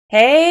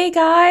Hey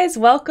guys,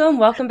 welcome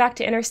back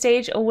to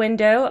Interstage a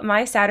Window,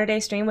 my Saturday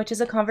stream, which is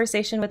a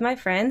conversation with my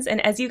friends. And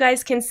as you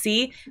guys can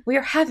see, we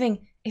are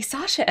having a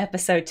Sasha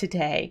episode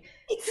today.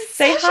 It's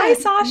Say hi,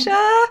 Sasha.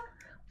 Sasha.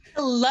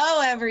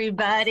 Hello,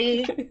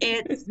 everybody.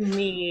 It's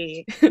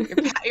me,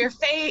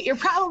 your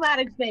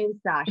problematic fave,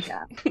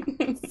 Sasha.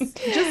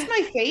 Just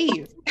my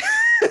fave.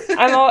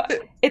 I'm al-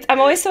 I'm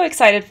always so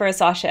excited for a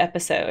Sasha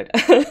episode.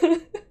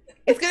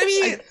 It's gonna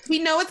be. We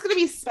know it's gonna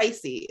be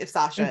spicy if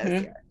Sasha is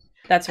Mhm. here,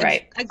 That's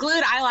right. I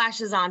glued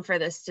eyelashes on for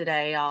this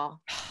today, y'all.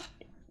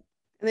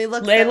 and they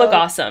look They look so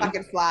awesome.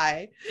 fucking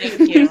fly. Thank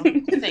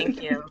you.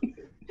 Thank you.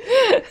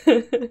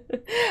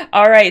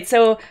 All right.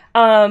 So,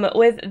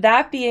 with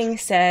that being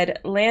said,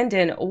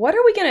 Landon, what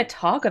are we going to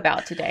talk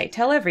about today?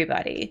 Tell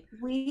everybody.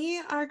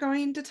 We are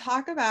going to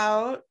talk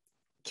about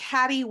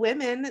catty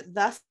women,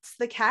 thus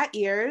the cat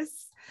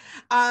ears.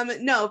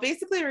 No,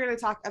 basically, we're going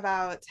to talk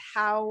about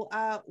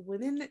how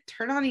women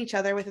turn on each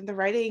other within the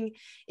writing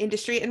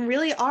industry and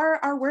really are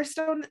our worst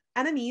own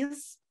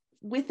enemies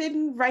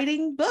within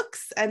writing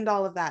books and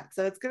all of that.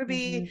 So it's going to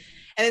be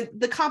and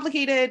the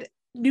complicated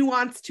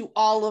nuance to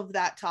all of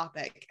that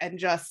topic and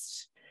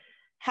just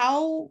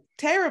how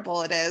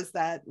terrible it is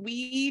that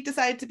we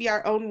decide to be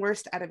our own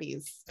worst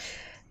enemies.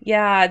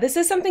 Yeah, this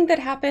is something that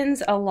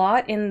happens a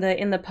lot in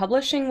the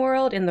publishing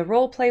world, in the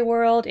role play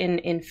world, in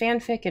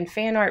fanfic and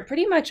fan art.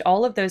 Pretty much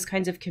all of those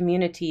kinds of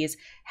communities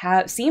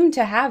have seem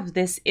to have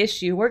this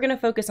issue. We're going to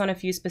focus on a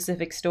few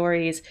specific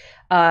stories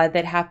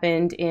that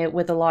happened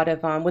with a lot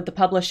of with the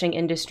publishing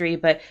industry.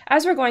 But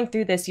as we're going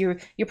through this, you're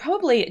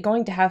probably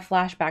going to have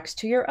flashbacks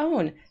to your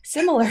own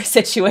similar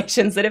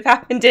situations that have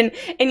happened in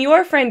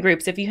your friend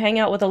groups if you hang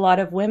out with a lot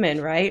of women,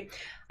 right?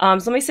 So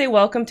let me say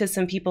welcome to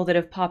some people that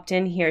have popped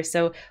in here.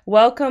 So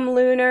welcome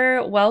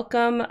Lunar,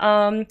 welcome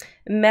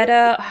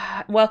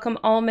Meta, welcome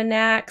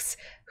Almanacs,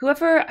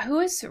 whoever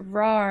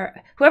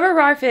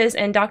Rarf is,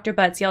 and Dr.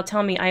 Butts. Y'all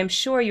tell me. I am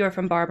sure you are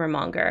from Barber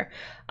Monger,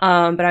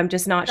 but I'm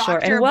just not sure.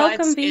 And Dr.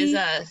 welcome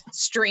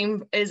Butts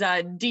V. is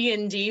a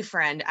D&D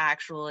friend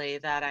actually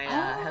that I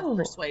have Oh,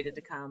 persuaded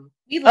to come.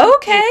 We love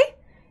okay.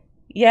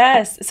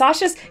 Yes,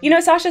 Sasha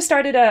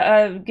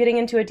started getting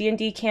into a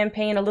D&D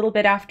campaign a little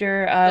bit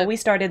after we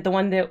started the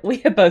one that we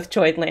have both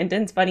joined,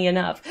 Landon's, funny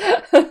enough.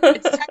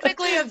 It's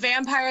technically a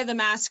Vampire the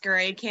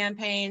Masquerade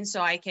campaign,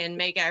 so I can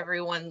make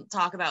everyone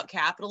talk about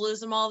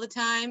capitalism all the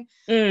time.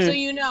 So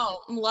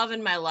I'm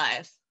loving my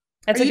life.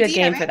 That's Are a you good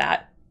game DMing? for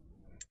that.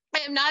 I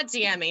am not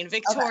DMing.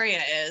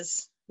 Victoria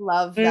is.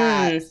 Love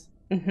that.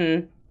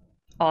 Mm-hmm.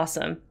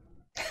 Awesome.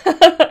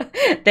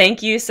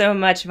 Thank you so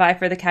much, Vi,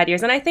 for the cat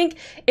ears. And I think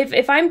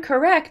if I'm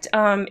correct,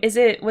 was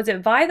it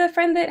Vi the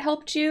friend that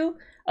helped you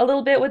a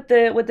little bit with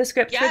the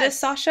script for this, Yes.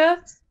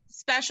 Sasha?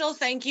 Special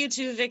thank you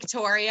to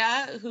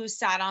Victoria, who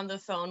sat on the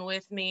phone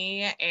with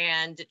me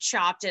and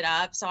chopped it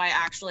up. So I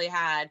actually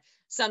had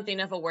something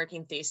of a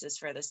working thesis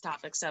for this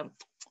topic. So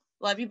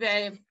love you,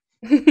 babe.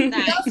 We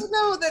Thanks. also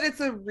know that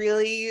it's a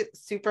really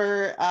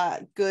super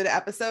good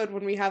episode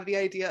when we have the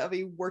idea of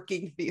a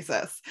working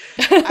thesis.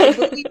 I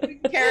believe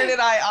Karen and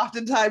I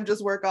oftentimes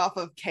just work off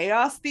of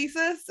chaos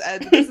thesis,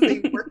 and this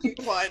is a working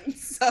one.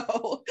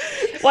 So,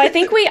 Well, I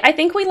think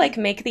we like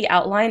make the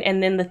outline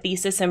and then the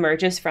thesis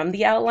emerges from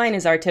the outline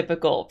is our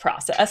typical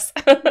process.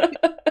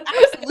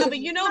 No, but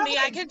you know me,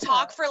 I could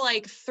talk for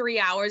like 3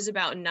 hours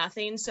about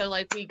nothing. So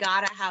like we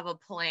gotta have a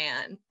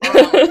plan.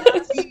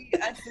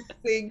 a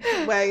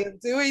succinct way of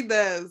doing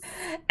this.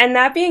 And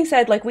that being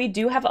said, like we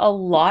do have a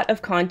lot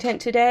of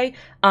content today.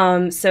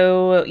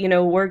 So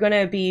we're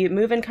gonna be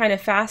moving kind of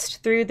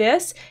fast through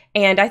this,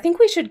 and I think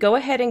we should go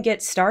ahead and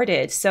get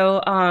started.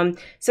 So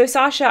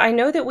Sasha, I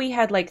know that we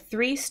had like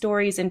three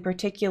stories in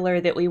particular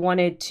that we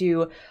wanted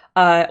to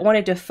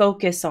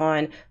focus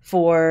on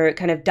for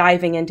kind of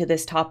diving into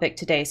this topic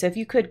today. So if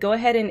you could go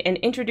ahead and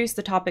introduce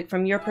the topic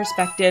from your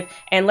perspective,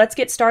 and let's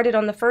get started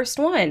on the first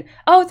one.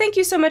 Oh, thank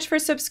you so much for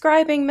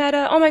subscribing,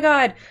 Meta. Oh my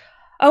God.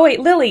 Oh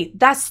wait, Lily,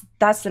 that's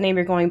the name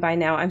you're going by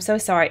now. I'm so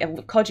sorry.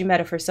 I've called you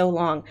Meta for so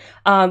long.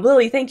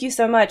 Lily, thank you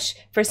so much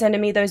for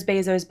sending me those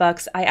Bezos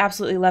bucks. I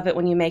absolutely love it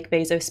when you make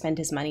Bezos spend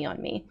his money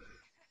on me.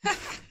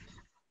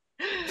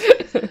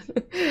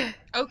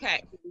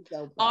 Okay.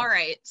 All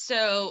right.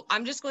 So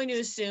I'm just going to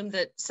assume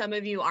that some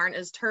of you aren't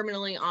as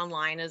terminally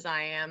online as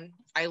I am.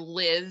 I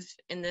live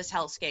in this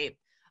hellscape.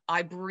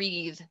 I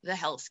breathe the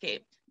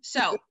hellscape.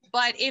 So,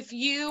 but if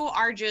you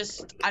are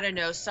just, I don't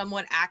know,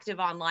 somewhat active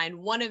online,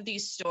 one of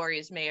these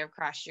stories may have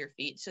crossed your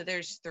feet. So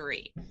there's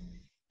three.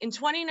 In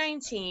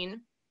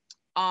 2019,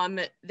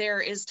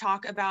 there is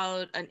talk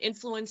about an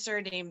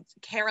influencer named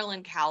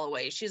Carolyn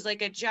Calloway. She's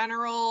like a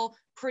general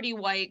pretty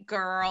white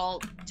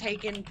girl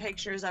taking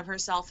pictures of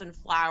herself in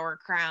flower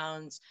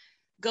crowns,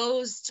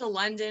 goes to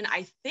London,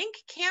 I think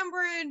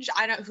Cambridge,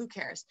 who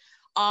cares?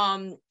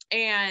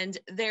 And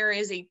there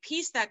is a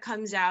piece that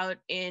comes out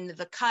in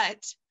The Cut,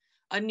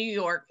 a New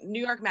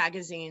York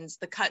magazine's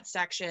The Cut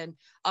section,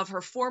 of her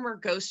former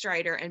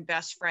ghostwriter and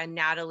best friend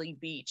Natalie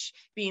Beach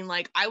being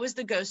like, I was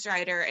the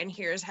ghostwriter and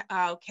here's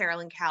how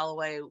Carolyn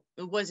Calloway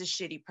was a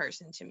shitty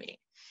person to me.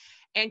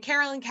 And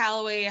Carolyn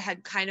Calloway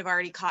had kind of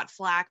already caught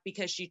flack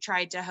because she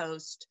tried to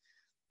host,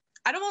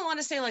 I don't want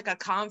to say like a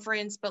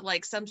conference, but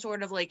like some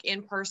sort of like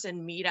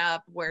in-person meetup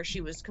where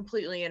she was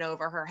completely in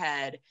over her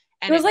head.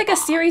 And it was like bombed.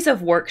 a series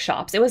of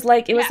workshops. It was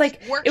like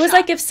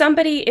if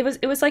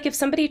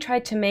somebody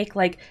tried to make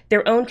like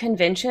their own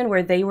convention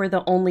where they were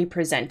the only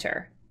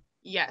presenter.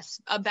 Yes,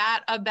 a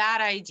bad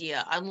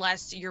idea,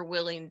 unless you're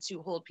willing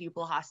to hold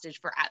people hostage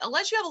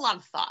unless you have a lot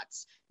of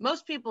thoughts.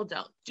 Most people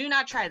don't. Do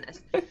not try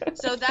this.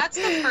 So that's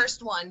the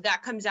first one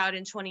that comes out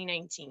in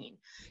 2019.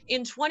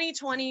 In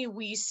 2020,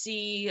 we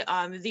see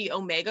the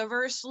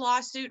Omegaverse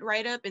lawsuit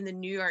write-up in the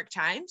New York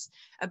Times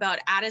about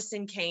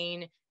Addison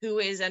Kane, who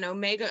is a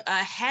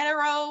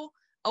hetero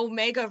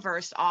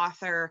Omegaverse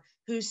author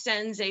who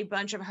sends a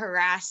bunch of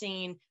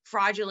harassing,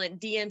 fraudulent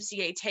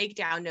DMCA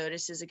takedown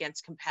notices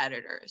against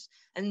competitors.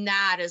 And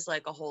that is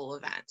like a whole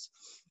event.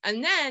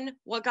 And then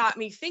what got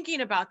me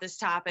thinking about this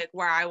topic,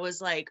 where I was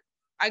like,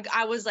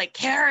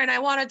 Karen, I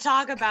want to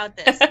talk about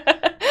this.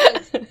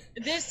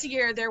 This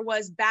year, there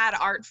was Bad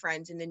Art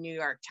Friends in the New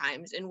York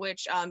Times, in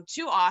which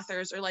two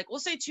authors, or like, we'll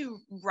say two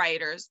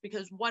writers,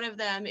 because one of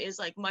them is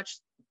like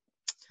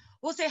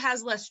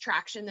has less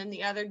traction than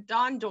the other.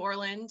 Dawn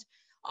Dorland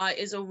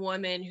is a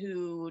woman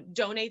who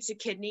donates a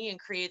kidney and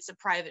creates a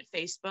private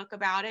Facebook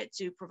about it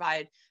to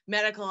provide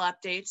medical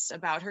updates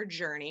about her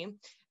journey.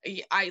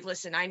 I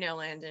know,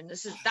 Landon,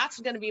 that's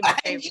going to be my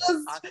favorite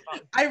to talk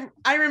about.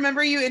 I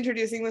remember you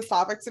introducing this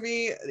topic to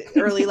me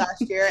early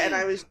last year, and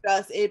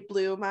it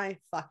blew my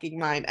fucking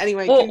mind.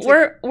 Anyway, well,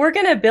 we're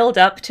going to build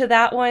up to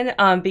that one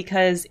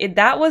because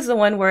that was the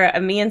one where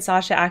me and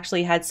Sasha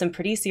actually had some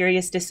pretty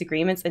serious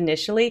disagreements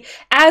initially.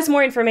 As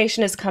more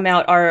information has come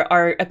out,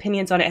 our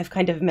opinions on it have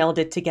kind of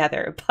melded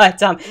together,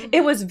 but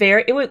it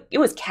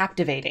was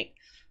captivating.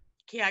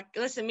 Yeah,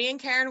 listen, me and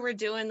Karen were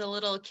doing the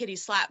little kitty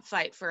slap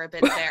fight for a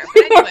bit there.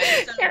 But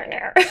anyway, so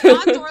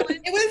Dawn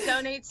Dorland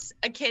donates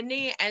a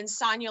kidney, and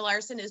Sonya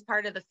Larson is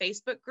part of the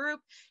Facebook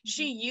group.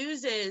 She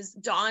uses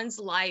Dawn's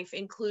life,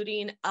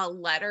 including a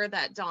letter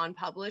that Dawn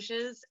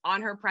publishes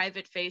on her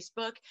private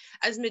Facebook,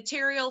 as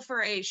material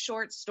for a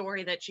short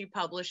story that she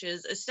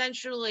publishes,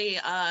 essentially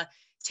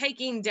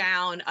taking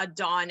down a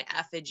Dawn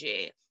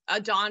effigy.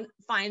 Dawn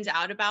finds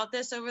out about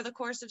this over the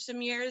course of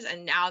some years,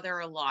 and now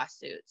there are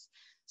lawsuits.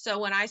 So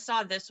when I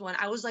saw this one,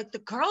 I was like, the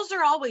girls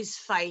are always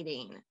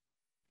fighting.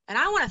 And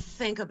I want to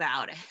think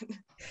about it.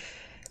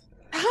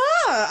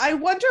 I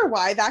wonder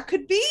why that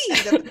could be,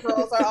 that the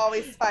girls are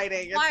always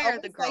fighting. Why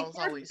are the girls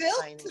always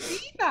fighting? To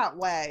be that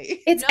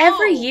way. It's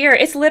every year.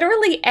 It's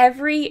literally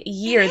every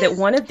year that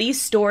one of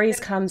these stories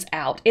comes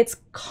out. It's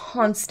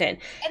constant.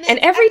 And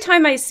every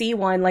time I see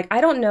one, like, I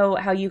don't know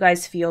how you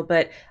guys feel,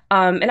 but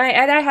and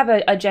I have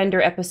a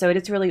gender episode.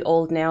 It's really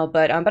old now,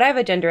 but I have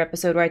a gender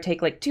episode where I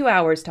take like 2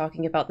 hours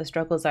talking about the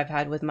struggles I've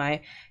had with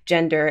my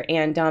gender,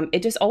 and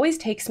it just always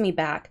takes me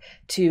back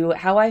to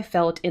how I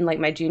felt in like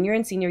my junior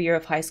and senior year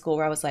of high school,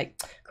 where I was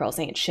like, girls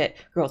ain't shit.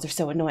 Girls are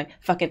so annoying.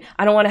 Fucking,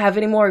 I don't want to have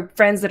any more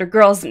friends that are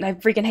girls, and I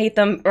freaking hate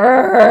them.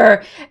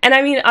 Urgh. And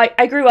I mean,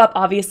 I grew up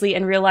obviously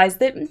and realized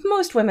that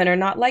most women are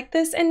not like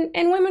this, and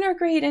women are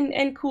great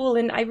and cool,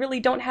 and I really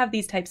don't have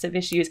these types of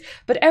issues.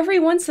 But every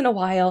once in a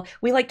while,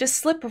 we like to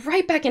slip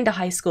right back into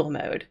high school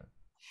mode.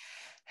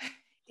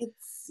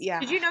 Yeah.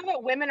 Did you know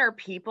that women are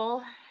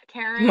people,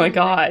 Karen? Oh my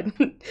God.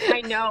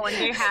 I know, and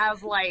they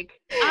have like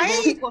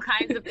multiple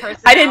kinds of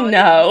personalities. I didn't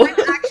know.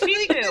 I'm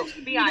actually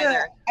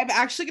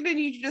going to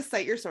need you to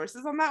cite your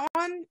sources on that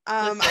one.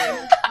 I'm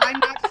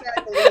not sure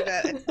I believe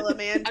it until a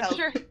man tells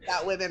me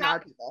that women are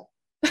people.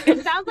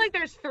 It sounds like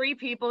there's 3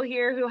 people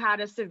here who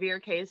had a severe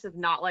case of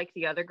not like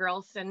the other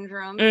girl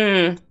syndrome.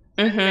 And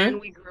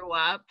then we grew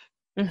up.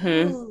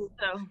 So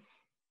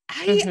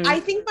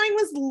I think mine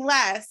was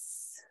less.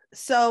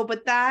 So,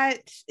 but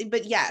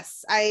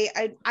yes,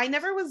 I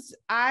never was,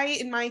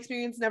 in my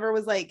experience, never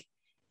was like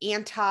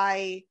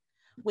anti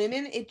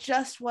women. It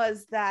just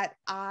was that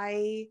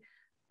I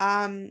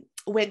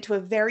went to a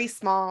very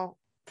small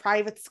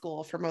private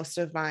school for most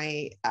of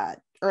my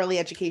early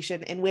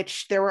education, in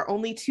which there were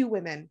only 2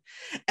 women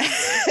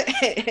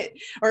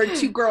or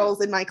 2 girls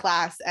in my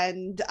class,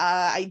 and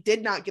I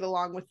did not get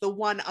along with the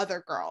one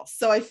other girl.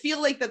 So I feel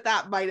like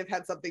that might have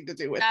had something to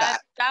do with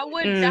that. That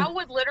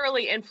would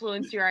literally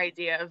influence your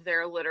idea of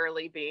there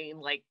literally being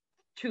like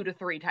 2 to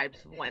 3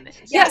 types of women.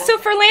 Yeah, so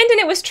for Landon,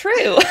 it was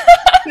true.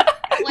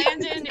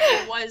 Landon,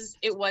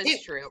 it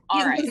was true.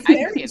 All right,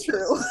 very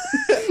true.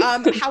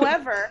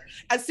 However,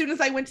 as soon as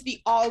I went to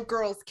the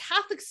all-girls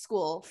Catholic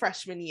school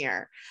freshman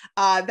year,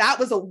 that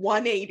was a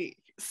 180.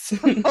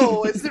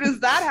 So as soon as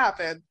that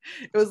happened,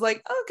 it was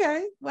like,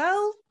 okay,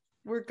 well,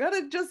 we're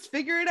gonna just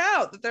figure it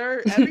out,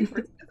 that every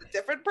person is a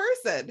different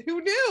person.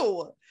 Who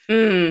knew?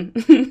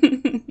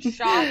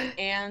 Shock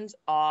and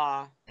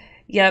awe.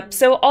 Yep.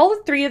 So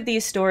all three of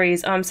these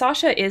stories,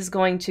 Sasha is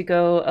going to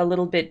go a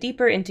little bit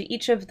deeper into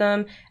each of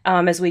them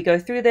as we go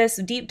through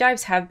this. Deep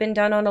dives have been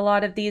done on a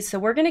lot of these, so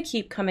we're going to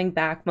keep coming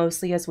back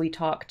mostly as we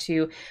talk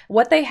to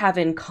what they have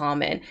in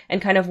common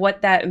and kind of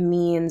what that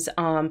means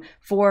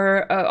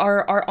for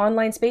our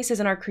online spaces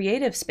and our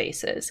creative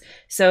spaces.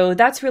 So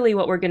that's really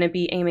what we're going to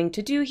be aiming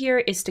to do here,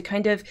 is to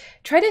kind of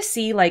try to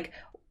see like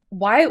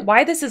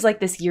why this is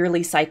like this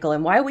yearly cycle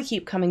and why we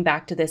keep coming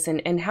back to this,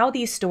 and how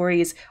these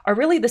stories are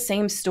really the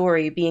same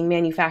story being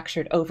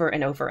manufactured over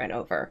and over and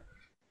over.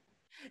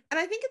 And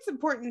I think it's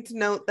important to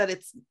note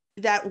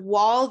that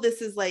while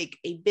this is like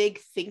a big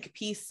think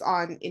piece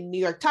in New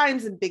York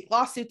Times and big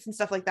lawsuits and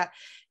stuff like that,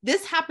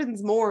 this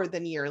happens more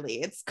than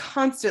yearly. It's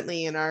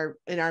constantly in our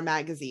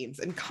magazines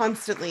and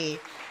constantly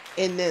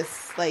in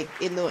this, like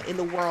in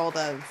the world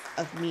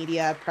of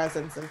media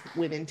presence of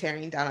women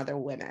tearing down other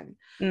women.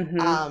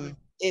 Mm-hmm.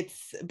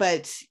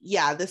 But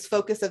yeah, this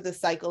focus of the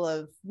cycle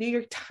of New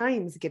York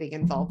Times getting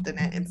involved in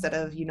it instead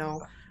of,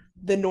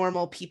 the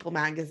normal People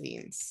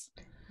magazines.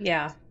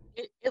 Yeah.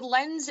 It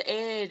lends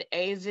it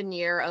a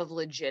veneer of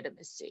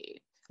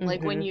legitimacy. Like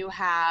Mm-hmm. when you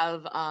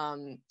have,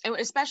 and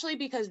especially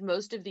because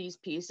most of these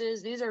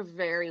pieces, these are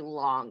very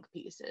long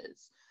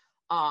pieces.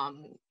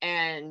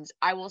 And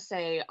I will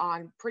say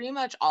on pretty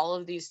much all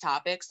of these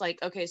topics, like,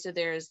 okay, so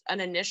there's an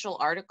initial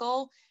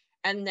article,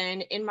 and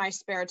then in my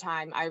spare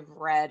time, I've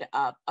read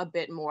up a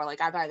bit more.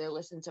 Like I've either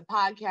listened to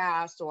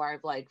podcasts or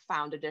I've like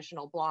found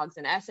additional blogs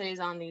and essays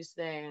on these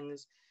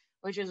things,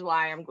 which is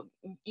why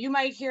you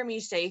might hear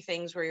me say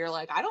things where you're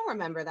like, I don't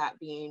remember that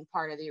being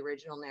part of the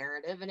original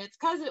narrative. And it's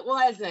because it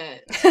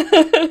wasn't.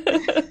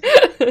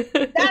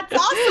 That's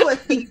also a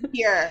theme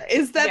here,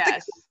 is that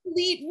yes. the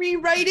complete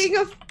rewriting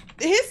of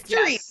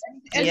history. Yes.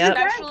 And yep.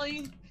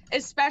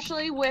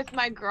 especially with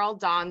my girl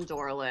Dawn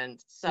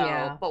Dorland. So,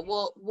 yeah. But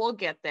we'll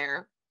get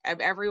there.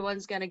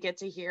 Everyone's gonna get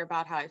to hear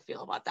about how I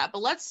feel about that.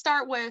 But let's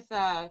start with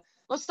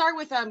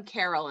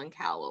Carolyn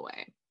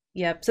Calloway.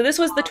 Yep. So this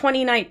was the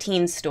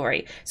 2019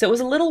 story. So it was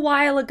a little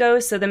while ago,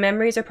 so the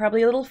memories are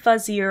probably a little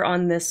fuzzier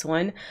on this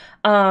one.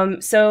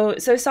 So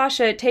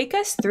Sasha, take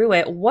us through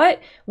it. What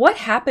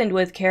happened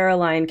with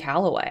Caroline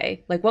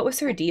Calloway? Like, what was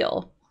her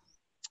deal?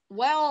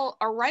 Well,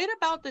 right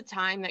about the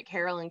time that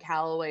Carolyn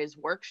Calloway's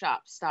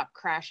workshop start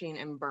crashing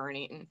and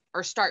burning,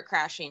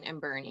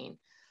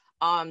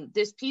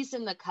 this piece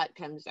in The Cut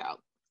comes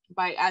out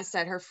by, as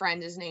said, her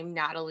friend is named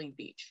Natalie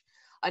Beach.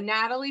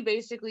 Natalie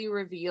basically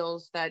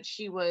reveals that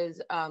she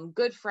was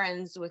good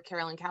friends with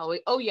Carolyn Calloway.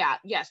 Oh yeah,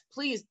 yes,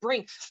 please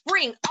bring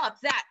up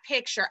that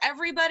picture.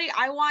 Everybody,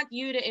 I want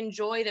you to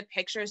enjoy the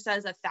picture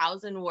says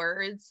 1,000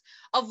 words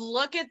of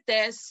look at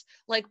this,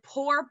 like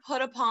poor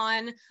put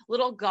upon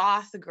little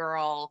goth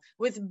girl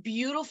with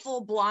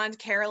beautiful blonde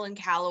Carolyn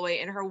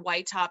Calloway in her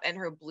white top and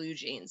her blue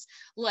jeans.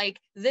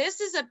 Like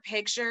this is a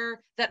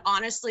picture that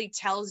honestly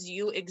tells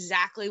you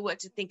exactly what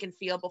to think and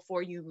feel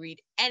before you read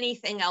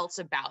anything else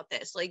about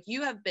this. Like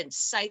you have been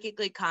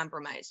psychically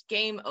compromised,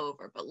 game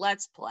over, but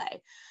let's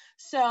play.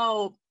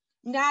 So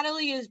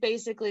Natalie is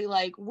basically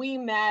like, we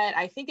met,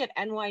 I think at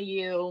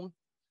NYU,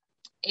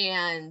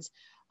 and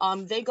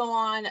they go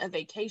on a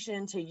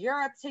vacation to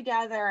Europe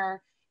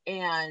together,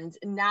 and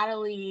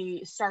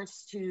Natalie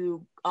starts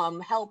to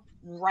help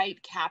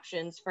write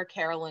captions for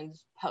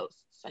Carolyn's posts.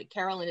 Like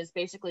Carolyn is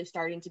basically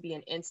starting to be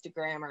an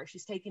Instagrammer.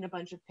 She's taking a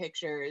bunch of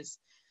pictures.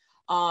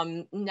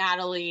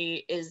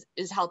 Natalie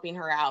is helping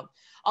her out.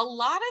 A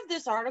lot of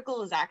this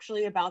article is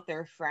actually about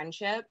their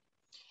friendship,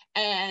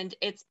 and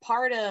it's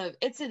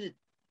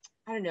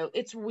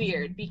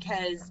weird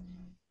because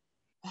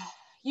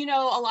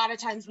a lot of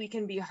times we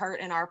can be hurt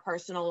in our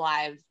personal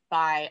lives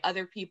by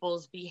other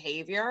people's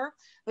behavior,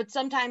 but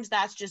sometimes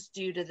that's just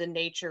due to the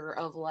nature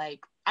of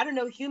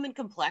human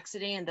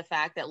complexity, and the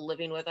fact that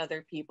living with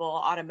other people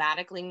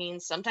automatically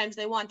means sometimes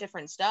they want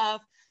different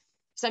stuff.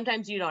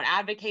 Sometimes you don't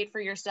advocate for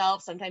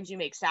yourself. Sometimes you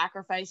make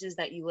sacrifices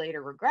that you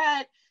later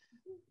regret.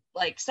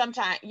 Like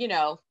sometimes,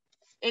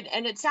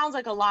 it sounds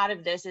like a lot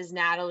of this is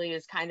Natalie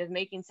is kind of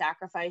making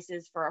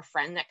sacrifices for a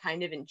friend that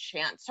kind of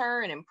enchants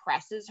her and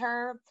impresses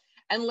her.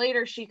 And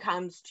later she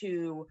comes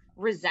to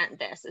resent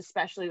this,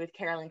 especially with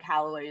Carolyn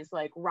Calloway's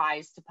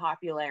rise to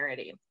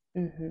popularity.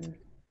 Mm-hmm.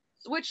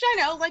 Which I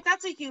know,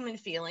 that's a human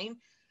feeling.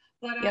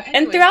 But, yep.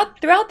 Anyways. And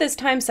throughout this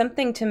time,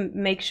 something to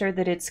make sure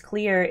that it's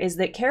clear is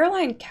that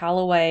Caroline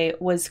Calloway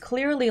was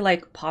clearly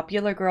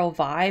popular girl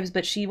vibes,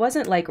 but she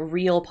wasn't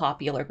real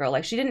popular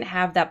girl. She didn't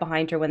have that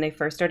behind her when they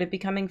first started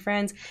becoming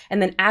friends. And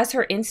then as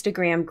her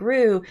Instagram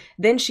grew,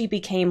 then she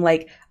became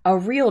a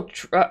real,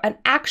 an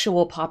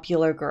actual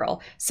popular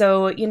girl.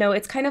 So,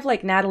 it's kind of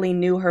like Natalie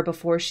knew her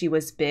before she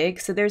was big.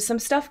 So there's some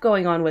stuff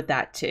going on with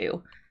that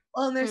too.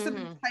 Well, and there's some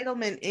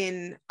entitlement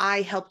in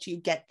I helped you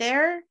get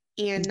there,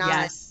 and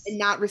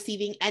not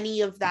receiving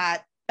any of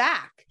that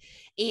back,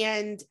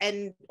 and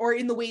or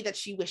in the way that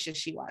she wishes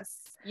she was.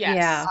 Yes.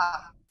 Yeah.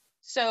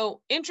 So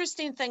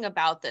interesting thing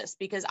about this,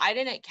 because I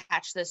didn't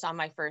catch this on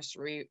my first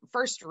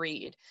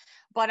read,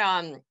 but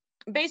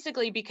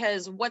basically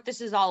because what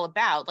this is all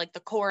about, the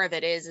core of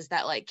it is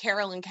that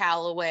Carolyn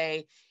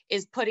Calloway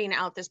is putting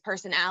out this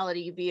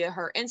personality via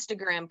her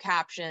Instagram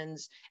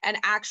captions, and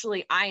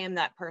actually I am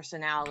that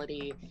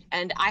personality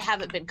and I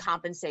haven't been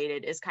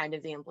compensated is kind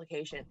of the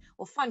implication.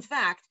 Well, fun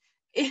fact,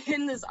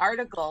 in this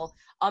article,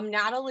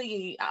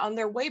 Natalie, on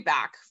their way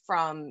back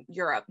from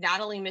Europe,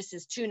 Natalie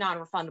misses 2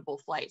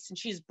 non-refundable flights and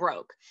she's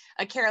broke.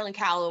 Rich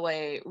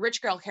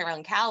girl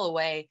Carolyn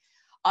Calloway,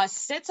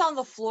 sits on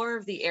the floor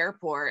of the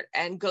airport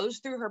and goes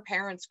through her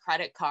parents'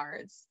 credit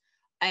cards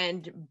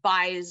and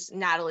buys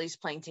Natalie's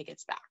plane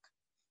tickets back.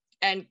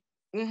 And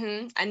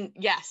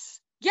yes,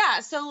 yeah.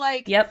 So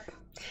like, yep.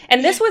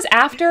 And this was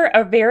after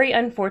a very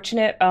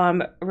unfortunate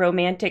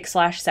romantic /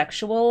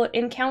 sexual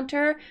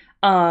encounter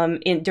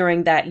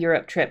during that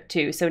Europe trip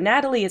too. So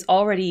Natalie is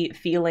already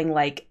feeling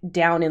like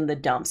down in the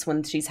dumps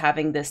when she's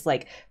having this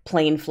like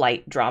plane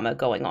flight drama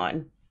going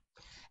on.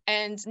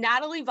 And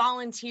Natalie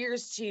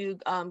volunteers to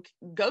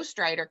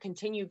ghostwrite or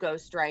continue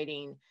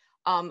ghostwriting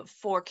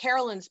for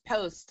Carolyn's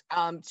post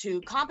to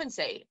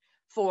compensate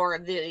for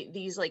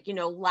these like, you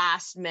know,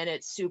 last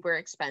minute super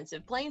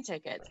expensive plane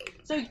tickets.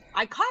 So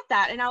I caught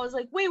that and I was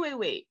like,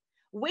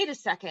 wait a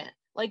second.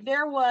 Like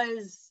there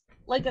was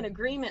like an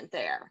agreement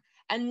there.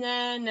 And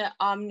then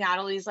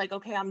Natalie's like,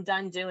 okay, I'm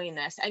done doing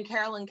this. And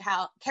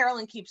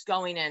Carolyn keeps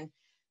going and,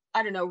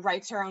 I don't know,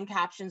 writes her own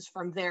captions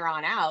from there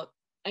on out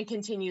and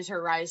continues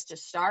her rise to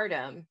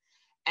stardom.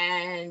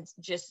 And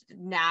just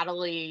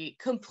Natalie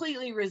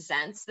completely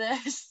resents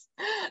this.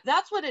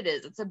 That's what it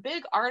is. It's a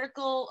big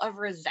article of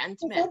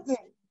resentment.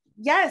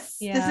 Yes,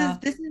 yeah.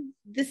 this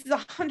is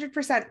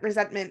 100%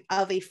 resentment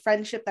of a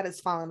friendship that has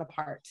fallen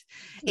apart,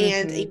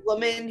 and a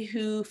woman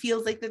who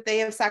feels like that they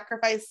have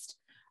sacrificed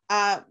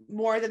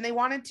more than they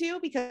wanted to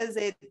because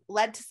it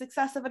led to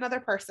success of another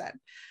person.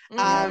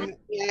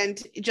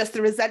 And just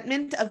the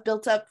resentment of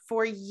built up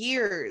for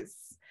years.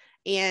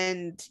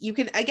 And you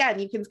can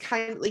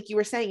kind of, like you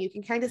were saying, you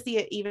can kind of see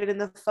it even in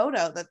the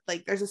photo that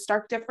like there's a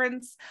stark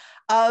difference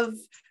of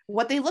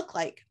what they look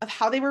like, of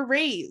how they were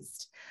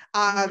raised.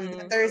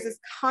 There's this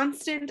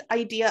constant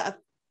idea of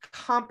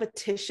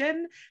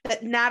competition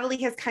that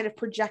Natalie has kind of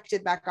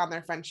projected back on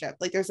their friendship.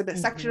 Like there's a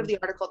section of the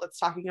article that's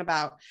talking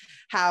about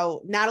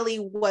how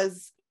Natalie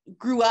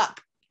grew up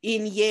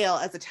in Yale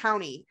as a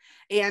townie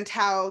and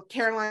how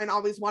Caroline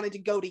always wanted to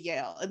go to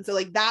Yale. And so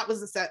like that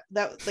was a set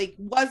that like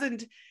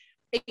wasn't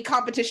a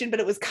competition, but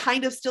it was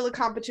kind of still a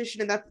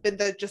competition, and that's been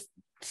just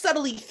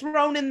subtly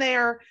thrown in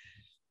there.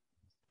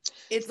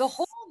 It's the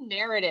whole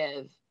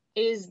narrative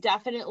is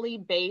definitely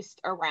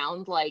based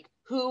around like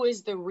who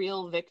is the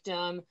real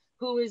victim,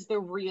 who is the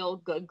real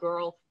good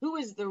girl, who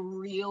is the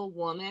real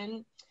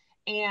woman.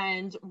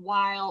 And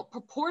while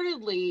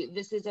purportedly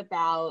this is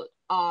about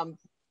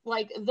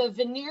like the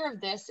veneer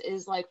of this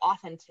is like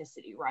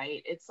authenticity,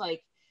 right? It's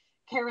like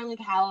Carolyn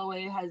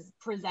Calloway has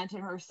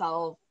presented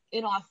herself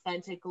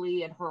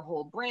inauthentically and her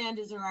whole brand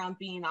is around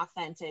being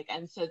authentic,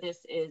 and so this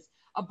is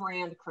a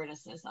brand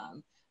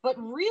criticism. But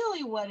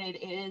really what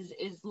it is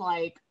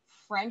like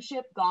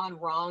friendship gone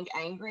wrong,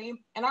 angry.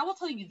 And I will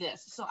tell you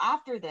this, so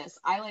after this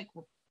I'm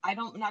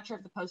not sure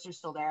if the poster's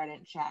still there, I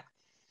didn't check,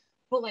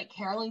 but like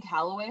Carolyn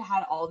Calloway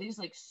had all these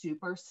like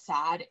super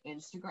sad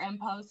Instagram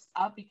posts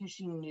up because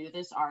she knew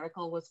this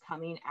article was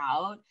coming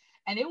out.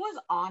 And it was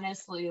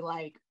honestly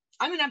like,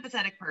 I'm an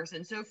empathetic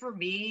person. So for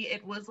me,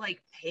 it was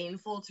like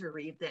painful to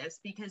read this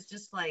because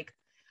just like,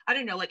 I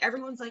don't know, like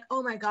everyone's like,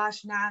 oh my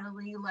gosh,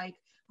 Natalie, like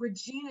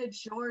Regina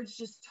George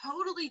just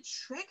totally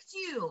tricked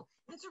you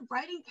into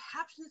writing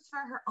captions for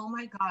her. Oh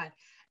my God.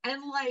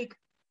 And like,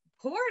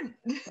 poor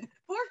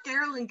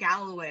Carolyn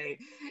Calloway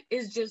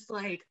is just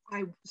like,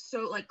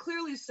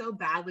 clearly so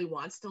badly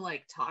wants to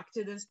like talk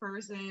to this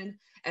person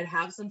and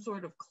have some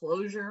sort of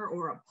closure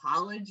or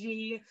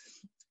apology.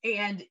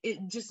 And it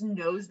just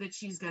knows that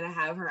she's going to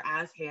have her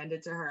ass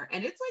handed to her.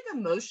 And it's like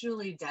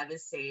emotionally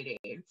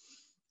devastating.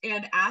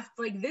 And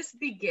after like this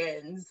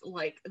begins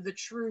like the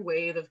true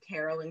wave of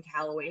Carolyn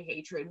Calloway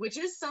hatred, which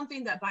is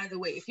something that, by the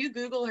way, if you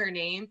Google her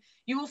name,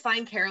 you will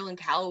find Carolyn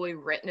Calloway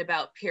written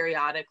about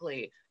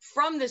periodically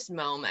from this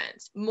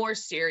moment, more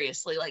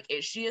seriously. Like,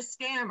 is she a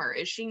scammer?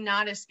 Is she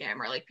not a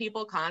scammer? Like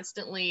people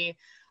constantly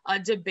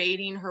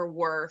debating her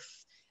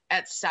worth,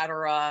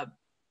 etc.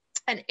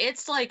 And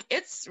it's like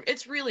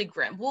it's really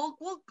grim.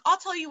 I'll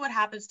tell you what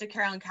happens to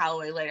Carolyn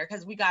Calloway later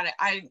because we got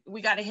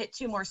to hit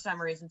 2 more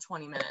summaries in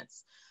 20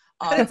 minutes.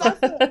 But it's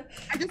also,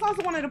 I just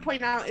also wanted to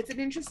point out, it's an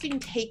interesting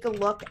take a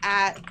look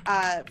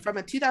at from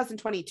a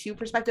 2022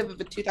 perspective of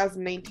a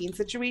 2019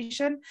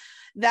 situation,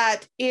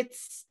 that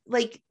it's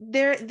like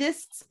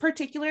this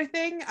particular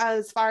thing,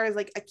 as far as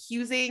like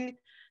accusing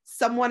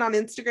someone on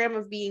Instagram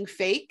of being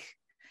fake,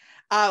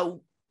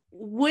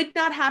 would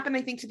not happen,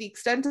 I think, to the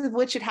extent of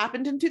which it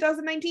happened in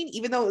 2019,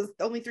 even though it was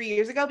only 3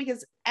 years ago,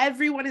 because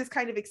everyone is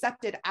kind of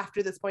accepted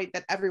after this point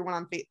that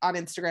everyone on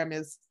Instagram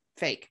is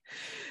fake.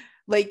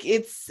 Like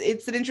it's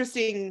an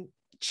interesting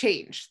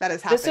change that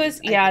has happened.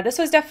 This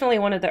was definitely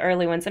one of the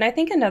early ones. And I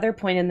think another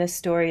point in this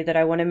story that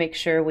I want to make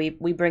sure we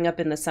bring up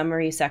in the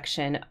summary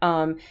section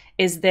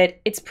is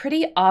that it's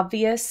pretty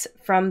obvious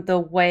from the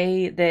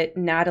way that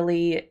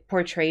Natalie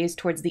portrays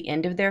towards the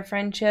end of their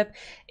friendship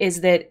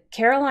is that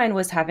Caroline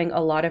was having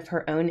a lot of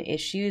her own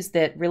issues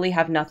that really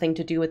have nothing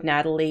to do with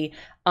Natalie.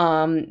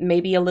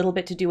 Maybe a little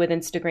bit to do with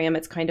Instagram.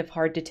 It's kind of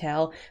hard to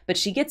tell, but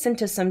she gets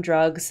into some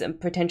drugs,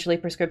 potentially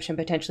prescription,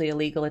 potentially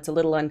illegal. It's a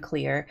little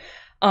unclear.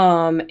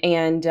 And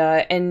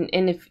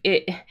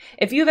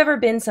if you've ever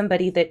been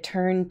somebody that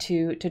turned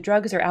to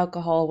drugs or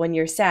alcohol when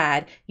you're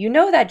sad, you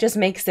know that just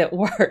makes it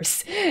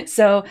worse.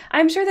 So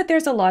I'm sure that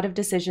there's a lot of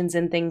decisions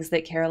and things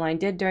that Caroline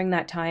did during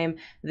that time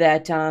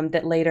that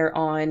that later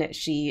on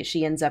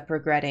she ends up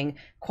regretting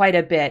quite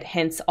a bit.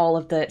 Hence all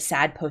of the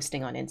sad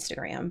posting on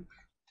Instagram.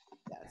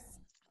 Yes.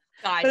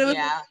 God,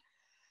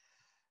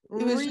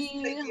 but it was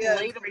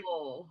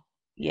relatable.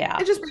 Yeah.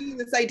 And just bringing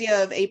this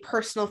idea of a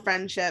personal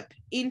friendship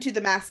into the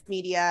mass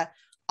media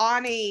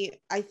on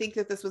I think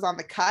that this was on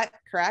The Cut,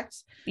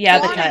 correct?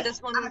 Yeah, so The Cut.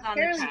 This one was on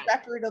fairly The Cut.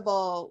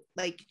 reputable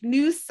like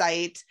news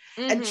site,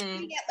 and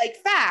treating it like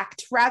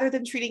fact rather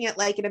than treating it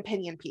like an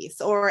opinion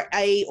piece or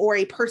a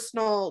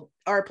personal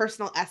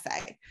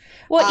essay.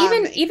 Well,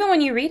 even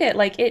when you read it,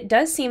 like it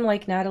does seem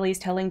like Natalie's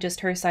telling just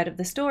her side of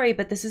the story,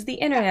 but this is the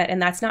internet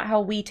and that's not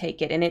how we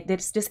take it, and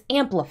it's just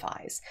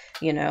amplifies,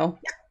 you know.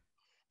 Yeah.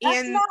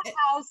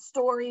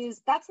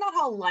 That's not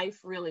how life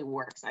really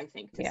works, I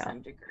think, to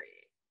some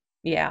degree.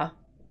 Yeah.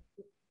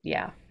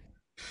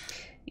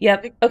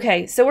 Yep.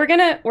 Okay. So we're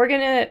gonna,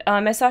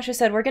 as Sasha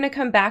said, we're gonna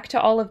come back to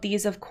all of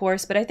these, of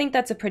course, but I think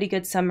that's a pretty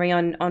good summary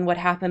on what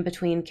happened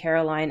between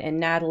Caroline and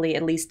Natalie,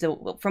 at least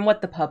from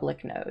what the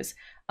public knows.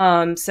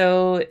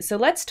 So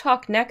let's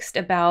talk next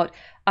about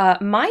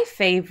my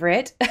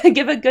favorite,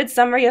 give a good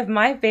summary of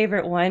my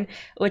favorite one,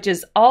 which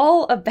is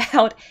all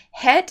about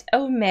Het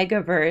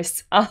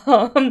Omegaverse.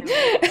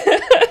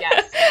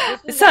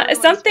 Yes,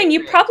 something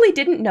you probably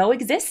didn't know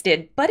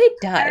existed, but it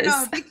does. I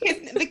don't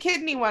know. The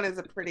kidney one is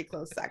a pretty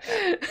close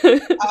second.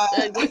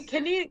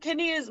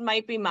 Kidney is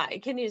my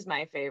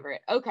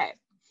favorite. Okay,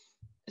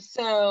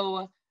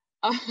 so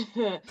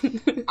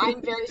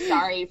I'm very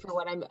sorry for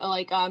what I'm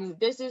like.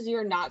 This is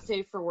your not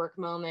safe for work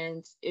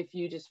moment. If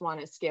you just want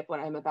to skip what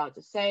I'm about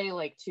to say,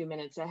 like 2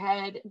 minutes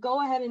ahead,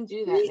 go ahead and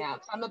do that now.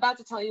 I'm about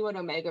to tell you what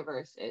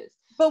Omegaverse is.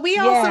 But we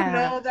also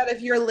know that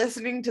if you're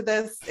listening to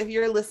this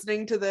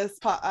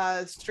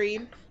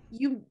stream,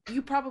 you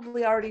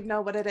probably already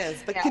know what it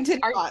is. But continue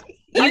on.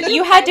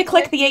 You had to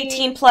click the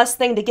 18+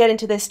 thing to get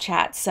into this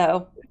chat,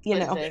 so you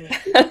know.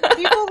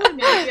 People who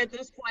know me at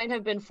this point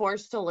have been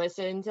forced to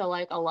listen to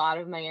like a lot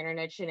of my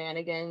internet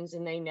shenanigans,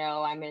 and they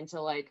know I'm into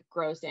like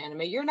gross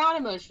anime. You're not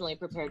emotionally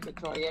prepared,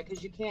 Victoria,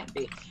 because you can't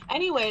be.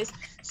 Anyways,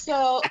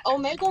 so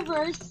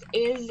Omegaverse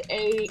is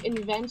a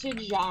invented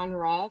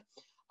genre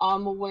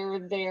where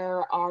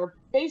there are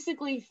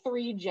basically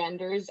 3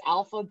 genders,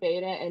 alpha,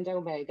 beta, and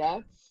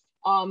omega.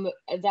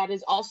 That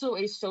is also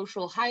a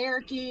social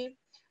hierarchy.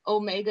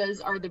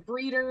 Omegas are the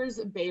breeders,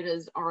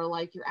 betas are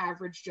like your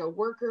average Joe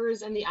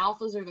workers, and the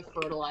alphas are the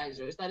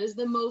fertilizers. That is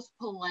the most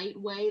polite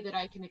way that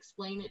I can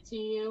explain it to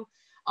you.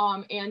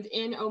 And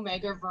in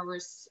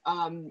Omegaverse,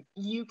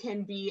 you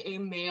can be a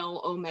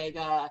male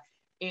Omega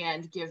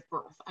and give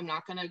birth.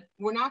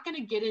 We're not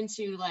gonna get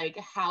into like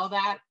how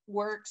that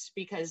works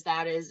because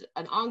that is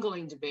an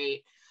ongoing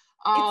debate.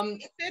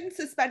 It didn't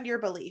suspend your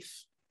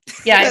belief.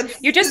 Yeah,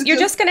 you're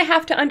just going to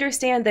have to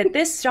understand that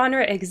this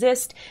genre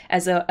exists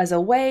as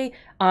a way,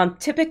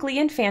 typically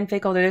in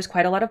fanfic, although there's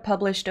quite a lot of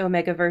published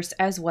Omegaverse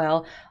as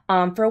well,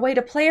 for a way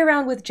to play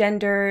around with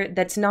gender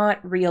that's not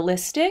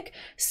realistic,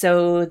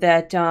 so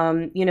that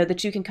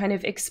that you can kind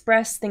of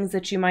express things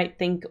that you might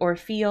think or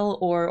feel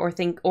or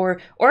think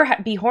or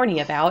be horny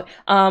about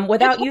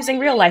without using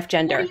real life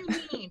gender.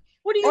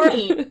 What do you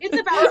mean? It's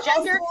about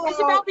gender. It's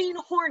about being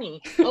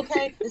horny.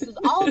 Okay, this is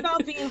all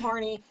about being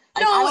horny.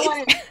 Like, I don't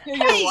want to hear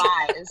your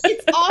lies.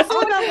 It's also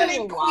about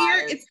letting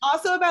queer. It's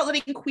also about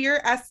letting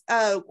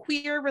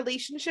queer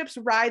relationships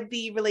ride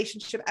the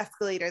relationship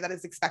escalator that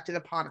is expected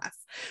upon us.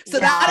 So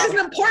that is an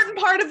important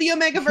part of the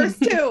Omegaverse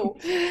too.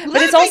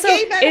 But it's also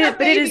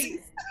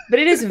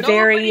it is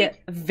very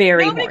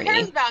very nobody horny.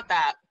 Cares about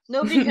that.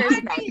 Nobody cares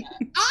about that.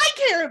 I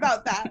care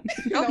about that.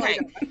 Okay.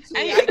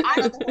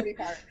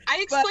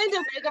 I explained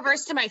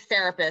Omegaverse to my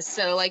therapist.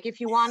 So like if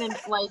you want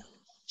to like,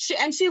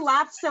 she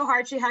laughed so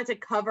hard she had to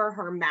cover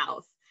her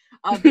mouth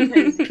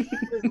because she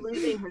was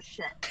losing her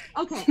shit.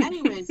 Okay,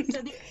 anyways,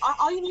 so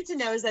all you need to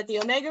know is that the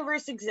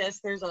Omegaverse exists.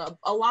 There's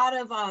a lot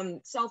of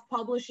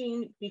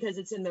self-publishing because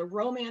it's in the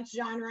romance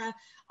genre.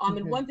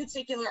 And one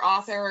particular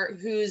author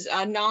whose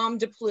nom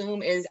de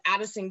plume is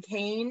Addison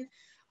Kane.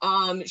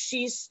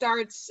 She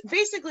starts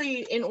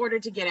basically in order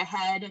to get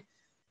ahead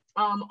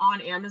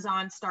on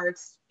Amazon,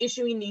 starts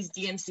issuing these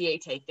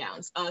DMCA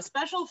takedowns. A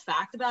special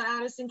fact about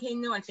Addison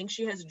Kane, though, I think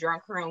she has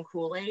drunk her own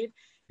Kool-Aid,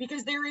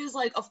 because there is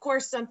like, of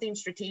course, something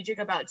strategic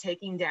about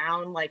taking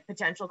down like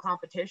potential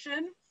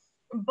competition,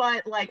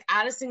 but like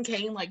Addison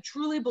Kane like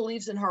truly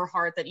believes in her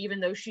heart that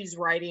even though she's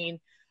writing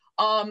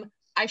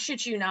I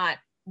shit you not,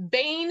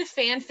 Bane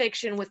fan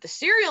fiction with the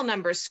serial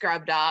numbers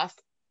scrubbed off.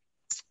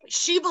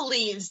 She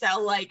believes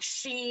that like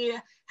she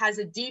has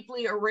a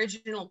deeply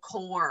original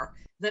core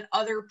that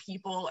other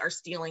people are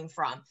stealing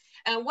from.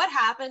 And what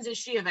happens is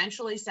she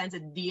eventually sends a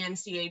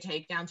DMCA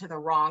takedown to the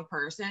wrong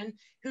person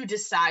who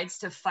decides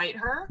to fight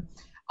her.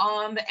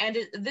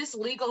 This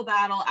legal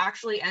battle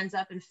actually ends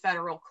up in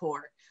federal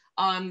court.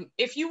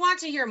 If you want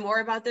to hear more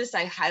about this,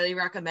 I highly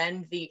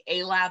recommend the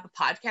A-Lab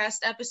podcast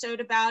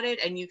episode about it,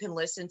 and you can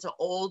listen to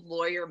old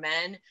lawyer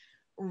men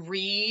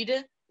read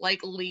like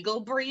legal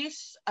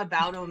briefs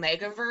about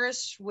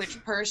Omegaverse,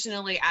 which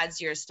personally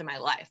adds years to my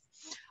life.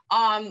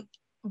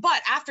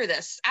 But after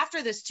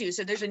this too,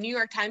 so there's a New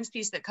York Times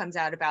piece that comes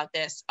out about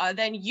this.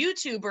 Then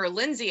YouTuber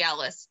Lindsay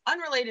Ellis,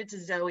 unrelated to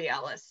Zoe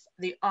Ellis,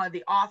 the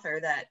author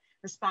that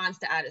responds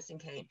to Addison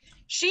Kane,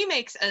 she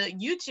makes a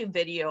YouTube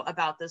video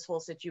about this whole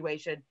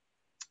situation.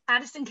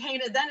 Addison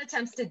Kane then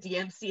attempts to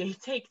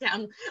DMCA take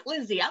down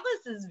Lindsay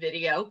Ellis's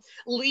video,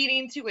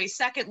 leading to a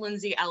second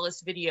Lindsay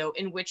Ellis video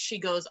in which she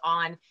goes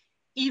on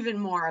even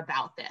more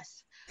about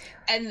this.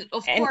 And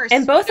of course,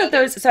 and both of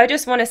those, so I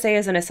just want to say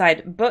as an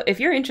aside, but if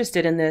you're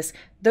interested in this,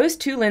 those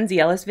two Lindsay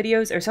Ellis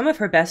videos are some of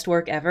her best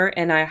work ever,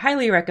 and I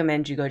highly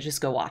recommend you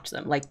just go watch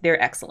them. Like, they're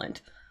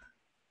excellent.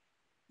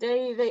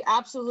 They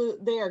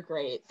are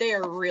great. They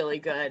are really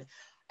good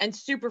and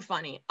super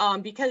funny.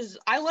 Because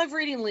I love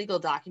reading legal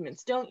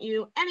documents, don't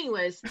you?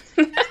 Anyways,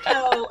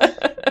 so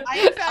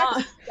I in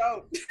fact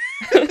don't.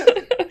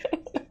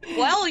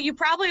 Well, you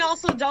probably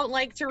also don't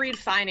like to read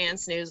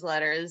finance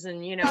newsletters,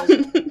 and you know.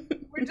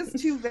 We're just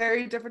two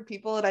very different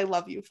people, and I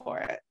love you for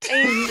it.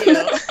 Thank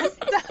you.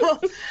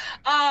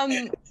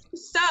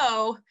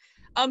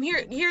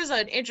 Here's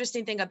an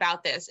interesting thing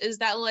about this is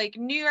that like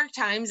New York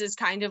Times is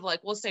kind of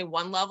like, we'll say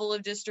one level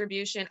of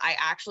distribution. I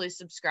actually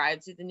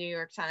subscribe to the New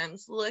York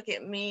Times. Look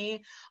at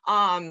me.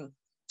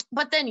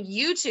 But then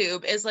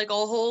YouTube is like a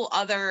whole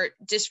other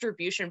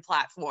distribution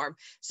platform.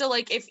 So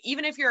like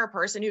even if you're a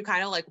person who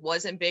kind of like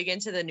wasn't big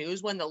into the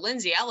news, when the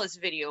Lindsay Ellis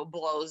video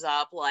blows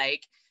up,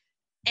 like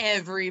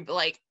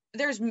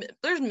there's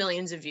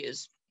millions of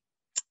views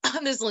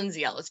on this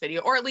Lindsay Ellis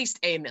video, or at least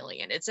a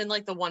million. It's in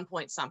like the 1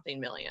 point something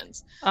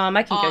millions.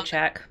 I can go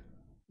check.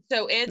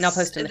 So and I'll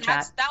post in the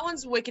chat. That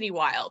one's wickedy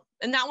wild,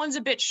 and that one's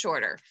a bit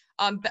shorter.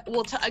 But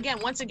once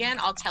again,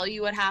 I'll tell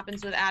you what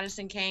happens with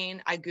Addison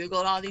Kane. I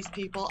Googled all these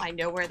people. I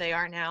know where they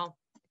are now. All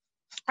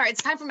right,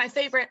 it's time for my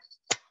favorite.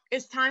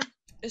 It's time.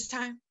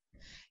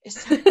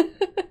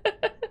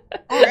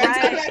 All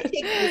right,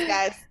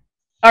 guys.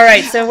 All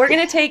right, so we're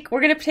gonna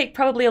take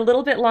probably a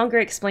little bit longer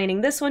explaining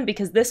this one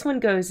because this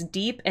one goes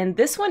deep, and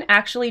this one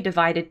actually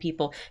divided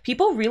people.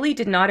 People really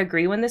did not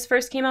agree when this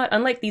first came out,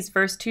 unlike these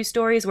first two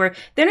stories where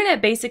the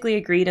internet basically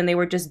agreed and they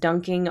were just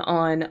dunking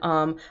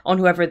on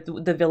whoever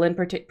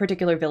the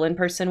particular villain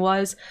person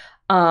was.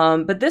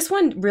 But this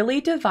one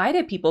really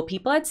divided people.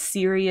 People had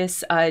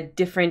serious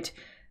different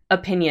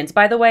opinions.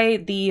 By the way,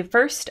 the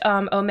first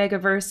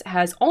Omegaverse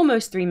has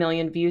almost 3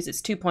 million views. It's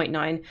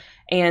 2.9.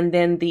 And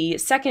then the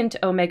second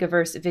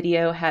Omegaverse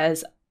video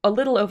has a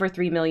little over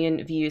 3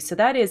 million views. So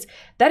that is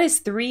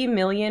 3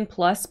 million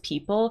plus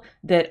people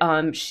that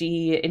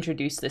she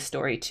introduced this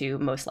story to,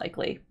 most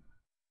likely.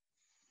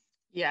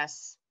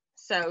 Yes.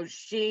 So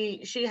she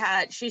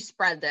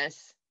spread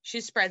this. She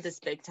spread this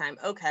big time.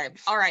 Okay.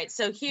 All right.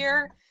 So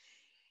here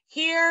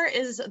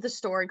is the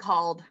story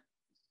called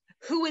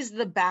Who is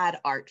the Bad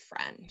Art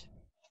Friend?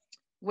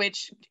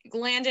 Which,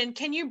 Landon,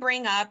 can you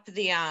bring up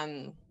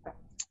this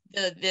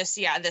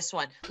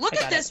one? Look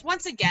at this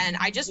once again.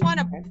 I just want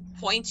to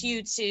point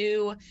you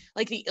to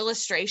like the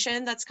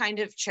illustration that's kind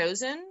of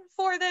chosen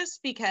for this,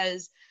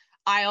 because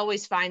I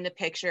always find the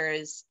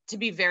pictures to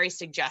be very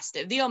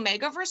suggestive. The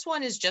Omegaverse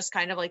one is just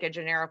kind of like a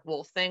generic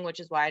wolf thing, which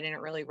is why I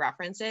didn't really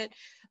reference it.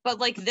 But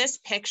like this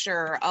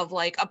picture of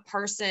like a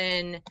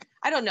person,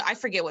 I don't know, I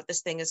forget what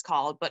this thing is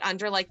called, but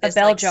under like this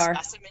bell jar.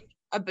 Specimen,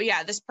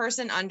 this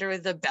person under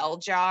the bell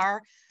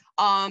jar,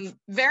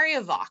 very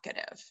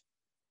evocative.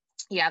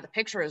 Yeah, the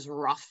picture is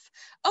rough.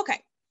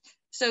 Okay,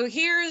 so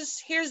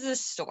here's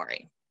this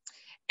story.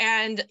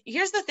 And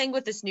here's the thing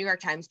with this New York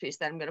Times piece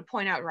that I'm going to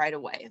point out right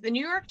away. The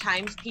New York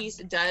Times piece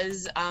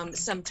does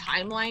some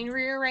timeline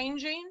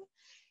rearranging,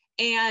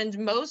 and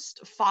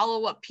most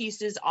follow-up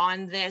pieces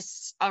on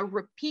this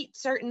repeat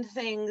certain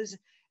things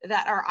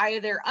that are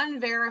either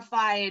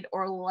unverified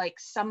or like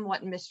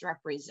somewhat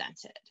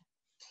misrepresented.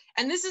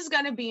 And this is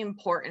going to be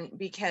important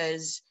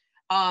because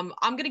I'm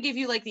going to give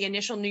you like the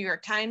initial New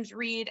York Times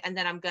read, and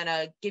then I'm going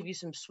to give you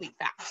some sweet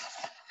facts.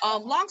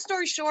 Long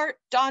story short,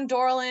 Dawn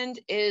Dorland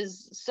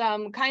is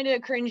some kind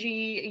of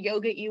cringy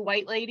yoga-y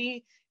white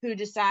lady who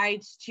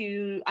decides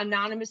to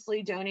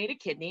anonymously donate a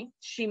kidney.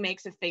 She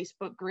makes a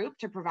Facebook group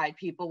to provide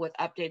people with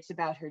updates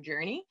about her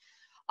journey.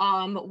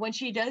 When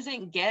she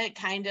doesn't get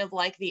kind of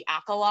like the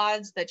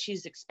accolades that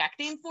she's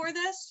expecting for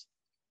this,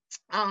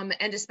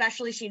 and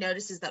especially she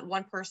notices that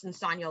one person,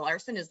 Sonya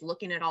Larson, is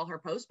looking at all her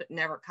posts but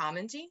never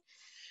commenting.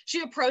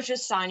 She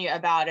approaches Sonya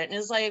about it and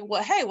is like,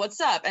 well, hey,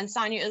 what's up? And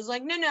Sonya is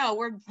like, no,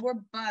 we're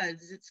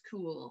buds. It's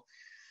cool.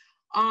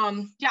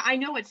 Yeah, I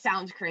know it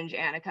sounds cringe,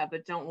 Annika,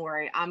 but don't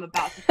worry, I'm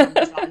about to come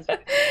this on.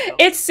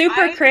 It's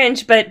super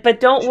cringe, but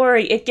don't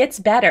worry, it gets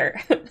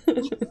better.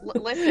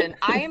 Listen,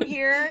 I am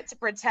here to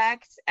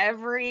protect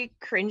every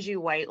cringy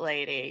white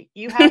lady.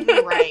 You have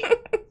the right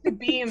to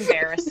be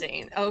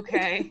embarrassing,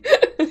 okay?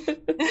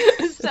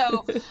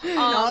 So,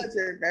 acknowledge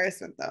your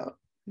embarrassment though.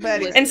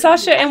 But and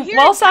Sasha, and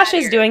while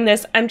Sasha's doing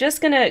this, I'm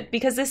just gonna,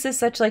 because this is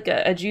such like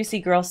a juicy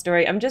girl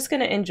story, I'm just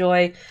gonna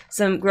enjoy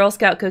some Girl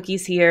Scout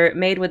cookies here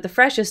made with the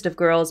freshest of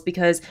girls,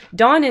 because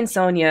Dawn and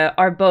Sonya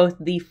are both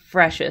the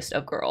freshest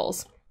of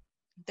girls.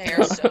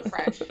 They're so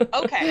fresh.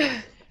 Okay.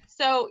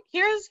 So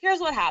here's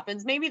what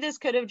happens. Maybe this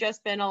could have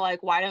just been a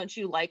like, why don't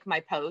you like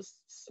my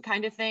posts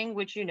kind of thing,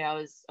 which, you know,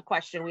 is a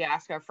question we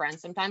ask our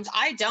friends sometimes.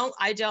 I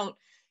don't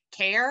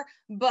care,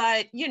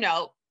 but you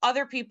know,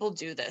 other people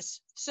do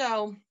this.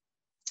 So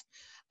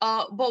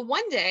but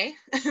one day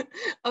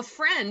a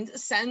friend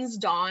sends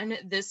Dawn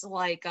this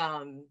like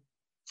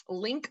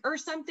link or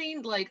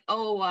something, like,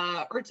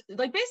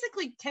 like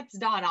basically tips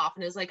Dawn off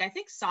and is like, I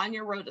think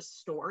Sonya wrote a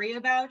story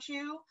about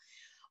you.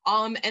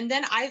 And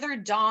then either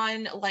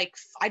Dawn, like,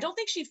 I don't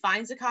think she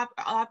finds a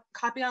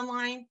copy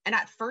online. And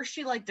at first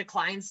she like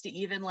declines to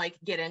even like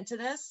get into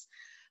this.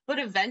 But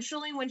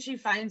eventually when she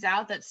finds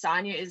out that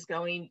Sonya is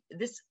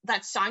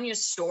that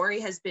Sonya's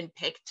story has been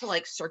picked to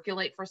like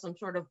circulate for some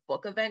sort of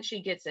book event,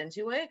 she gets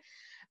into it.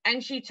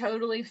 And she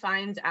totally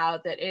finds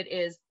out that it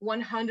is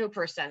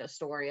 100% a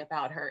story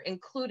about her,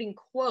 including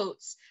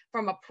quotes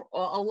from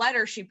a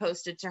letter she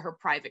posted to her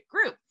private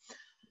group.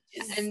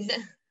 And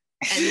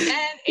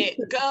then it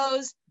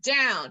goes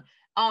down.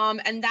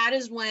 And that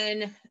is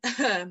when,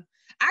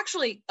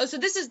 actually, so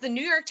this is the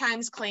New York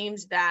Times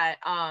claims that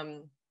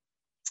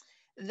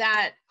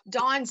that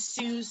Dawn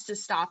sues to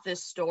stop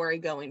this story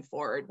going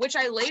forward, which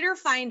I later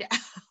find out,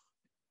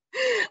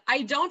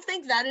 I don't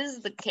think that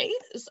is the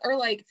case, or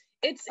like,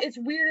 it's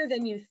weirder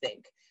than you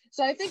think.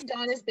 So I think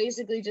Dawn is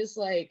basically just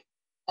like,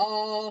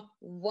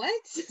 what?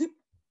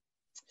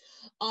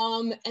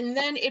 And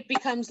then it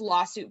becomes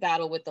lawsuit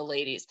battle with the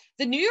ladies.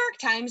 The New York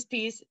Times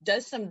piece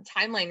does some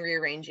timeline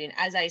rearranging,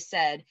 as I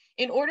said,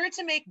 in order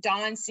to make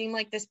Dawn seem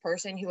like this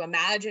person who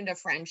imagined a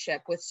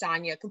friendship with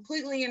Sonya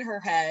completely in her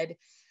head,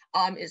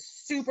 is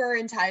super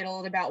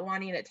entitled about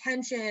wanting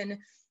attention.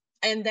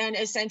 And then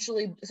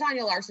essentially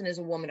Sonya Larson is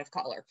a woman of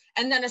color,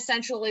 and then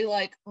essentially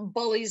like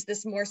bullies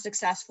this more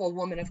successful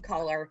woman of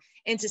color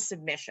into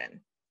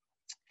submission.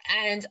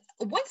 And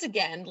once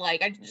again,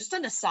 like, I just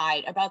an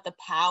aside about the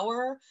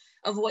power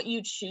of what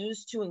you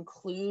choose to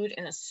include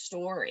in a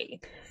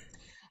story,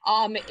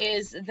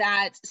 is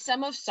that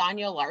some of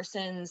Sonya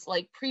Larson's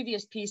like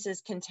previous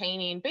pieces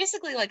containing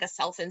basically like a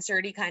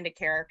self-inserty kind of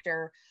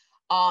character,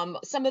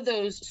 some of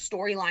those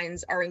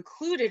storylines are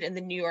included in the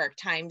New York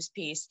Times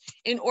piece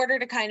in order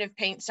to kind of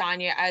paint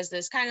Sonya as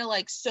this kind of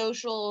like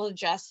social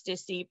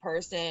justice-y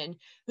person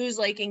who's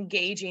like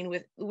engaging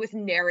with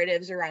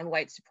narratives around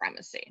white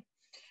supremacy.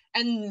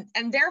 And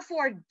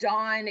therefore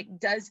Dawn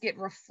does get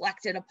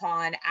reflected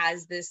upon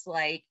as this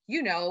like,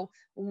 you know,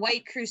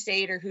 white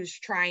crusader who's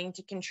trying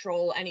to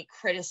control any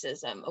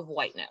criticism of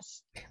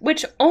whiteness.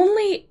 Which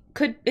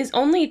is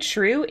only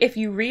true if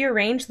you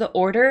rearrange the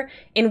order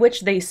in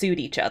which they sued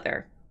each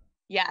other.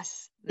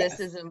 Yes, this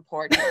is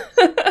important.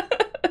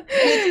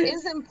 It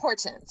is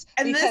important.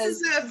 And this is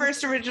the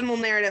first original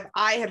narrative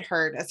I had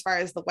heard as far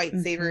as the white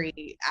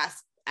savory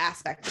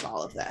aspect of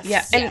all of this.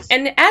 Yeah,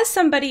 and as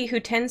somebody who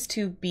tends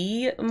to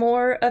be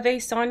more of a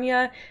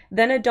Sonya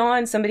than a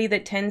Dawn, somebody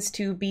that tends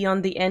to be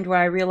on the end where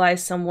I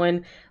realize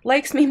someone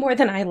likes me more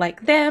than I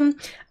like them,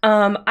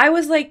 I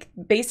was like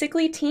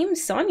basically team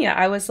Sonya.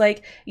 I was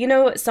like, you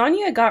know,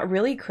 Sonya got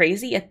really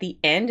crazy at the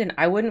end, and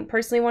I wouldn't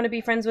personally want to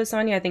be friends with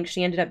Sonya. I think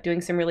she ended up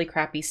doing some really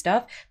crappy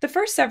stuff. The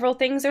first several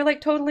things are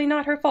like totally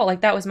not her fault.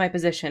 Like, that was my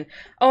position.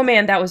 Oh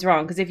man, that was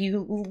wrong, because if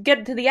you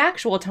get to the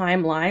actual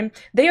timeline,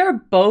 they are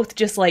both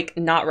just like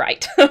not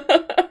right.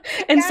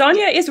 And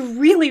Sonya is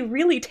really,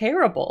 really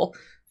terrible.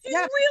 Yeah,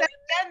 really?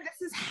 Again,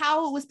 this is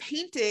how it was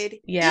painted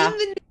in the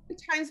New York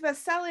Times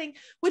best-selling,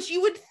 which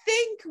you would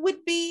think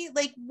would be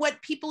like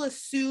what people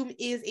assume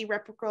is a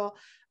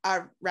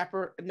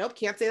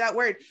can't say that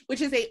word,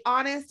 which is a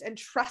honest and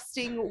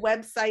trusting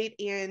website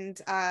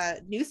and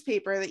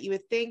newspaper that you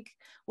would think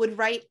would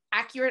write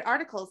accurate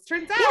articles.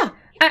 Turns out,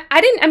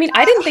 I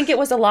didn't think it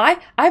was a lie.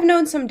 I've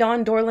known some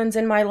Dawn Dorlands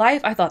in my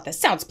life. I thought, this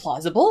sounds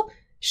plausible.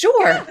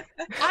 Sure. Yeah,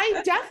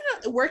 I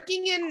definitely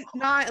working in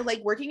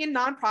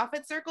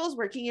nonprofit circles,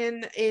 working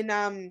in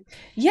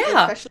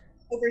especially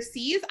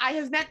overseas. I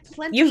have met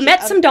plenty. You've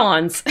met some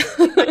Dawns.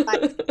 So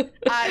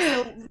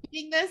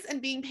reading this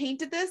and being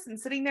painted this and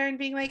sitting there and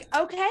being like,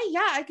 okay,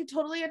 yeah, I could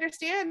totally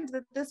understand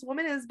that this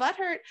woman is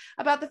butthurt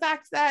about the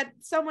fact that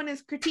someone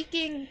is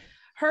critiquing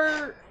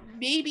her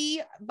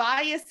maybe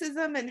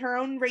biasism and her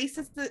own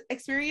racist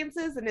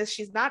experiences, and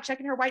she's not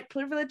checking her white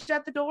privilege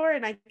at the door.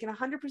 And I can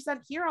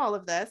 100% hear all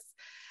of this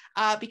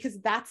because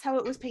that's how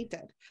it was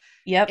painted.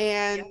 Yep.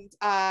 And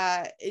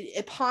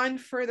upon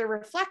further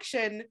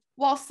reflection,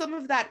 while some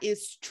of that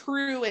is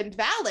true and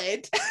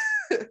valid,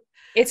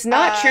 It's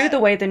not true the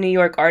way the New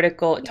York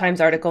No,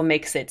 Times article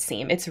makes it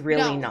seem. It's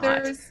really no,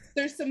 not.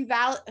 there's some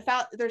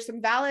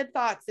valid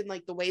thoughts in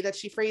like the way that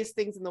she phrased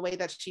things and the way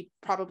that she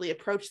probably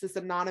approached this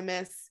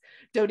anonymous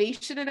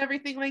donation and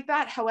everything like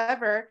that.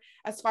 However,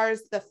 as far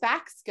as the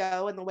facts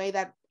go and the way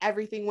that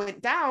everything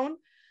went down,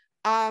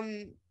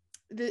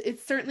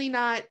 it's certainly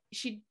not.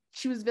 She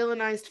was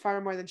villainized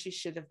far more than she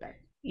should have been.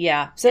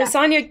 Yeah. So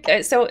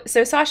Sonya, so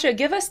Sasha,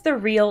 give us the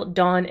real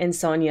Dawn and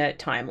Sonya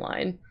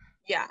timeline.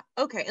 Yeah.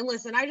 Okay. And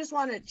listen, I just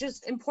want to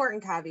just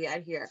important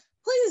caveat here.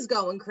 Please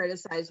go and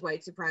criticize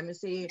white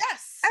supremacy.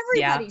 Yes.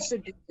 Everybody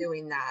should be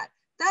doing that.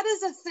 That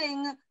is a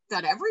thing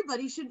that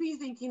everybody should be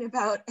thinking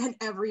about and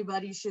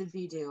everybody should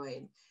be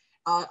doing.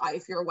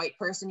 If you're a white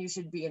person, you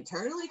should be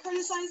internally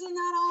criticizing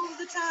that all of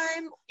the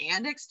time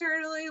and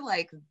externally.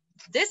 Like,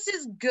 this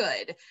is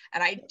good.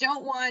 And I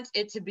don't want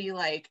it to be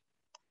like,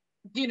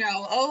 you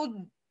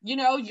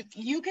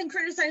can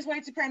criticize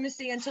white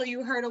supremacy until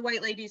you hurt a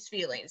white lady's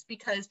feelings,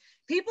 because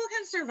people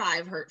can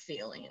survive hurt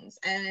feelings,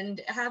 and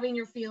having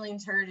your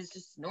feelings hurt is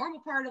just a normal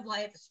part of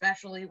life,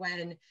 especially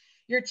when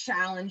you're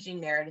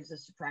challenging narratives of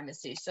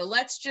supremacy. So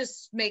let's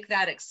just make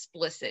that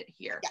explicit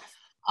here. Yes.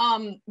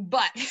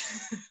 But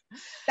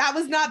that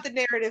was not the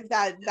narrative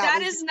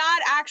that is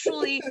not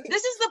actually,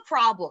 this is the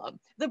problem.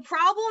 The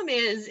problem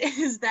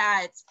is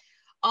that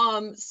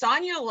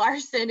Sonya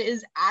Larson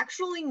is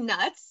actually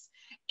nuts,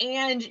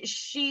 and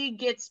she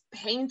gets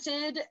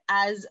painted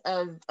as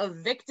a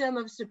victim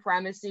of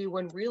supremacy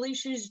when really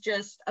she's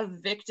just a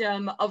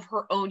victim of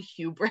her own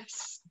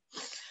hubris.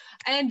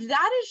 And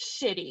that is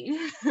shitty.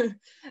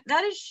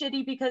 That is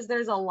shitty because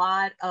there's a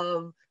lot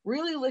of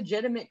really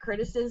legitimate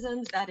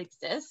criticisms that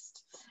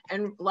exist,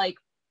 and like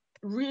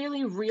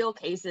really real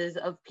cases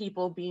of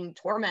people being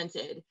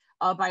tormented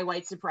by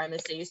white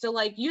supremacy. So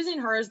like using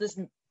her as this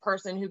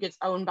person who gets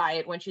owned by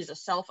it when she's a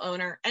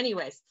self-owner.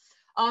 Anyways,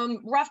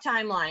 rough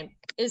timeline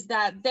is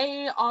that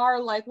they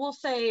are, like, we'll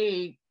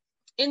say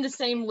in the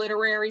same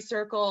literary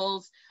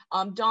circles.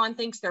 Dawn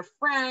thinks they're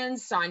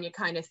friends. Sonya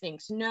kind of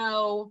thinks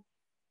no.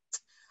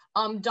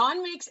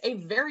 Dawn makes a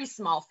very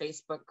small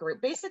Facebook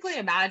group. Basically,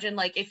 imagine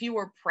like if you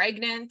were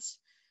pregnant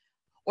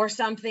or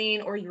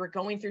something, or you were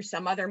going through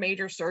some other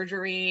major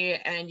surgery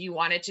and you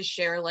wanted to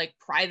share like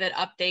private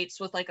updates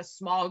with like a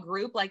small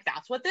group, like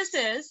that's what this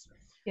is.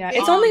 Yeah,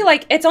 it's only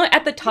like, it's on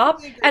at the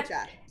top,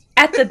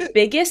 at the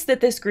biggest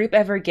that this group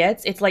ever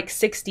gets, it's like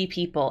 60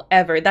 people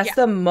ever. That's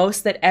the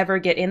most that ever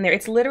get in there.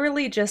 It's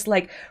literally just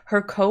like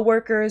her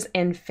coworkers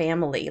and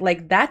family.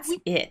 Like that's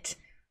it.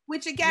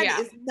 Which again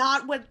is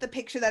not what the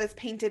picture that is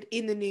painted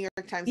in the New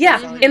York Times.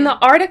 Yeah, in the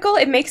article,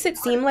 it makes it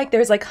seem like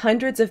there's like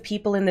hundreds of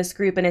people in this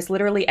group and it's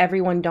literally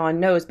everyone Dawn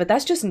knows, but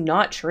that's just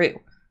not true.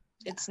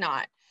 It's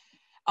not.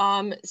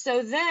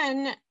 So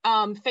then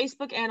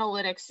Facebook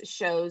analytics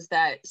shows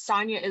that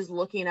Sonya is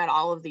looking at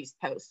all of these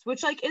posts,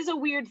 which like is a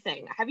weird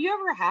thing. Have you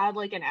ever had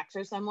like an ex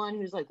or someone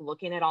who's like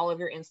looking at all of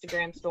your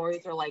Instagram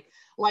stories or like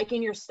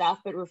liking your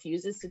stuff but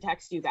refuses to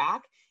text you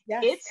back?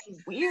 Yes.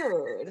 It's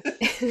weird.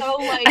 So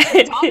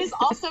like Dawn is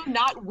also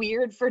not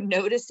weird for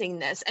noticing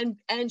this,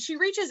 and she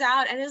reaches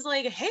out and is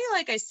like, hey,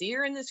 like I see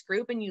you're in this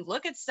group and you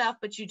look at stuff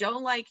but you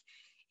don't like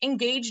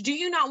engage. Do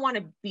you not want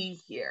to be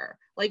here?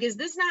 Like, is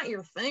this not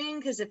your thing?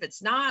 Because if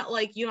it's not,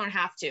 like, you don't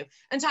have to.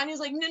 And Tanya's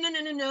like,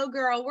 no,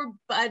 girl, we're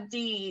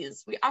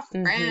buddies, we are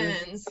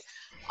friends.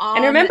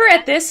 And remember,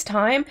 at this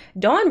time,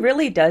 Dawn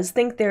really does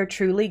think they're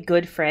truly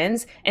good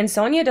friends, and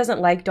Sonya doesn't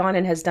like Dawn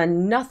and has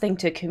done nothing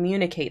to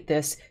communicate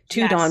this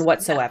to Dawn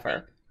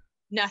whatsoever.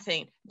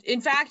 Nothing.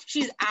 In fact,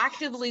 she's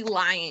actively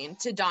lying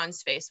to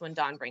Dawn's face when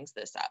Dawn brings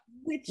this up.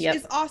 Which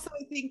is also,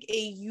 I think, a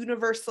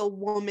universal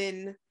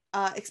woman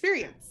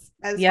experience.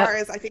 As far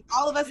as I think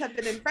all of us have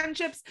been in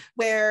friendships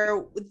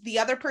where the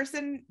other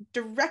person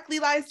directly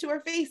lies to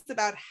our face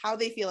about how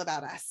they feel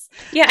about us.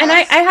 Yeah, and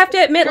I have to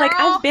admit, like,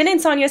 I've been in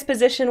Sonya's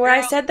position where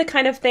I said the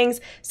kind of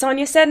things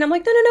Sonya said, and I'm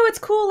like, no, it's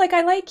cool, like,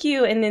 I like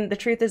you. And then the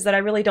truth is that I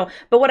really don't.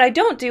 But what I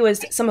don't do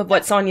is some of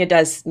what Sonya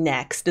does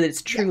next.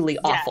 It's truly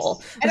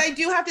awful. And I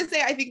do have to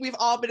say, I think we've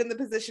all been in the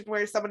position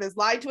where someone has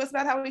lied to us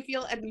about how we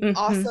feel, and we've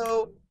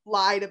also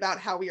lied about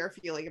how we are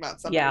feeling about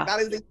something. Yeah.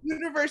 That is a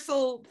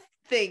universal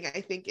thing,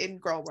 I think, in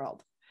girl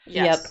world.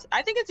 Yes.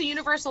 I think it's a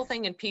universal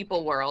thing in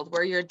people world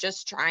where you're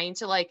just trying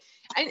to like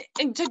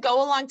and to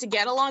go along to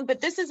get along.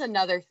 But this is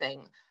another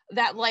thing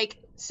that like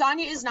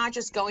Sonya is not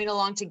just going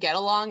along to get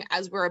along,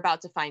 as we're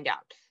about to find out.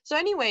 So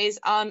anyways,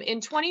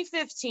 in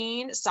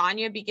 2015,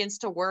 Sonya begins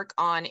to work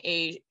on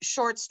a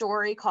short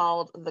story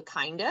called The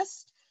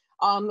Kindest,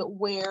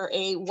 where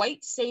a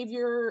white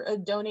savior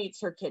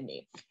donates her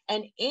kidney.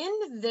 And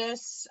in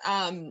this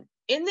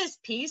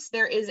piece,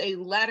 there is a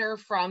letter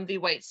from the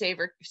white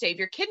savior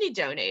kidney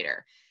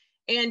donator.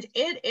 And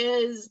it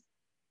is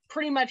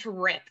pretty much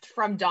ripped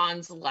from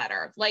Dawn's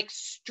letter, like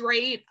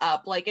straight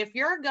up. Like, if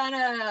you're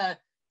gonna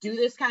do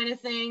this kind of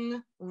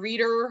thing,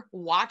 reader,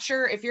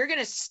 watcher, if you're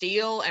gonna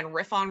steal and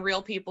riff on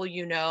real people,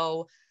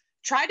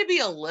 try to be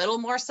a little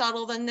more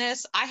subtle than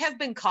this. I have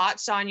been caught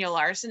Sonya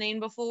Larsoning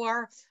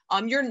before.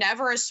 You're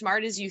never as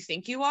smart as you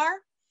think you are.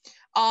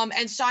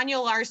 And Sonya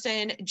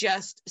Larson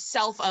just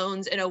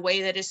self-owns in a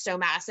way that is so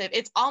massive.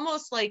 It's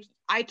almost like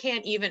I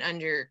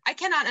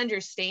cannot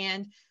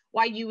understand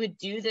why you would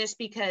do this,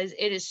 because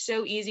it is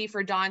so easy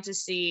for Dawn to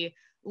see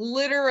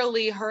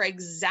literally her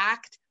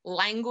exact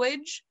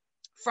language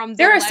from the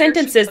There are letter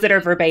sentences that are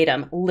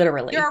verbatim,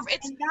 literally.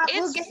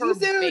 It's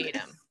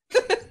verbatim.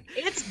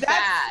 It's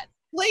bad.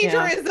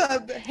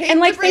 Plagiarism. And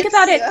like, think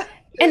about it.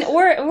 And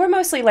we're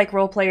mostly like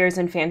role players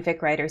and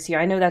fanfic writers here.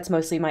 I know that's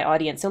mostly my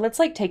audience. So let's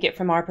like take it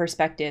from our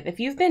perspective.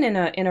 If you've been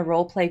in a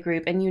role play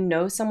group and you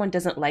know someone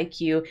doesn't like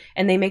you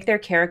and they make their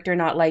character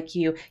not like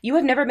you, you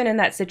have never been in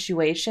that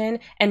situation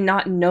and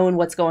not known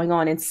what's going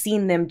on and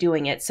seen them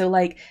doing it. So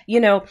like, you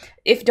know,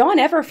 if Dawn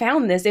ever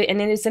found this,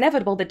 and it is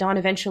inevitable that Dawn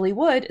eventually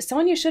would,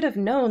 Sonya should have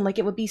known. Like,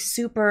 it would be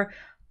super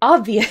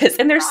obvious.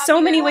 And there's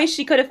so many ways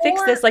she could have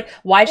fixed this. Like,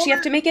 why'd she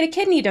have to make it a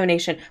kidney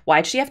donation?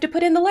 Why'd she have to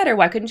put in the letter?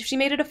 Why couldn't she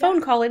made it a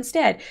phone call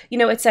instead? You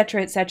know, et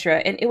cetera, et cetera.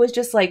 And it was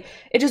just like,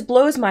 it just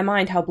blows my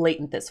mind how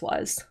blatant this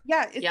was.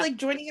 Yeah, it's like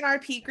joining an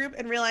RP group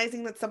and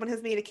realizing that someone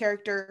has made a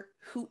character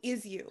who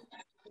is you,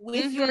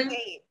 with your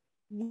name,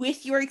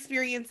 with your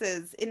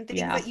experiences, in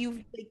things that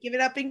you've like,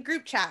 given up in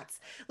group chats.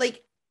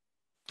 Like,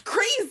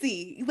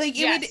 crazy. Like,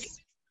 it would,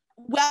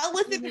 well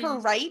within her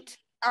right,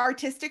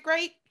 artistic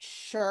right,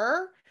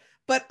 sure,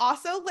 but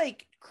also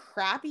like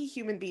crappy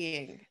human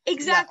being.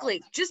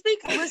 Exactly. Just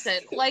listen,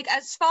 like,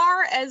 as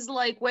far as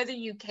like whether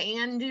you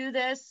can do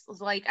this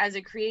like as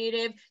a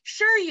creative,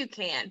 sure you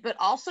can, but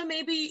also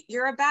maybe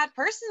you're a bad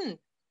person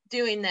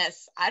doing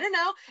this. I don't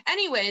know.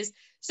 Anyways,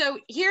 so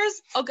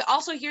here's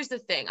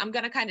the thing. I'm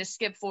gonna kind of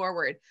skip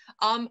forward.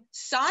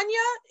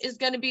 Sonya is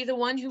gonna be the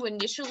one who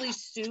initially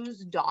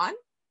sues Dawn,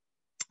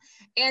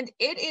 and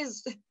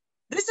this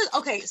is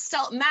okay.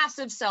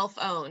 Massive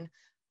self-own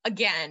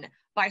again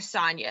by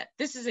Sonya.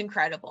 This is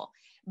incredible.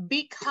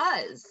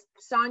 Because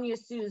Sonya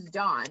sues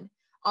Dawn,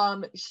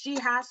 she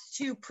has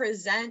to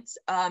present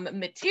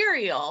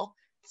material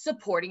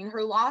supporting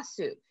her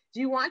lawsuit. Do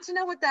you want to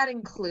know what that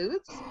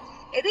includes?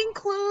 It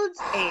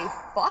includes a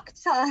fuck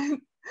ton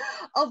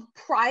of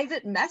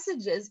private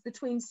messages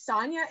between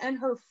Sonya and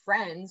her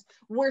friends,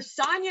 where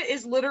Sonya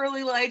is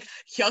literally like,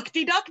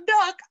 yuckty duck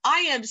duck,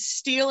 I am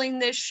stealing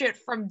this shit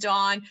from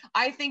Dawn.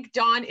 I think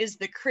Dawn is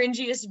the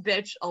cringiest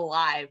bitch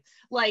alive.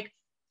 Like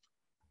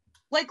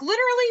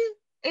literally,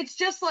 it's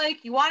just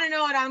like, you want to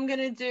know what I'm going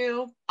to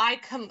do?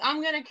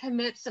 I'm going to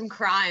commit some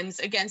crimes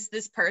against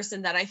this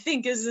person that I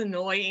think is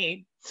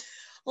annoying.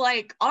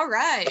 Like, all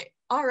right,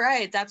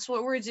 that's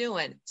what we're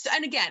doing. So,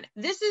 and again,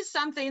 this is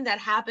something that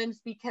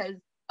happens because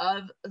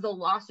of the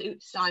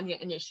lawsuit Sonya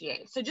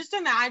initiated. So just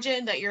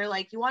imagine that you're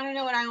like, you want to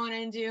know what I want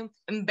to do?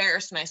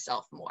 Embarrass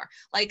myself more.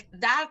 Like,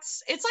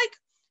 it's like,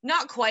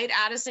 not quite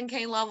Addison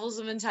Kane levels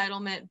of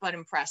entitlement, but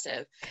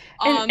impressive.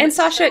 And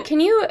Sasha,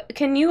 can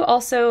you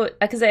also,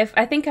 because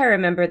I think I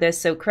remember this,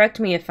 so correct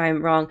me if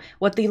I'm wrong,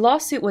 what the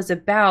lawsuit was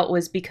about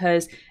was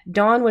because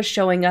Dawn was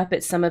showing up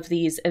at some of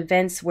these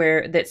events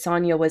that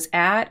Sonya was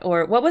at,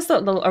 or what was the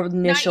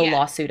initial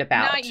lawsuit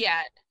about? Not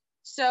yet.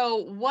 So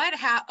what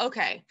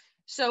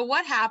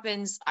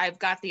happens, I've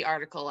got the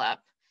article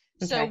up.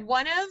 Okay. So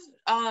one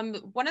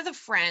of the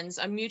friends,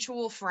 a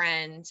mutual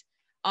friend,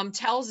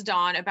 tells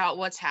Dawn about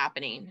what's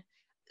happening.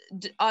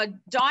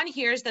 Dawn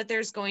hears that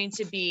there's going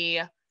to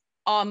be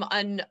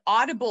an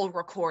audible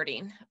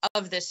recording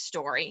of this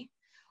story,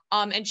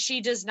 and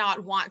she does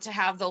not want to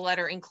have the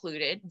letter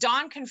included.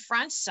 Dawn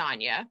confronts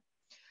Sonya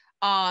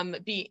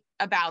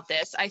about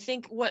this. I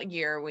think, what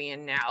year are we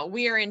in now?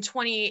 We are in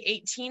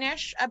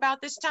 2018-ish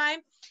about this time.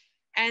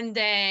 And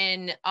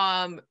then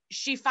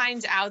she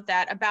finds out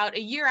that about a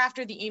year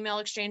after the email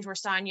exchange where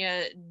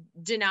Sonya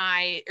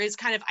is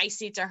kind of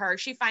icy to her,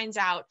 she finds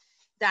out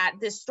that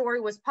this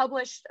story was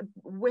published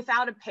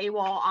without a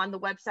paywall on the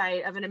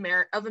website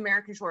of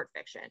American Short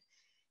Fiction.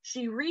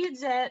 She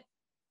reads it,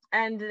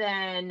 and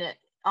then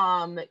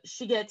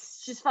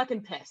she's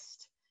fucking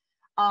pissed.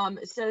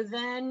 So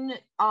then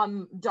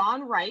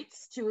Dawn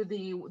writes to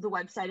the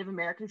website of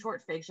American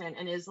Short Fiction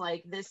and is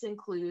like, this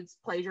includes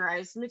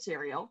plagiarized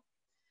material.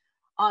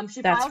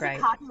 She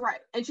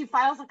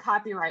files a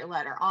copyright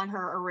letter on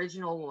her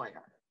original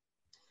lawyer.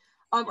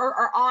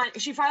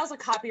 She files a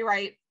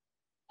copyright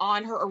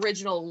on her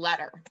original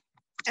letter.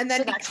 And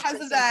then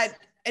because of that,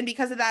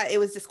 it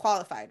was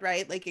disqualified,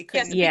 right? Like, it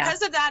couldn't. Yes,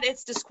 because of that,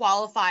 it's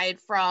disqualified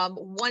from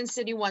One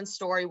City, One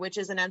Story, which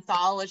is an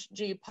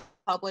anthology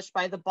published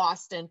by the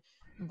Boston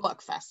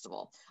Book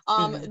Festival.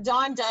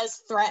 Dawn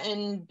does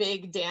threaten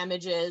big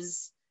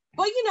damages,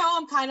 but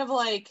I'm kind of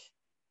like,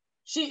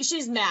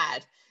 she's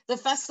mad. The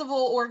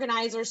festival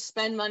organizers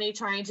spend money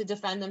trying to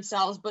defend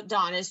themselves, but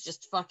Dawn is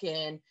just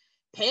fucking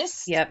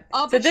pissed. Yep.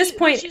 So at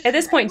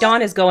this point,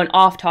 Dawn is going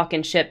off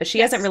talking shit, but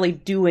she isn't really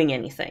doing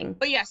anything.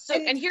 But yes, so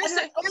and here's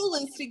the goal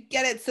is to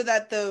get it so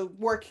that the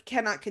work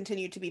cannot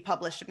continue to be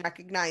published and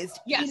recognized.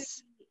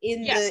 Yes.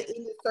 In the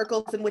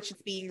circles in which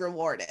it's being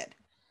rewarded.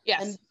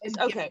 Yes.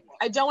 Okay.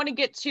 I don't want to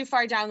get too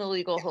far down the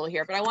legal hole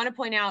here, but I want to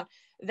point out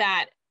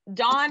that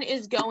Dawn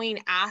is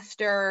going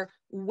after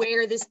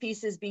where this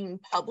piece is being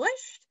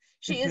published.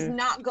 She is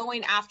not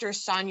going after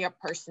Sonya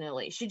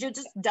personally. She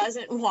just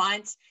doesn't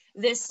want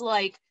this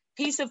like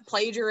piece of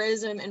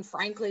plagiarism and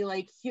frankly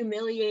like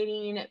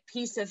humiliating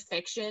piece of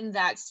fiction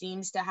that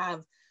seems to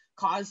have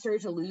caused her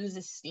to lose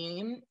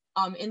esteem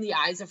in the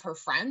eyes of her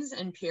friends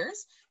and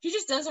peers. She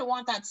just doesn't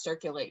want that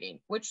circulating,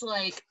 which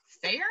like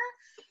fair.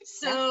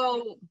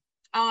 So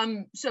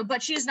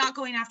but she is not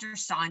going after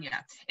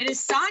Sonya. It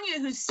is Sonya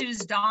who sues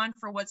Dawn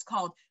for what's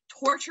called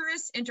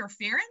torturous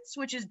interference,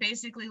 which is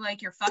basically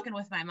like you're fucking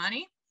with my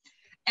money.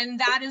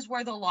 And that is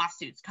where the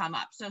lawsuits come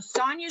up. So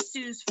Sonya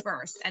sues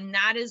first, and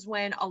that is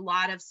when a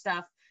lot of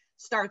stuff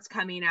starts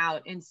coming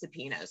out in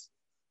subpoenas.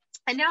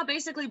 And now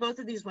basically both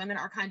of these women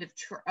are kind of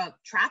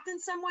trapped in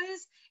some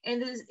ways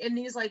in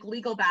these like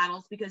legal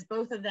battles, because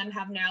both of them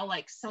have now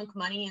like sunk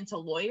money into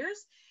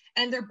lawyers,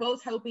 and they're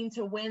both hoping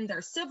to win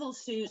their civil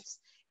suits,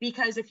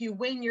 because if you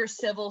win your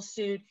civil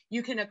suit,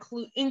 you can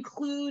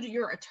include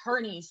your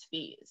attorney's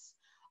fees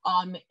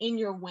in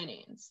your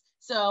winnings.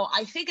 So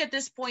I think at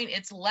this point,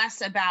 it's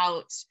less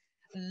about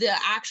the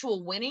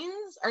actual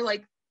winnings or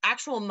like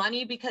actual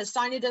money, because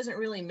Sonya doesn't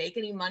really make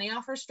any money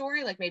off her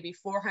story, like maybe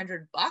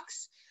 $400.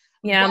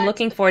 Yeah, I'm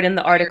looking for it in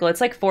the article.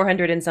 It's like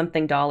 $400 and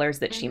something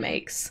that she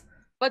makes.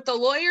 But the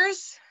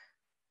lawyers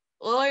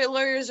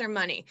are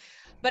money.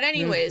 But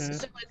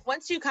anyways, so like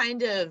once you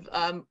kind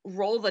of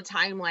roll the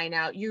timeline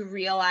out, you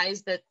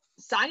realize that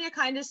Sonya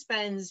kind of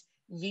spends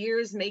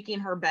years making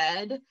her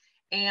bed,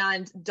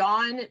 and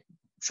Dawn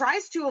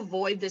tries to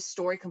avoid this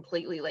story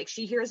completely. Like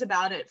she hears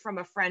about it from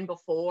a friend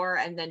before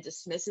and then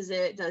dismisses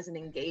it, doesn't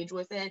engage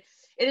with it.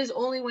 It is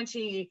only when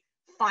she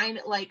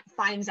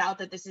finds out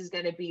that this is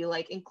going to be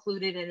like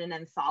included in an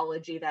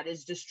anthology that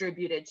is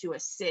distributed to a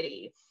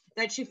city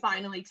that she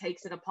finally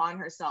takes it upon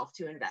herself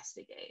to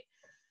investigate.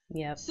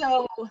 Yeah.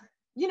 So,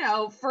 you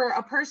know, for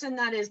a person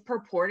that is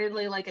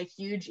purportedly like a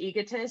huge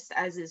egotist,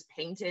 as is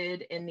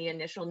painted in the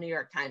initial New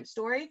York Times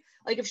story,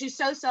 like if she's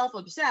so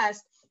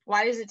self-obsessed,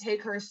 why does it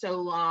take her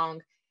so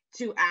long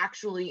to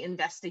actually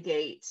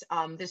investigate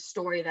this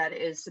story that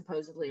is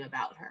supposedly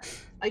about her?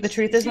 Like the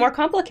truth is more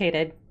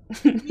complicated.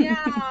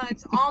 Yeah,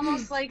 it's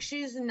almost like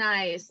she's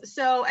nice.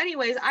 So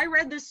anyways, I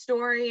read this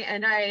story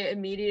and I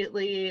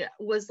immediately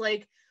was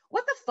like,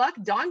 what the fuck?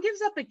 Dawn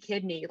gives up a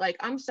kidney. Like,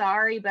 I'm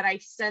sorry, but I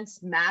sense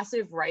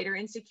massive writer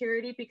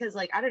insecurity, because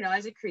like, I don't know,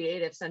 as a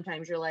creative,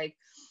 sometimes you're like,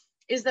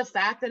 is the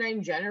fact that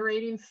I'm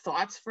generating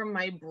thoughts from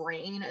my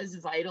brain as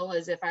vital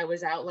as if I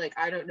was out, like,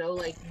 I don't know,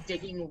 like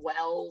digging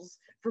wells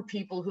for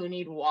people who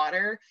need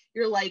water?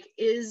 You're like,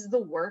 is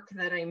the work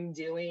that I'm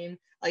doing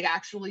like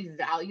actually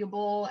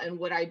valuable, and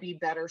would I be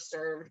better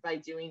served by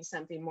doing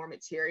something more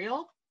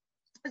material?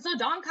 And so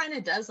Dawn kind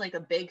of does like a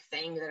big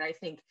thing that I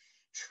think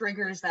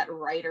triggers that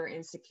writer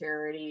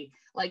insecurity.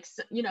 Like,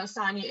 you know,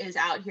 Sonya is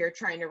out here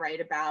trying to write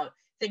about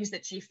things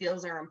that she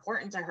feels are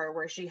important to her,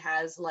 where she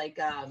has like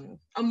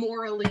a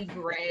morally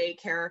gray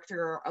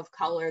character of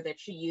color that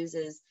she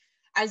uses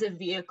as a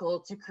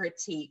vehicle to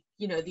critique,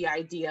 you know, the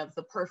idea of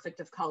the perfect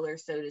of color,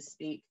 so to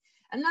speak.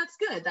 And that's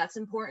good. That's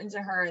important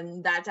to her.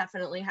 And that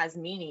definitely has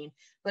meaning.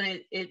 But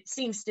it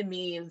seems to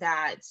me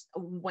that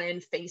when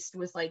faced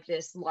with like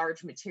this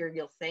large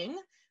material thing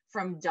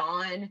from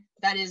Dawn,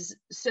 that is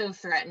so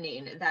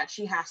threatening that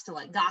she has to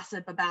like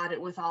gossip about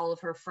it with all of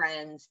her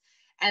friends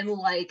and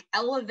like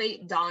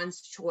elevate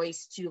Dawn's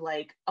choice to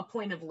like a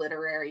point of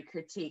literary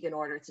critique in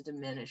order to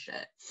diminish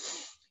it.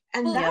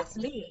 And that's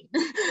me.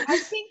 I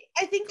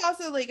think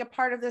also like a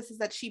part of this is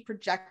that she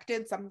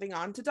projected something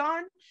onto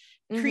Dawn,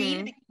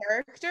 created a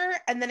character,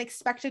 and then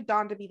expected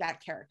Dawn to be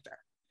that character.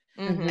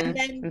 And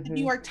then the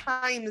New York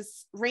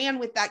Times ran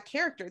with that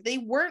character. They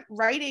weren't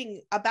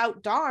writing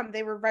about Dawn,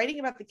 they were writing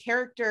about the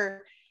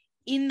character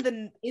in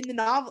the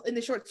novel, in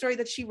the short story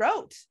that she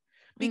wrote,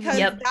 because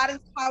that is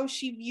how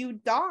she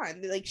viewed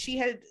Dawn. Like she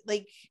had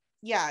like,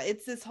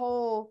 it's this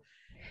whole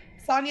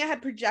Sonya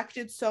had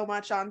projected so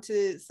much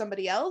onto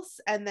somebody else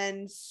and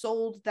then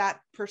sold that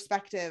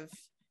perspective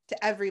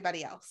to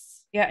everybody else.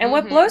 Yeah, and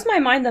what blows my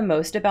mind the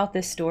most about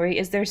this story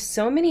is there's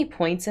so many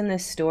points in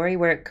this story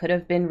where it could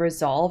have been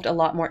resolved a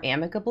lot more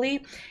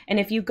amicably. And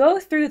if you go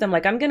through them,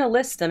 like I'm going to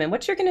list them, and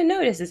what you're going to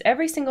notice is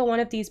every single one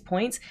of these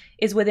points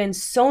is within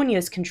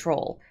Sonya's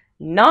control,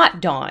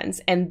 not Dawn's.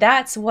 And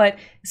that's what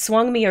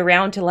swung me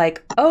around to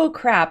like, oh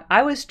crap,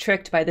 I was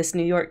tricked by this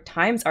New York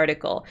Times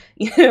article.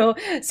 You know,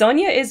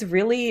 Sonya is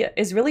really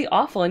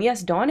awful. And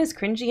yes, Dawn is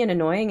cringy and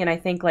annoying. And I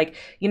think like,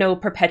 you know,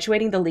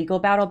 perpetuating the legal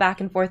battle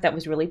back and forth, that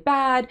was really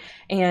bad.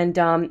 And,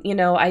 you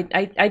know,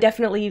 I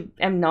definitely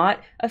am not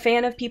a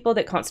fan of people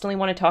that constantly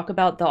want to talk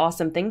about the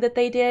awesome thing that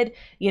they did.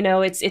 You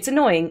know, it's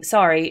annoying.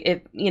 Sorry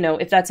if, you know,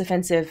 if that's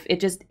offensive,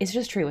 it's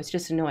just true. It's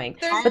just annoying.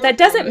 But that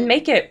doesn't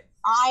make it.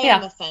 I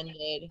am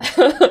offended.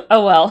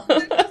 Oh well.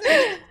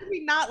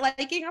 Not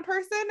liking a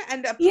person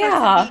and a person being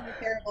a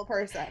terrible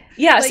person.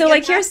 Yeah, like, so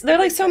like there's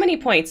like so many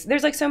points.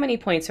 There's like so many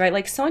points, right?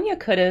 Like Sonya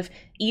could have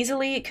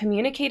easily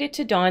communicated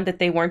to Dawn that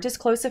they weren't as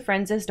close of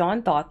friends as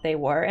Dawn thought they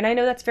were. And I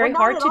know that's very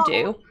hard to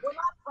do.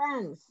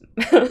 We're not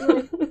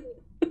friends.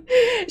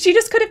 She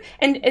just could have,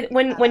 and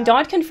when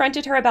Dawn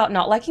confronted her about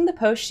not liking the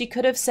post, she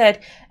could have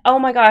said, "Oh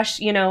my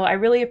gosh, I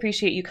really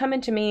appreciate you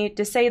coming to me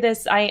to say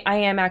this. I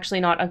am actually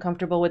not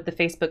uncomfortable with the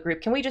Facebook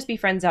group. Can we just be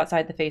friends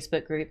outside the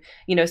Facebook group?"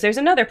 So there's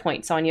another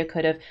point. Sonya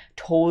could have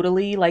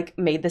totally like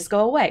made this go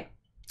away.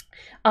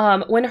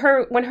 When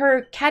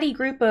her catty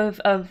group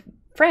of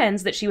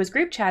friends that she was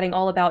group chatting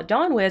all about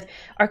Dawn with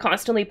are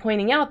constantly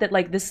pointing out that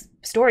like this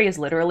story is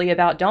literally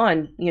about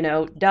Dawn,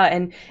 duh.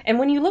 And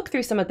when you look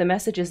through some of the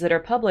messages that are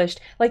published,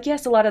 like,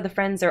 yes, a lot of the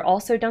friends are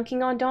also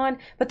dunking on Dawn,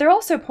 but they're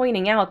also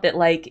pointing out that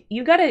like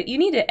you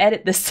need to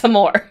edit this some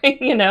more,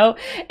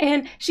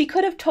 and she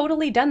could have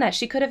totally done that.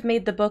 She could have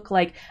made the book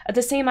like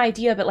the same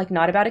idea, but like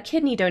not about a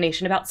kidney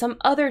donation, about some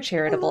other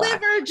charitable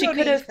act. She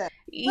could have,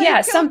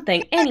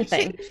 something,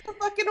 anything. The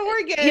fucking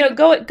organ.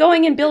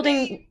 Going and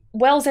building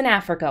wells in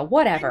Africa,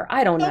 whatever.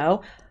 I don't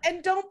know.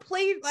 And don't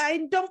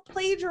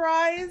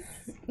plagiarize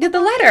the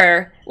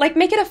letter. Like,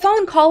 make it a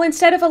phone call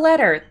instead of a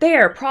letter.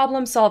 There,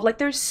 problem solved. Like,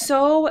 there's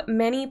so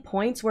many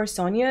points where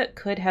Sonya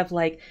could have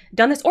like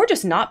done this, or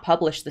just not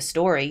publish the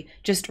story,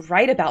 just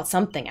write about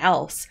something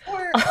else.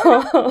 Or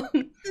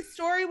the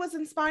story was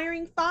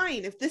inspiring,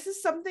 fine. If this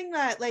is something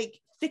that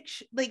like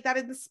fiction, like that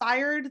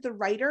inspired the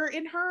writer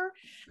in her,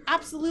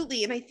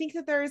 absolutely. And I think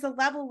that there is a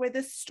level where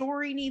this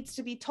story needs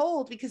to be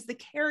told because the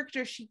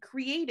character she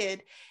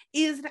created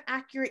is an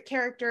accurate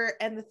character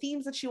and the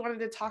themes that she wanted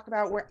to talk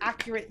about were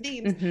accurate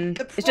themes.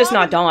 It's just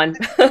not Dawn.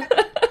 So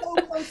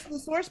close to the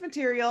source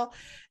material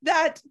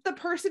that the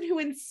person who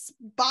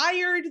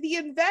inspired the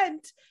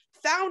event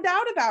found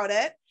out about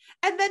it,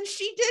 and then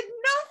she did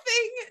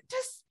nothing to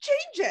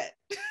change it.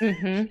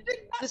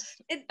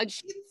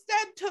 She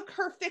instead took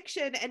her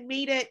fiction and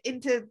made it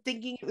into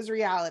thinking it was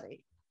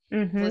reality.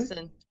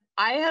 Listen,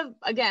 I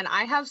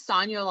have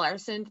Sonya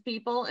Larson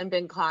people and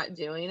been caught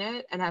doing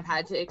it and have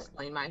had to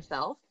explain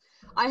myself.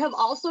 I have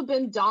also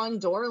been Dawn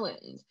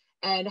Dorland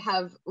and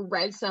have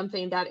read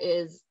something that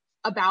is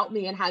about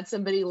me and had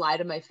somebody lie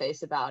to my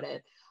face about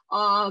it.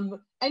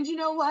 And you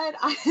know what?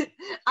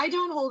 I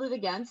don't hold it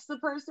against the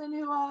person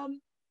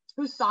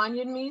who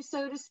Sonya'd me,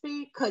 so to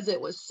speak, because it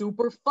was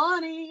super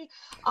funny.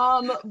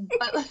 But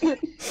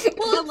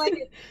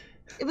like,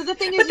 the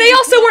thing is, but they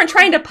also weren't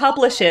trying to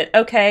publish it,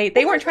 okay?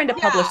 They weren't trying to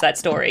publish that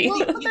story.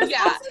 Well, but there's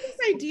also this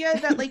idea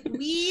that like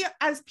we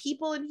as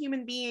people and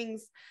human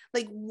beings,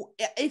 like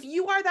if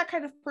you are that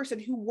kind of person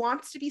who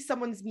wants to be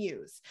someone's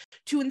muse,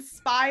 to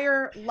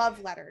inspire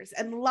love letters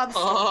and love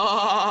stories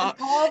and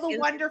all the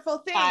wonderful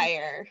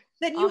things,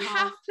 then you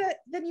have to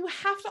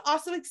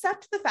also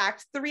accept the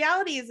fact, the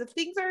reality is if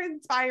things are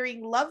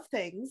inspiring love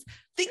things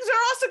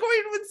are also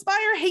going to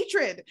inspire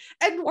hatred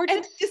and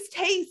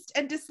distaste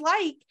and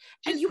dislike,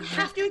 and you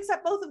have to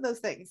accept both of those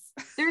things.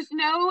 There's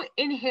no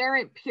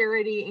inherent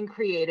purity in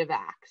creative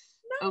acts.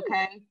 No.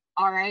 Okay,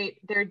 all right,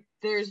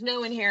 there's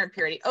no inherent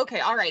purity. Okay,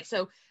 all right,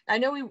 so I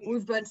know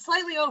we've been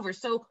slightly over,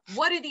 so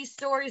what do these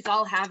stories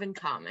all have in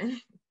common?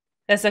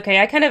 That's okay.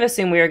 I kind of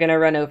assumed we were going to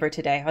run over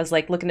today. I was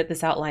like looking at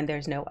this outline.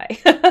 There's no way.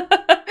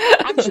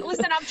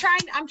 Listen,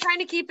 I'm trying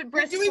to keep it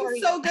brisk. You're doing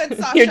so good,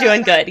 Sasha. You're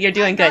doing good. You're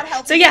doing good.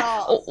 So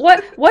yeah,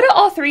 what do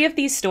all three of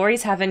these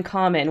stories have in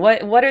common?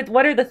 What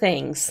are the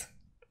things?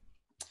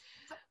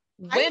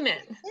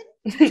 Women.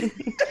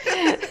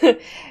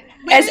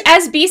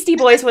 As Beastie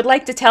Boys would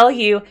like to tell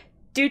you,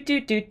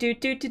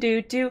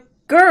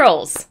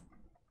 girls.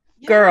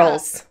 Yeah.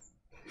 Girls.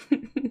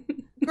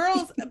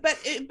 Girls, but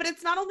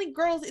it's not only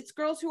girls, it's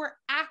girls who are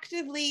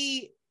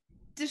actively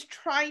just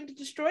trying to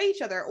destroy each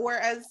other, or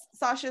as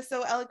Sasha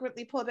so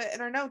eloquently put it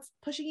in our notes,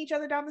 pushing each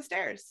other down the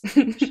stairs.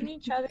 Pushing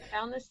each other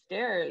down the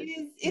stairs.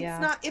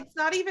 It's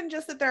not even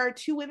just that there are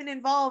two women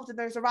involved and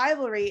there's a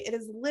rivalry. It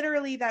is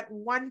literally that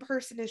one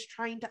person is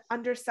trying to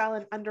undersell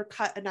and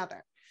undercut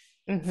another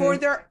for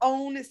their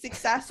own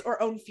success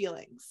or own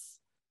feelings.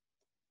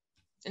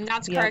 And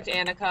that's correct,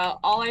 Annika.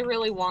 All I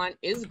really want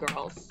is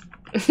girls.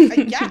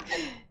 Yeah.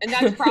 And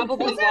that's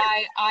probably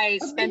why I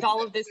spent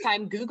all of this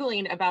time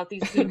Googling about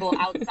these people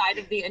outside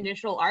of the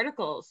initial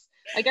articles.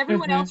 Like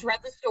everyone else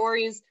read the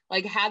stories,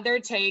 like had their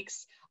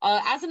takes.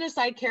 As an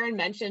aside, Karen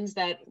mentions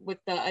that with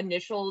the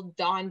initial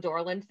Dawn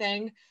Dorland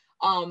thing,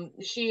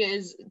 she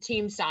is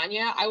Team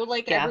Sonya. I would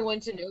like everyone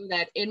to know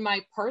that in my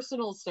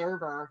personal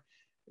server,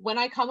 when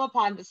I come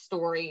upon the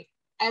story,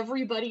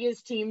 everybody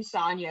is Team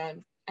Sonya.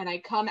 And I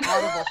come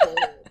out of a hole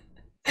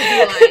to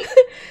be like,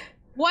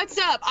 what's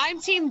up?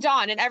 I'm Team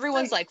Dawn. And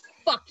everyone's like,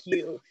 fuck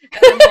you.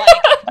 And I'm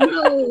like,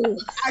 no.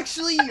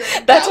 Actually,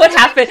 that's what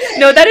happened.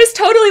 No, that is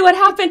totally what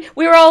happened.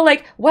 We were all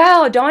like,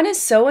 wow, Dawn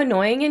is so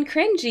annoying and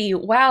cringy.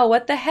 Wow,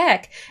 what the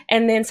heck?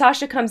 And then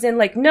Sasha comes in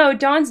like, no,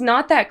 Dawn's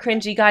not that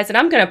cringy, guys. And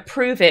I'm going to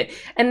prove it.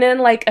 And then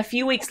like a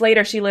few weeks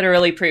later, she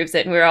literally proves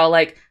it. And we were all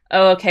like,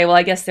 oh, okay, well,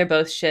 I guess they're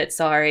both shit.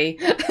 Sorry.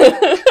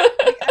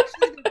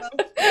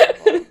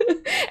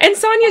 And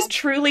Sonya's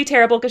truly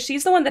terrible because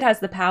she's the one that has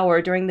the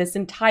power during this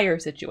entire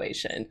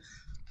situation.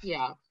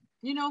 Yeah.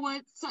 You know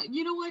what?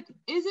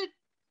 Is it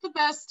the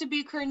best to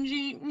be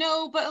cringy?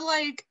 No, but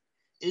like,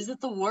 is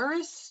it the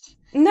worst?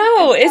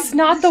 No, it's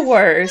not the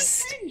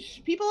worst.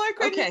 People are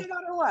cringy no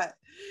matter what.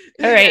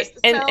 All right.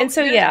 Yes. And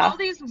so There's yeah. all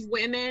these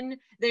women,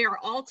 they are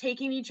all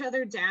taking each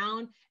other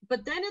down.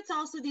 But then it's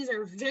also, these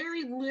are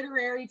very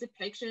literary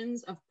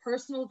depictions of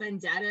personal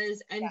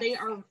vendettas, and they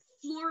are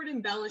florid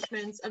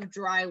embellishments of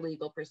dry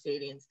legal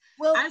proceedings.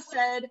 Well, as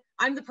said,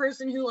 I'm the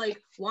person who like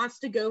wants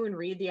to go and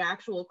read the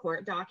actual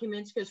court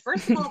documents because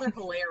first of all, they're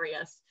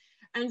hilarious.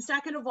 And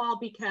second of all,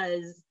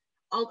 because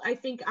I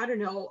think, I don't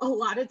know, a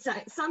lot of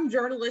times some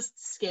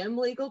journalists skim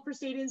legal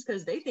proceedings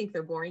because they think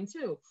they're boring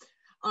too.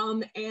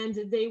 And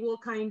they will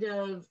kind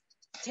of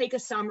take a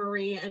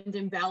summary and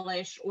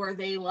embellish, or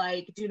they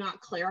like do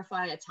not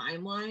clarify a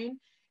timeline.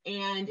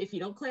 And if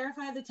you don't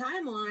clarify the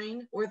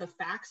timeline or the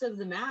facts of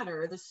the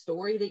matter, the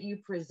story that you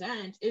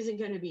present isn't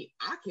going to be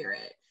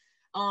accurate.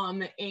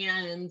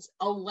 And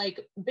like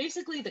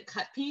basically the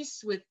cut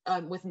piece with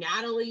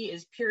Natalie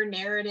is pure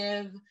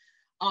narrative.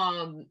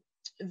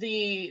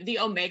 The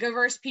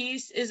Omegaverse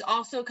piece is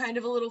also kind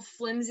of a little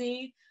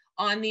flimsy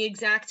on the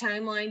exact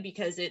timeline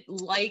because it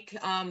like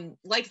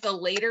the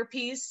later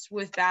piece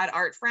with Bad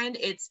Art Friend,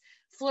 it's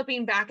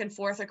flipping back and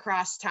forth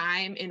across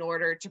time in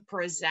order to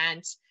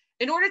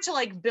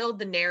like build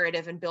the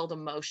narrative and build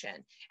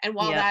emotion. And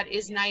while that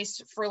is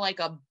nice for like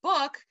a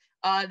book,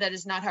 that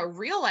is not how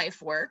real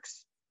life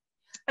works.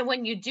 And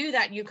when you do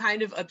that, you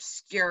kind of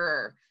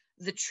obscure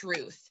the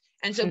truth.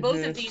 And so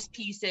both of these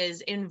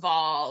pieces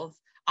involve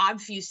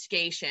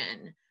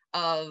obfuscation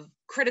of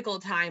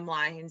critical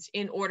timelines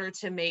in order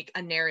to make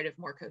a narrative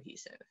more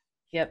cohesive.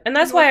 Yep. And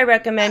that's why I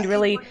recommend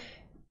really,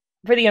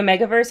 for the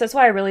Omegaverse, that's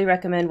why I really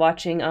recommend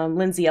watching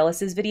Lindsay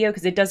Ellis's video,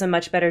 because it does a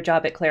much better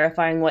job at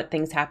clarifying what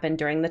things happened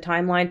during the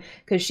timeline,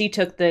 because she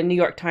took the New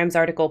York Times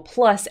article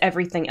plus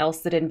everything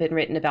else that had been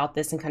written about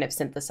this and kind of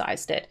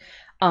synthesized it.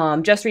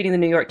 Just reading the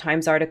New York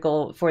Times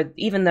article, for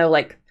even though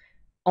like,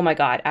 oh my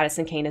God,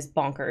 Addison Kane is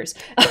bonkers,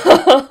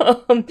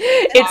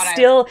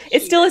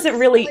 it still isn't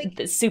really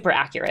like, super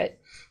accurate.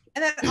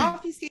 And that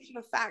obfuscation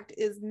of fact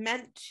is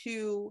meant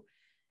to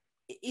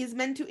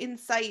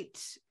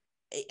incite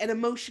an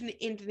emotion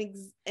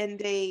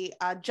and a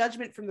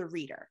judgment from the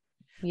reader.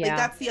 Yeah. Like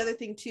that's the other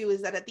thing too,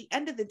 is that at the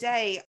end of the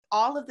day,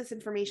 all of this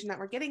information that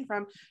we're getting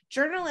from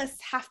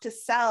journalists have to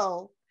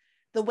sell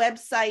the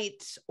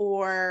website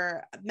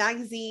or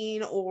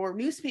magazine or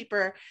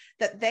newspaper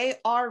that they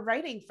are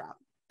writing from.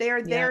 They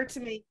are there to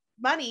make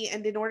money,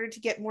 and in order to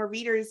get more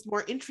readers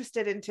more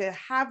interested and to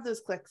have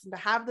those clicks and to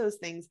have those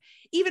things,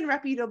 even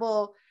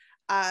reputable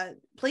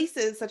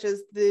places such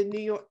as the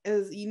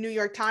New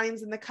York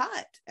Times and The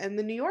Cut and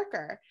the New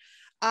Yorker,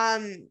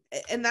 and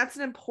that's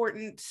an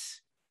important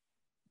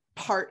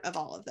part of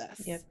all of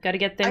this. Yep, got to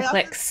get them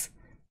clicks.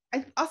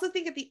 I also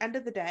think at the end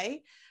of the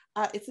day,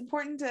 it's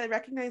important to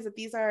recognize that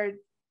these are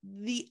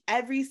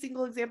every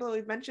single example that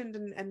we've mentioned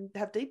and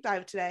have deep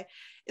dive today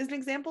is an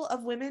example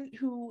of women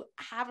who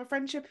have a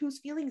friendship whose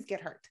feelings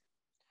get hurt.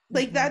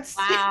 Like that's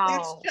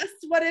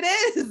just what it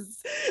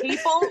is.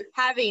 People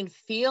having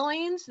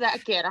feelings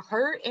that get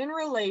hurt in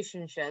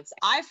relationships.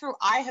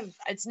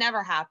 It's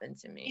never happened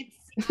to me.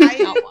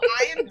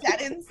 I am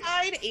dead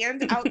inside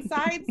and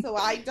outside, so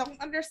I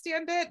don't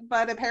understand it,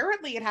 but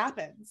apparently it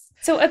happens.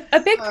 So a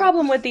big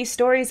problem with these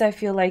stories, I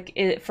feel like,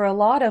 for a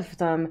lot of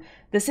them,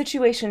 the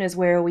situation is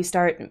where we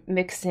start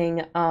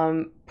mixing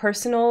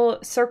personal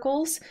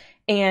circles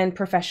and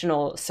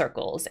professional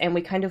circles, and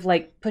we kind of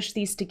like push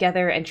these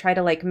together and try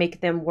to like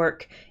make them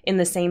work in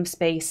the same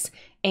space.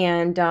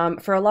 And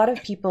for a lot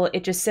of people,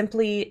 it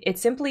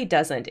simply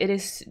doesn't. It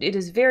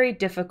is very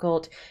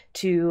difficult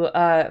to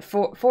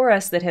for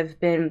us that have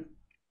been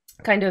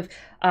kind of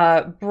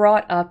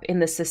brought up in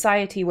the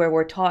society where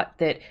we're taught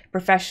that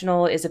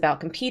professional is about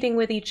competing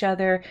with each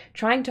other,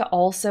 trying to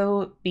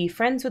also be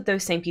friends with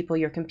those same people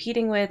you're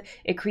competing with.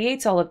 It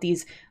creates all of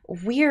these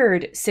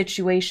weird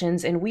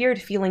situations and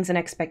weird feelings and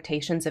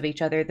expectations of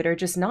each other that are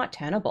just not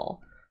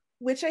tenable.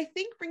 Which I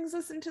think brings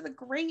us into the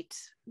great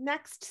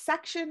next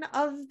section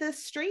of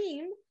this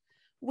stream,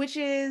 which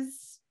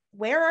is,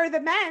 where are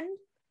the men?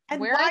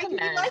 And why do we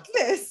like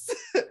this?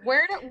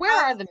 Where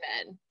are the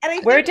men? And I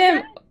where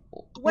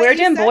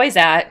them boys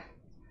at?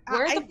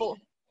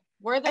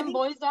 Where them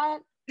boys at?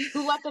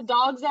 Who let the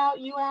dogs out,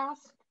 you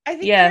ask? I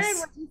think, Karen,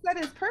 what you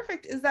said is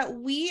perfect, is that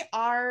we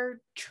are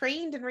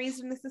trained and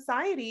raised in a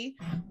society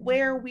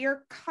where we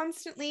are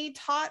constantly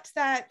taught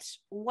that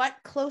what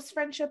close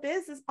friendship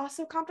is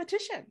also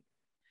competition.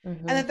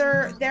 Mm-hmm. And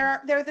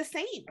that they're the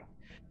same.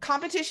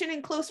 Competition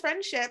and close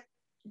friendship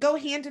go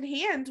hand in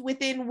hand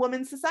within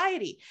women's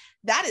society.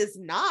 That is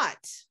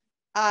not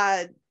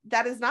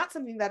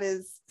something that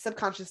is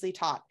subconsciously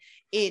taught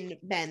in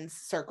men's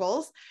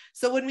circles.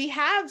 So when we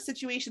have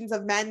situations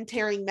of men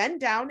tearing men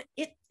down,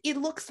 it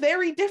looks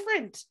very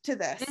different to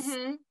this.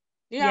 Mm-hmm.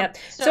 Yeah.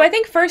 So I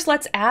think first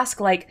let's ask,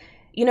 like,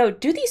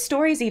 do these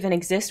stories even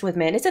exist with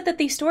men? Is it that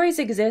these stories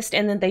exist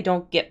and then they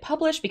don't get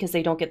published because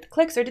they don't get the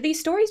clicks, or do these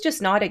stories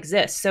just not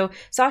exist? So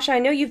Sasha, I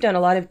know you've done a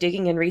lot of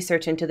digging and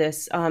research into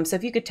this. So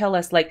if you could tell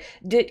us, like,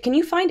 can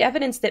you find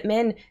evidence that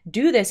men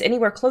do this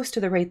anywhere close to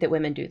the rate that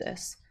women do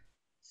this?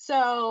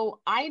 So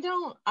I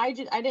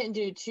didn't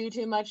do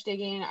too much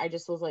digging. I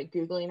just was like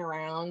Googling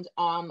around.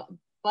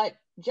 But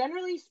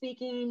generally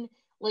speaking,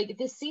 like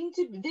this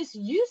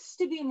used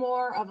to be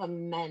more of a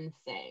men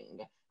thing.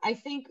 I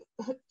think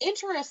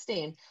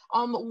interesting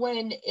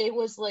when it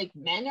was like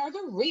men are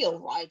the real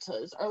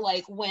writers, or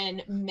like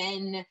when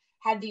men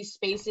had these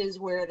spaces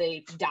where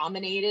they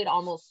dominated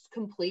almost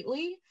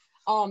completely.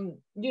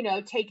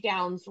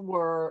 Takedowns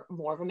were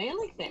more of a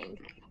manly thing.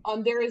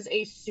 There is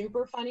a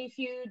super funny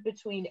feud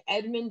between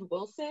Edmund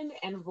Wilson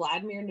and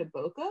Vladimir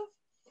Nabokov,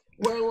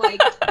 where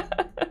like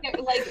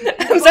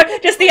I'm sorry,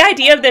 just the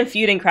idea of them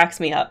feuding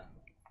cracks me up.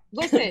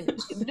 Listen,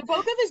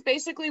 Nabokov is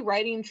basically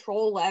writing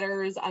troll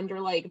letters under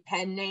like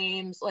pen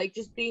names, like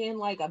just being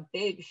like a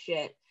big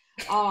shit.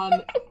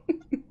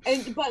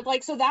 But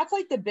like, so that's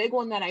like the big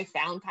one that I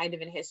found kind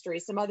of in history.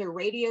 Some other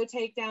radio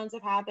takedowns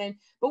have happened,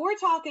 but we're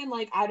talking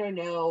like, I don't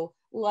know,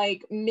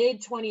 like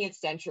mid 20th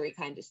century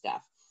kind of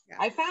stuff. Yeah.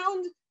 I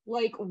found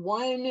like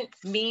one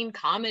mean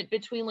comment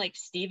between like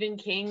Stephen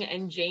King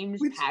and James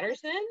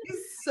Patterson.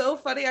 It's so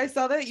funny. I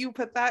saw that you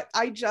put that.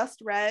 I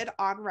just read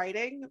On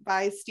Writing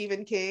by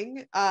Stephen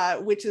King,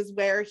 which is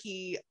where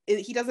he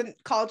doesn't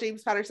call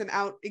James Patterson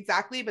out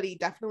exactly, but he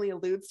definitely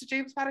alludes to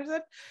James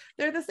Patterson.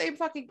 They're the same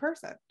fucking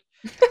person.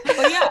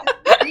 But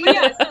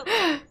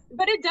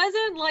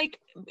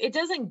it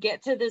doesn't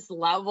get to this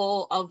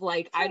level of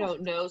like, I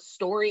don't know,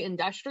 story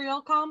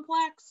industrial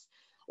complex.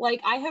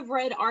 Like I have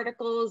read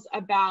articles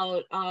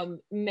about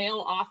male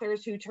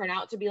authors who turn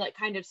out to be like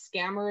kind of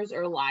scammers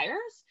or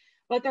liars,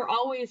 but they're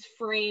always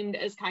framed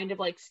as kind of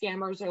like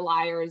scammers or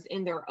liars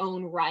in their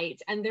own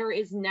right. And there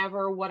is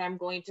never what I'm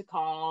going to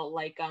call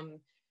like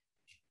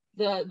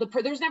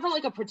there's never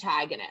like a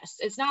protagonist.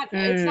 It's not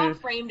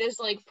framed as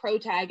like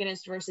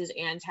protagonist versus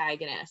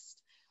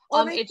antagonist.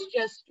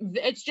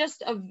 It's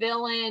just a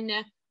villain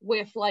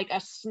with like a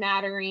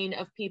smattering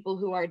of people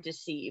who are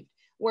deceived.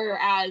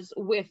 Whereas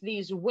with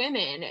these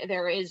women,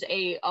 there is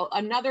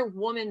another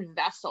woman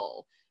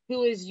vessel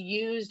who is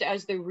used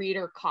as the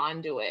reader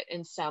conduit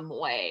in some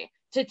way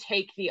to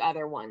take the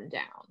other one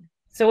down.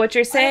 So what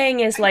you're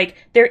saying is like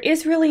there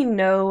is really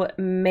no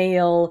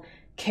male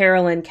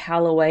Carolyn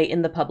Calloway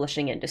in the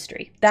publishing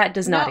industry. That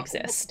does not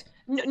exist.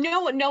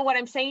 No, what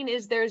I'm saying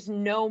is there's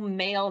no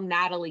male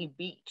Natalie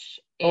Beach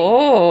in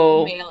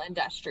male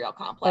industrial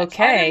complex.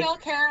 Okay. Other male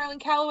Carolyn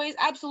Callaways,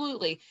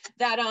 absolutely.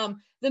 That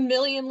the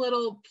Million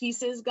Little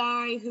Pieces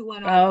guy who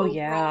went on Oprah.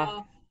 Yeah.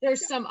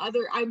 There's some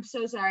other, I'm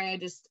so sorry,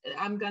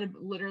 I'm gonna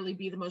literally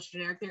be the most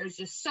generic. There's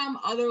just some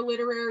other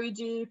literary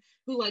dude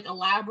who like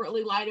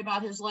elaborately lied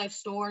about his life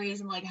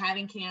stories and like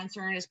having cancer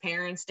and his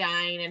parents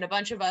dying and a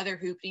bunch of other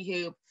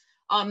hoop-de-hoop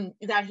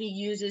that he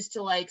uses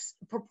to like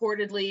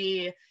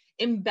purportedly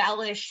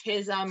embellish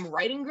his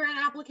writing grant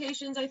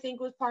applications, I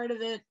think was part of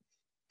it,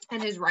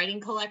 and his writing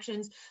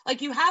collections.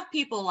 Like you have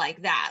people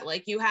like that,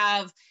 like you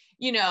have,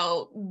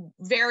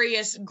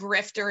 various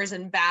grifters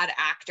and bad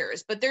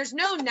actors, but there's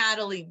no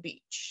Natalie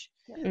Beach.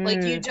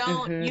 Like you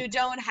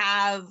don't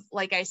have,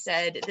 like I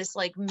said, this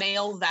like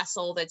male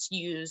vessel that's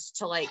used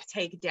to like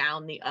take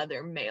down the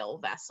other male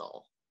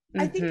vessel.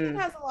 I think that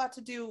has a lot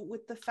to do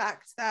with the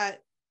fact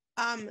that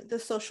the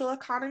social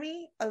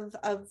economy of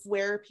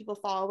where people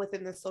fall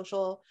within the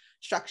social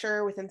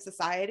structure within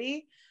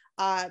society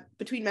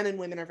between men and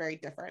women are very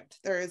different.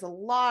 There is a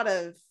lot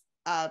of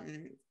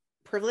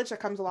privilege that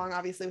comes along,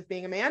 obviously, with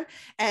being a man,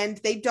 and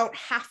they don't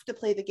have to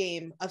play the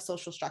game of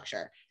social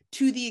structure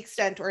to the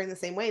extent or in the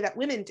same way that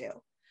women do.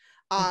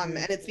 And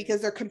it's because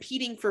they're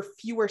competing for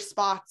fewer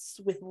spots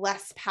with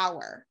less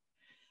power.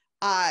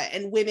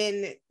 And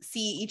women see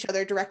each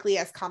other directly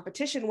as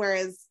competition,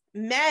 whereas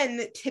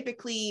men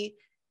typically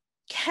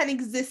can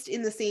exist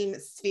in the same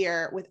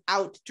sphere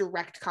without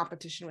direct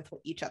competition with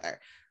each other.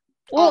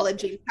 All in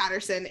James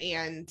Patterson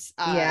and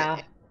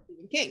Stephen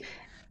King.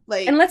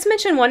 And let's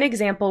mention one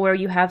example where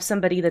you have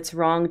somebody that's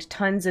wronged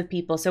tons of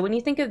people. So when you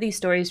think of these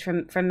stories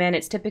from men,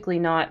 it's typically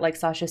not, like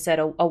Sasha said,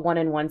 a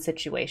one-on-one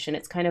situation.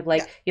 It's kind of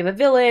like you have a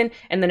villain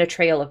and then a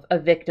trail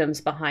of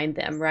victims behind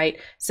them, right?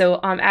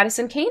 So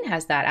Addison Kane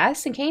has that.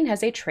 Addison Kane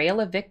has a trail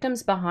of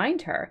victims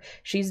behind her.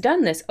 She's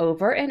done this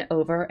over and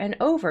over and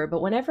over.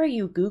 But whenever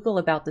you Google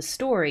about the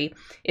story,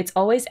 it's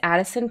always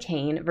Addison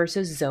Kane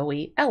versus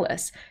Zoe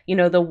Ellis.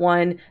 The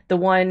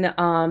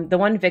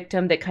one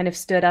victim that kind of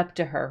stood up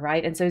to her,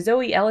 right? And so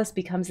Zoe Ellis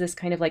becomes this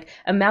kind of like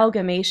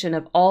amalgamation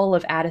of all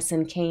of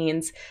Addison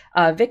Kane's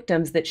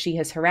victims that she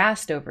has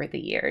harassed over the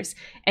years.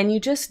 And you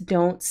just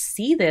don't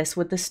see this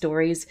with the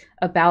stories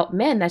about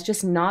men. That's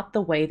just not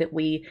the way that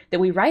we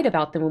write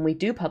about them when we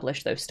do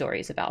publish those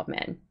stories about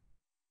men.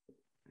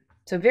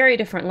 So very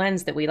different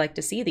lens that we like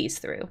to see these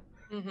through.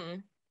 Mm-hmm.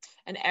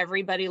 And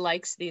everybody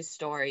likes these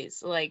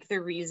stories. Like the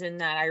reason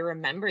that I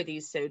remember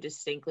these so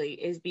distinctly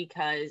is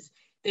because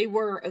they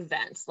were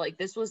events. Like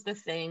this was the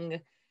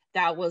thing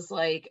that was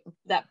like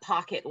that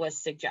Pocket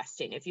was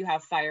suggesting. If you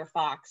have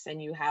Firefox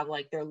and you have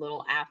like their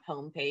little app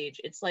homepage,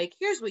 it's like,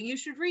 here's what you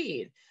should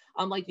read.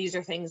 Like these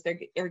are things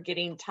they're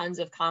getting tons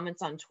of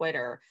comments on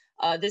Twitter.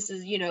 This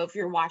is, if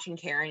you're watching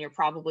Karen, you're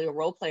probably a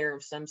role player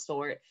of some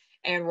sort,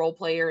 and role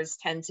players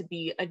tend to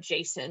be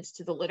adjacent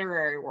to the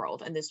literary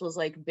world. And this was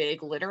like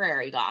big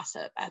literary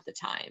gossip at the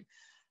time.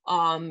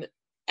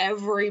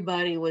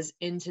 everybody was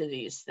into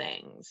these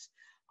things.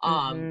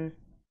 And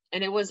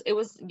it was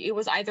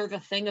either the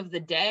thing of the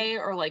day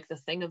or like the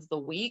thing of the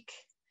week.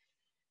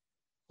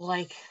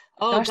 Like,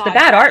 oh gosh, God, the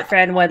Bad Art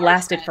Friend one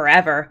lasted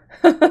forever.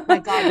 My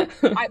God,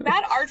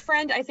 Bad Art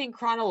Friend, I think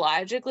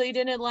chronologically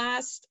didn't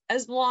last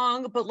as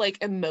long, but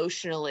like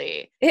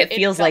emotionally, it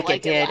feels like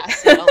it did.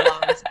 Lasted a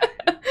long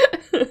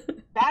time.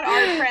 Bad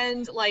Art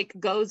Friend like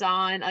goes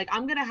on. Like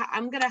I'm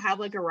gonna have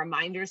like a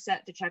reminder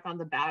set to check on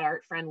the Bad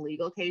Art Friend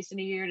legal case in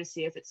a year to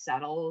see if it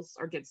settles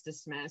or gets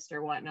dismissed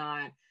or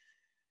whatnot.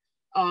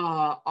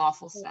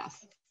 Awful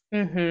stuff.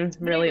 Really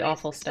anyways,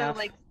 awful stuff. So,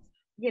 like,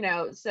 you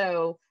know,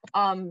 so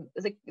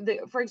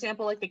for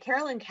example, like the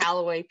Carolyn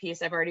Calloway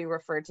piece, I've already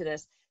referred to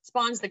this,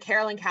 spawns the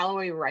Carolyn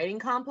Calloway writing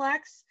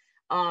complex.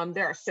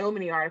 There are so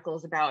many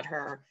articles about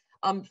her.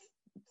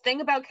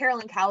 Thing about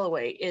Carolyn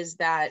Calloway is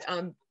that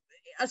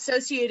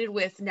associated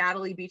with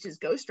Natalie Beach's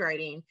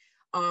ghostwriting,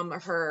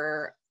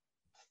 her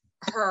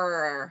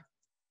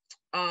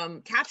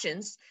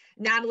captions,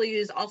 Natalie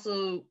is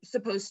also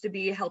supposed to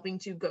be helping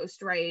to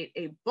ghostwrite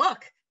a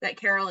book that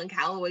Carolyn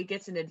Calloway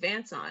gets an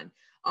advance on.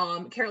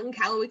 Carolyn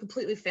Calloway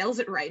completely fails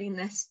at writing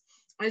this,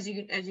 as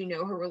you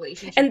know, her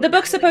relationship. And the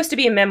book's supposed to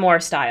be a memoir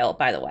style,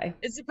 by the way.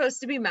 It's supposed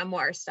to be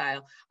memoir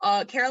style.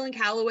 Carolyn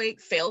Calloway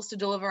fails to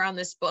deliver on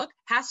this book,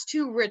 has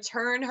to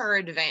return her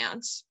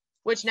advance,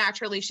 which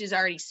naturally she's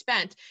already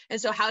spent. And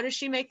so how does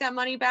she make that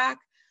money back?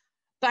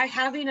 By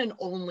having an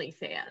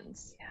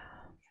OnlyFans. Yeah.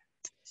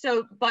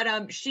 So, but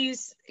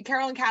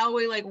Carolyn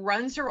Calloway like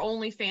runs her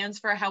OnlyFans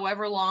for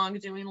however long,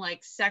 doing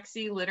like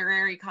sexy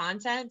literary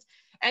content.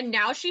 And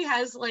now she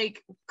has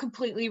like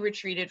completely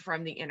retreated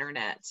from the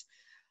internet.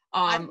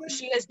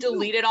 She has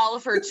deleted all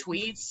of her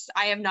tweets.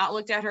 I have not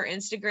looked at her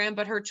Instagram,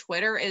 but her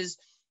Twitter is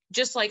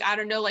just like, I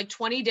don't know, like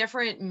 20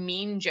 different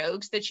mean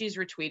jokes that she's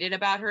retweeted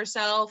about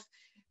herself,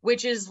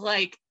 which is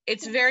like,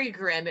 it's very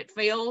grim. It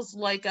feels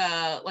like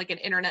an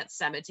internet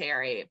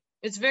cemetery.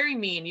 It's very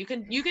mean. You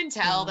can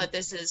tell that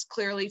this is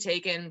clearly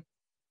taken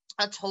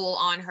a toll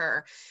on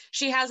her.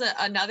 She has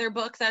another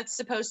book that's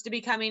supposed to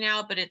be coming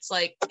out, but it's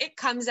like it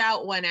comes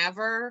out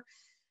whenever.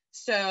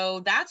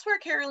 So that's where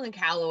Carolyn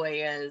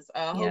Calloway is.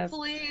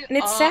 Hopefully, and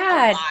it's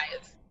sad.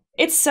 Alive.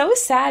 It's so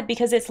sad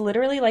because it's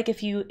literally like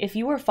if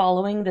you were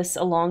following this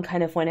along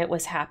kind of when it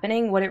was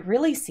happening, what it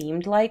really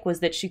seemed like was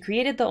that she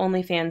created the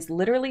OnlyFans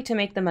literally to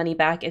make the money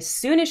back. As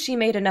soon as she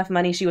made enough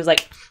money, she was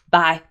like,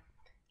 "Bye,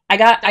 I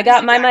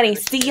got my money.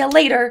 See you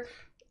later.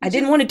 I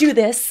didn't want to do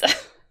this."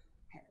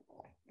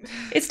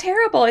 It's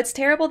terrible. It's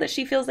terrible that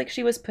she feels like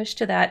she was pushed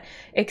to that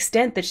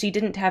extent, that she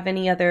didn't have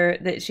any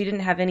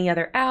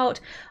other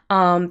out,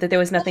 that there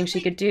was nothing she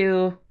could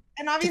do.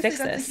 And obviously to fix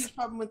that's this. a huge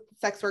problem with the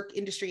sex work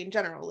industry in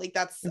general. Like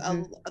that's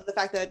the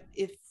fact that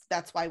if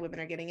that's why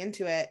women are getting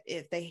into it,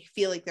 if they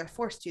feel like they're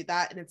forced to,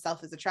 that in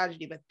itself is a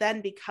tragedy. But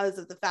then because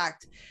of the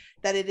fact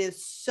that it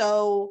is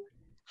so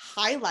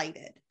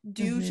highlighted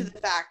due to the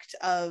fact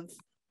of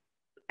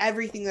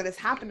everything that has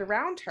happened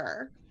around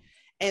her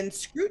and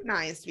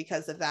scrutinized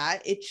because of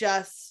that, it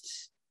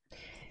just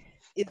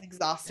is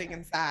exhausting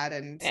and sad.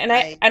 And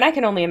I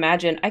can only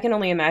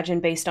imagine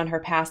based on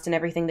her past and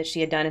everything that she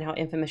had done and how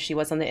infamous she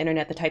was on the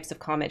internet, the types of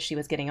comments she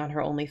was getting on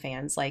her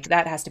OnlyFans. Like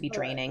that has to be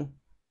draining.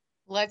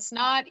 Let's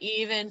not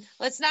even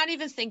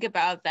think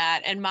about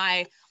that. And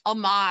my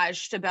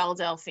homage to Belle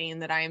Delphine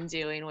that I am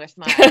doing with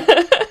my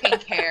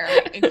pink hair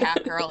and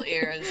cat girl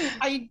ears.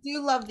 I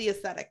do love the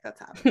aesthetic that's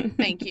happening.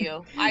 Thank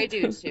you. I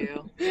do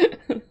too.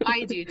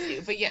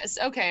 But yes,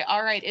 okay,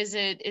 all right. Is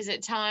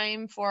it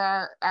time for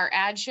our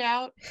ad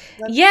shout?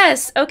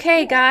 Yes.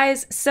 Okay,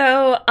 guys.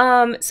 So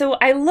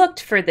I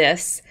looked for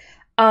this,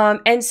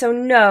 and so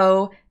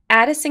no.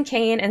 Addison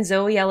Kane and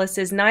Zoe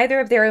Ellis's neither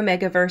of their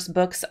Omegaverse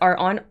books are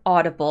on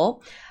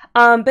Audible.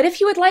 But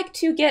if you would like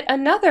to get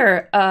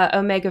another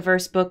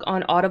Omegaverse book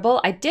on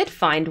Audible, I did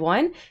find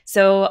one.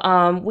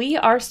 So we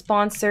are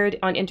sponsored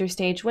on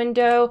Interstage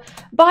Window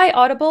by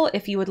Audible.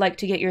 If you would like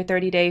to get your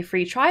 30-day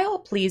free trial,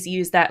 please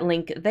use that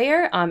link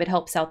there. It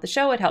helps out the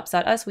show. It helps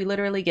out us. We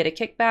literally get a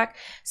kickback.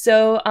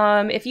 So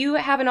if you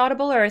have an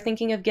Audible or are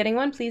thinking of getting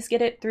one, please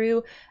get it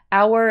through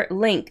our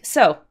link.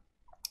 So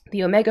the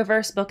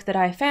Omegaverse book that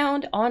I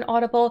found on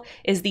Audible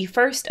is the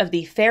first of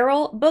the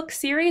Feral book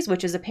series,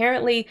 which is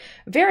apparently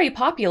very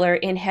popular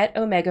in Het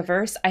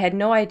Omegaverse. I had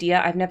no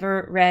idea. I've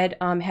never read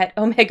Het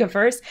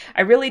Omegaverse.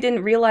 I really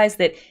didn't realize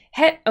that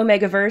Het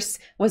Omegaverse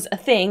was a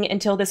thing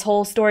until this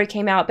whole story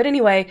came out. But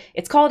anyway,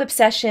 it's called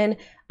Obsession.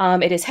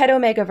 It is Het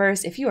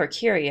Omegaverse. If you are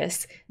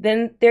curious,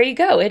 then there you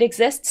go. It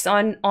exists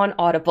on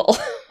Audible.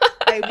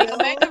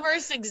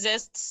 Omegaverse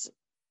exists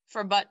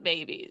for butt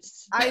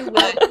babies.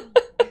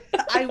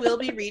 I will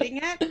be reading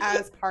it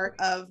as part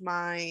of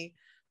my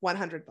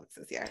 100 books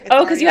this year.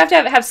 Oh, because you have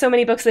to have so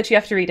many books that you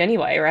have to read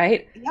anyway,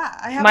 right? Yeah,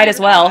 I have. Might as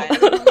well.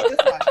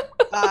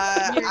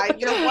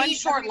 Your one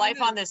short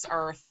life on this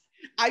earth.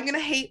 I'm gonna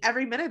hate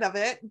every minute of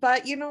it,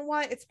 but you know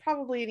what? It's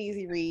probably an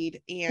easy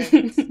read,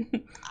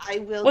 and I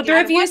will. Well, the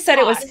reviews said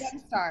it was.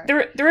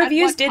 The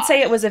reviews did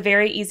say it was a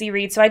very easy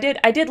read, so I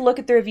did look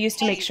at the reviews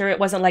to make sure it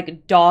wasn't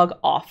like dog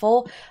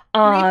awful.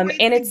 And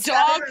it's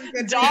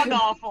dog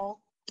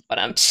awful.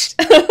 But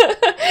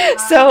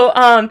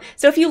so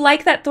if you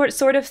like that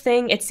sort of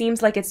thing, it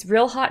seems like it's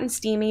real hot and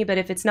steamy. But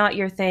if it's not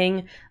your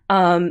thing,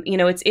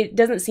 it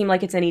doesn't seem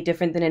like it's any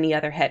different than any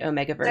other het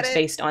Omegaverse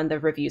based on the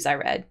reviews I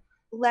read.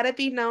 Let it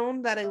be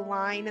known that a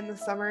line in the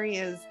summary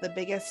is the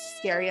biggest,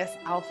 scariest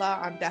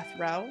alpha on death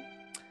row.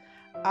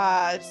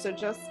 So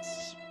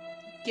just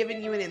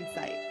giving you an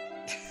insight.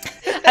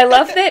 I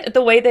love that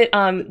the way that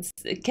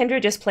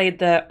Kendra just played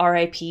the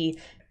RIP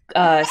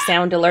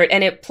sound alert,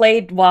 and it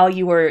played while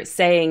you were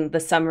saying the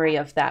summary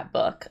of that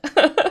book.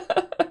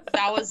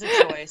 That was a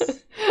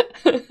choice.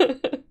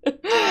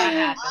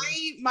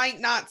 I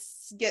might not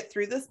get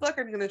through this book.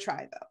 I'm going to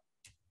try though.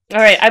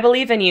 All right, I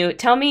believe in you.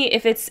 Tell me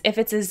if it's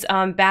as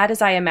bad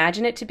as I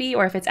imagine it to be,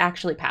 or if it's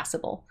actually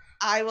passable.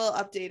 I will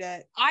update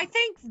it. I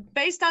think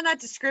based on that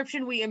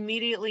description, we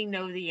immediately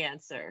know the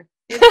answer.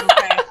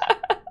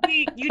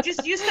 Okay.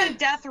 You said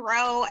death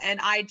row, and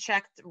I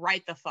checked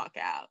right the fuck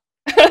out.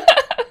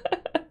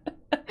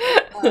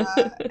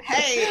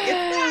 Hey,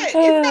 it's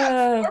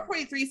got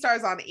 4.3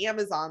 stars on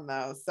Amazon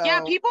though. So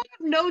yeah, people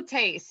have no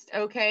taste.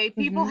 Okay,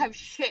 people have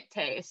shit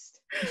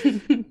taste.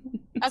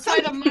 That's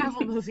why the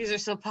Marvel movies are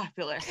so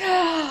popular.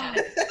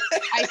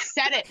 I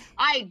said it.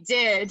 I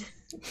did.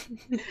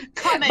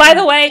 By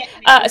the way,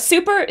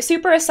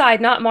 super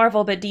aside, not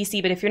Marvel but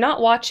DC. But if you're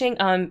not watching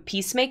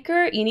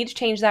Peacemaker, you need to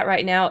change that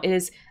right now. It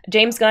is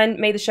James Gunn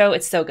made the show.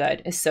 It's so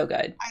good. It's so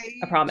good.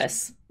 I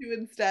promise. To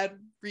instead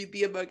read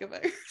the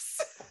Amogaverse.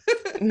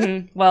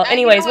 Well,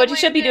 anyways, what you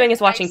should be doing is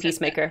watching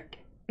Peacemaker.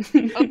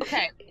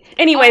 Okay.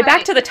 Anyway, right.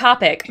 Back to the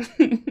topic.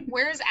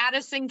 Where's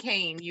Addison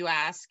Kane, you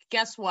ask?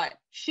 Guess what?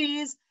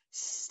 She's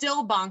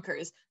still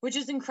bonkers, which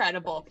is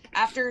incredible.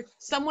 After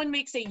someone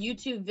makes a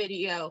YouTube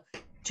video,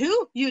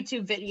 2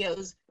 YouTube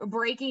videos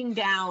breaking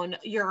down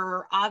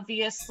your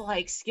obvious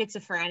like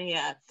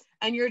schizophrenia,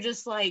 and you're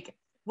just like,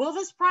 will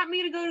this prompt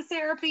me to go to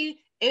therapy?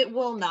 It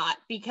will not,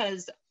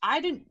 because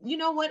you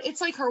know what?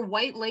 It's like her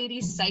white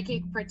lady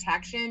psychic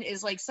protection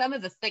is like some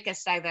of the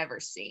thickest I've ever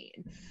seen.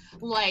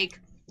 Like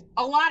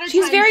a lot of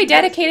she's very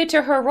dedicated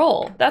to her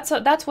role. That's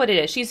what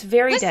it is. She's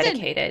very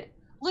dedicated.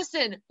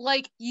 Listen,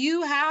 like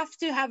you have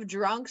to have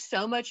drunk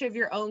so much of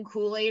your own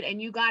Kool-Aid, and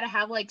you got to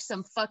have like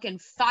some fucking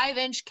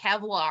 5-inch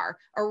Kevlar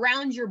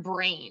around your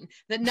brain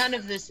that none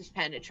of this is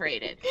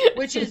penetrated,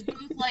 which is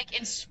both like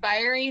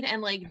inspiring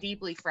and like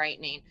deeply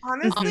frightening.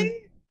 Honestly,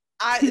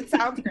 it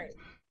sounds great.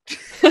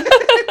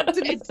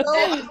 To be so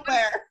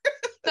aware.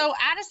 So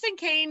Addison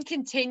Kane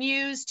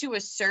continues to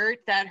assert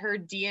that her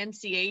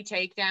DMCA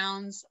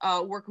takedowns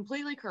were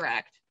completely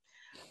correct.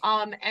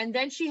 And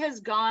then she has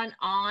gone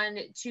on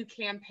to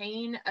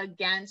campaign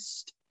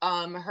against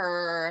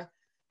her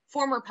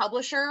former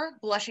publisher,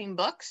 Blushing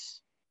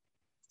Books,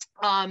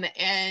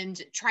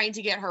 and trying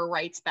to get her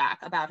rights back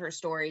about her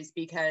stories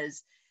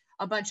because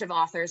a bunch of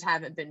authors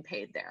haven't been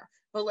paid there.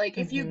 But like,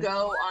 if you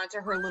go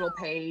onto her little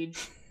page,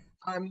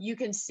 you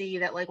can see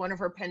that like one of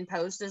her pinned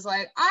posts is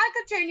like, I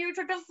continue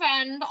to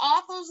defend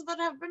authors that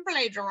have been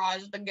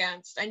plagiarized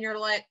against. And you're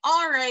like,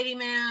 alrighty,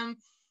 ma'am.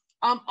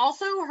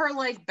 Also her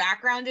like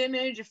background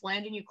image, if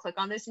Landon, you click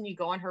on this and you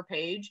go on her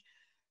page,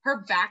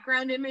 her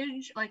background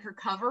image, like her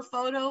cover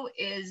photo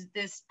is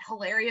this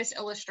hilarious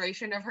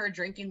illustration of her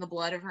drinking the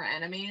blood of her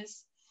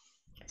enemies.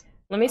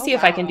 Let me see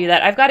if I can do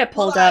that. I've got it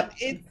pulled up.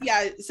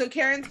 So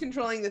Karen's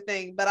controlling the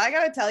thing, but I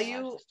gotta tell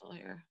you,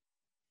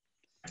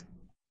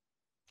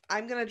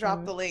 I'm gonna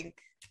drop the link.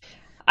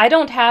 I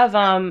don't have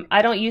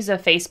I don't use a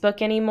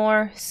Facebook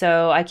anymore,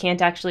 so I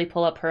can't actually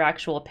pull up her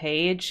actual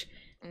page.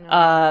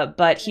 No.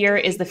 But here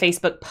is the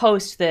Facebook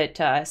post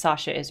that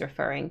Sasha is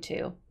referring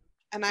to.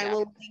 And I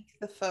will link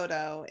the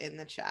photo in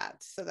the chat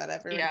so that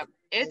everyone. Yeah,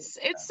 it's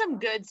some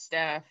good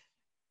stuff.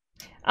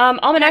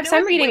 Almanacs,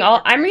 I'm reading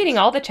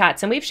all the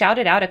chats, and we've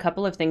shouted out a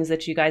couple of things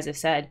that you guys have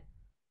said.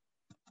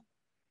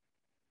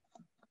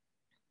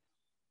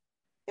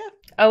 Yeah.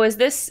 Oh, is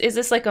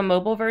this like a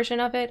mobile version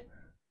of it?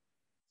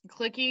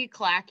 Clicky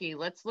clacky.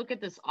 Let's look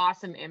at this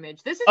awesome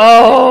image. This is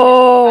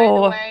by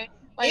the way.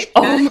 Like,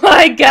 oh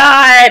my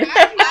god.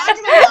 I'm not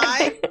gonna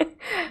lie.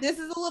 This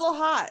is a little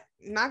hot.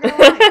 I'm not gonna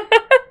lie.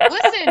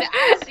 Listen,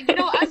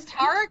 as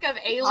Tarek of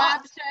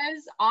A-Lab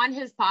says on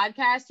his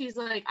podcast, he's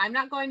like, I'm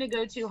not going to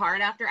go too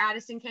hard after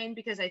Addison Kane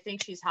because I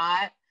think she's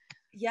hot.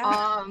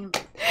 Yeah.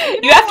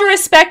 You have to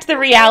respect the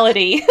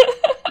reality.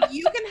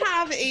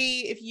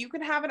 If you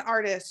can have an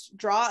artist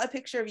draw a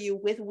picture of you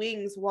with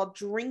wings while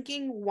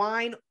drinking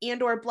wine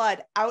and or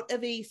blood out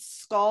of a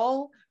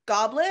skull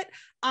goblet,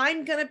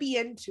 I'm gonna be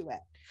into it.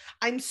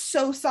 I'm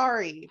so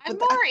sorry. I'm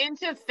more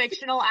into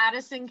fictional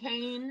Addison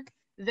Kane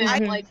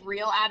than like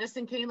real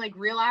Addison Kane. Like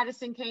real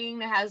Addison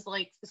Kane has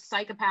like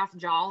psychopath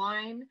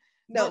jawline.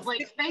 No, but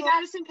like fake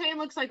Addison Kane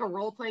looks like a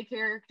role play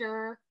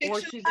character,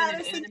 or she's in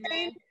an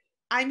anime.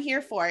 I'm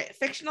here for it.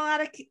 Fictional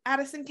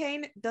Addison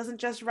Kane doesn't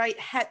just write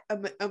het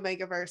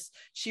Omegaverse.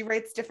 She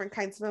writes different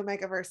kinds of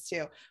Omegaverse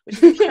too,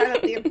 which is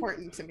incredibly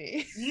important to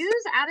me.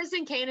 Use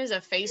Addison Kane as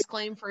a face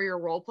claim for your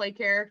roleplay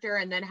character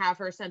and then have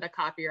her send a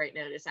copyright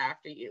notice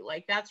after you.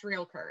 Like, that's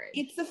real courage.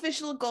 It's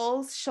official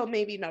goals. She'll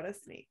maybe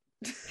notice me.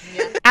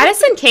 Yeah.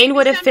 Addison Kane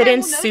would have fit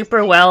in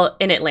super well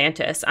in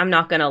Atlantis. I'm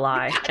not going to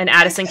lie. An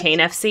Addison Kane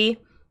FC.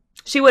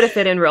 She would have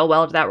fit in real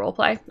well to that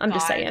roleplay. I'm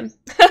just saying.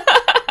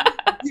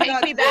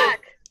 Take me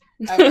back.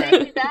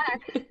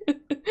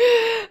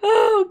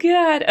 Oh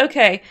god.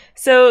 Okay.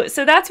 So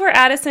that's where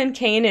Addison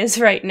Kane is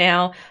right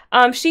now.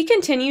 She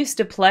continues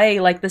to play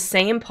like the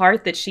same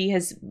part that she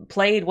has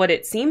played what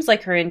it seems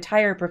like her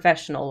entire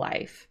professional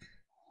life.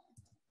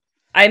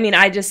 I mean,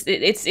 it's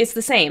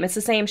the same. It's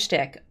the same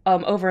shtick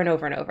over and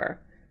over and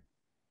over.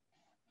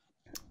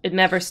 It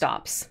never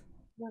stops.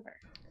 Never.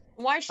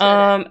 Why should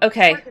it?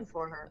 Okay. It's working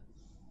for her.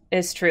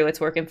 It's true. It's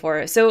working for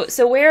her. So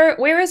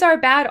where is our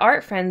bad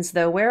art friends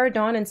though? Where are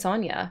Dawn and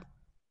Sonya?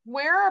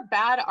 Where are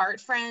bad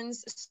art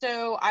friends?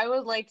 So I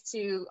would like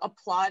to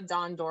applaud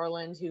Dawn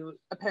Dorland, who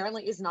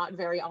apparently is not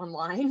very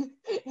online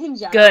in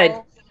general. Good.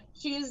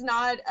 She is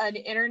not an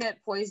internet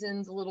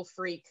poisoned little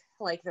freak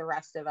like the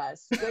rest of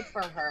us. Good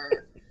for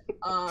her.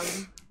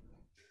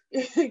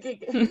 It's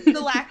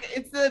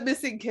the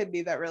missing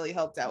kidney that really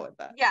helped out with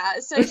that. Yeah,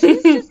 so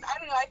she's just, I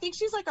don't know, I think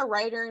she's like a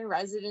writer in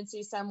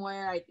residency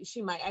somewhere. I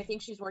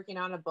think she's working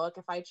on a book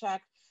if I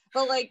check.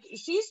 But like,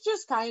 she's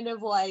just kind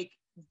of like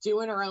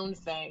doing her own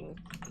thing.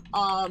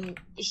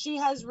 She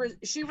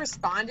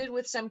responded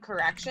with some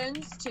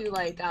corrections to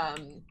like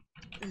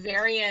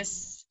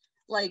various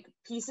like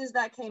pieces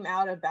that came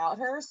out about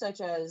her,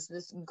 such as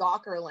this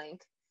Gawker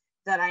link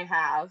that I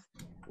have,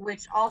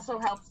 which also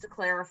helps to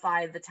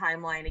clarify the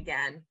timeline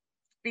again,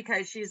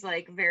 because she's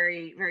like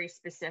very, very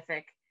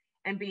specific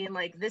and being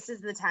like, this is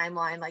the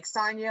timeline. Like,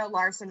 Sonya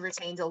Larson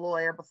retained a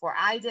lawyer before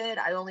I did.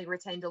 I only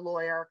retained a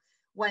lawyer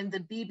when the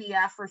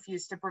BBF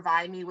refused to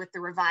provide me with the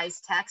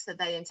revised text that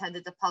they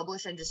intended to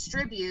publish and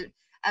distribute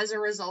as a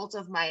result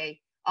of my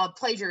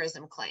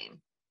plagiarism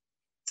claim.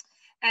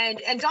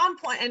 And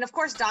of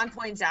course Dawn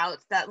points out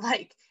that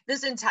like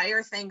this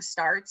entire thing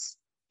starts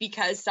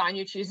because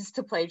Sonya chooses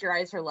to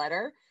plagiarize her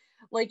letter.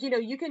 Like, you know,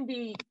 you can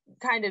be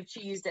kind of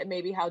cheesed at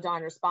maybe how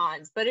Dawn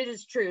responds, but it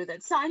is true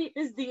that Sonya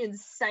is the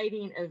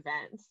inciting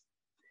event.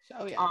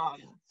 Oh yeah.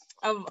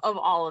 Of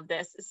all of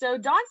this. So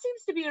Dawn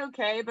seems to be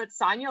okay, but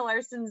Sonya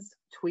Larson's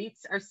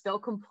tweets are still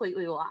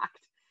completely locked.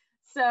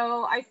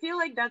 So I feel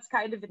like that's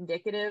kind of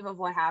indicative of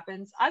what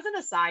happens. As an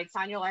aside,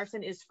 Sonya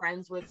Larson is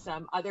friends with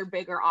some other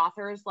bigger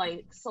authors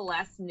like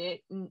Celeste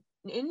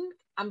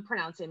I'm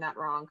pronouncing that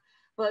wrong,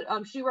 but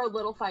she wrote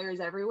Little Fires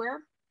Everywhere,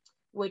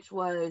 which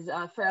was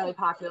a fairly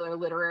popular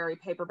literary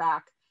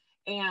paperback.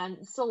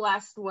 And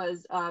Celeste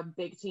was a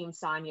big team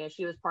Sonya.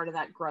 She was part of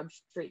that Grub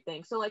Street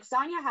thing. So like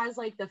Sonya has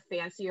like the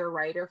fancier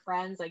writer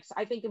friends. Like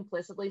I think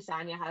implicitly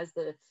Sonya has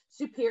the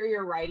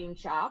superior writing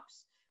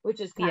chops,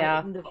 which is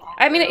kind of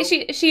I mean,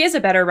 she is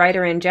a better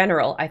writer in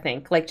general, I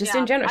think. Like just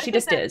in general, she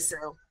just is.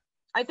 True.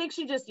 I think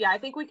I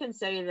think we can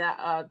say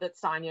that that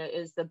Sonya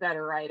is the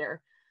better writer,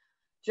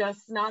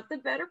 just not the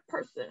better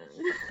person.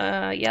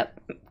 Yep.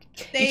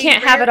 You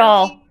can't have it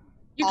all.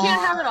 You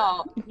can't have it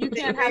all. You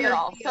can't have it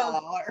all.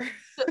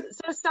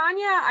 So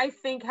Sonya, I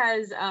think,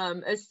 has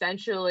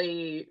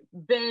essentially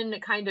been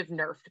kind of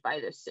nerfed by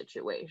this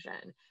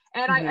situation.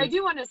 And I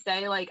do want to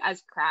say, like,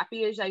 as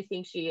crappy as I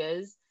think she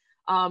is,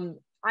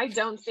 I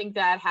don't think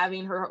that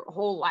having her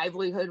whole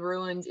livelihood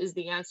ruined is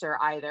the answer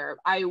either.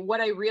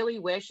 What I really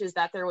wish is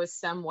that there was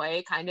some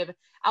way kind of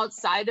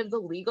outside of the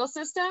legal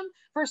system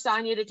for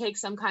Sonya to take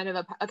some kind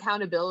of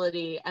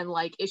accountability and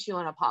like issue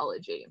an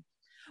apology.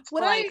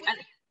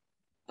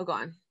 Go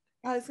on.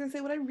 I was going to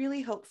say, what I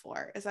really hope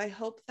for is I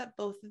hope that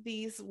both of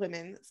these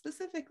women,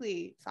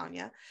 specifically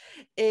Sonya,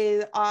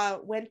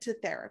 went to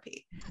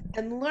therapy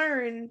and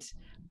learned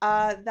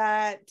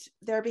that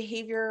their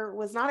behavior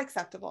was not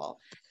acceptable,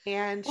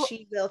 and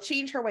she will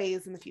change her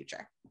ways in the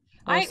future.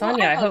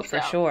 Sonya, I hope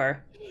for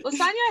sure. Well,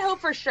 Sonya, I hope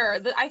for sure.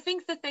 I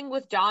think the thing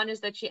with Dawn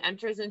is that she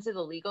enters into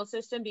the legal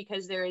system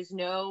because there is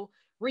no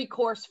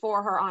recourse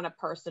for her on a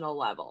personal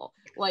level.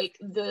 Like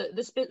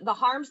the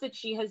harms that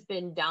she has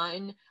been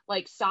done,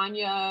 like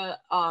Sonya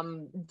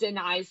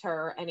denies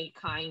her any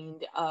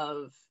kind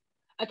of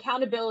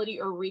accountability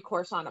or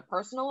recourse on a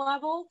personal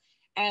level,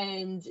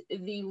 and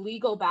the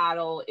legal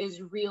battle is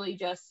really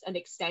just an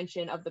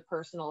extension of the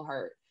personal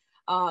hurt,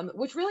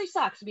 which really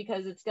sucks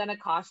because it's going to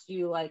cost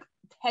you like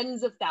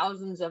tens of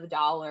thousands of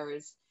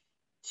dollars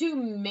to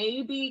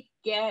maybe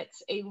get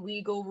a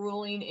legal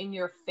ruling in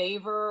your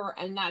favor,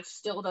 and that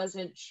still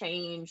doesn't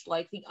change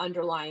like the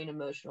underlying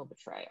emotional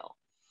betrayal.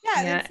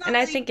 Yeah, and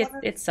I think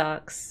it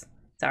sucks.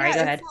 Sorry, go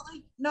ahead.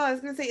 I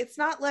was gonna say, it's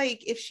not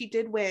like if she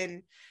did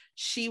win,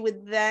 she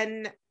would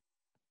then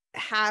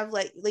have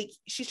like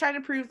she's trying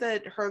to prove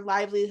that her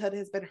livelihood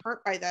has been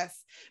hurt by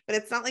this, but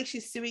it's not like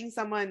she's suing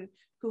someone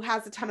who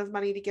has a ton of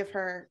money to give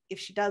her if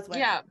she does win.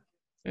 Yeah.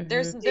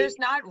 There's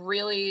not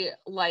really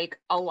like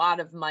a lot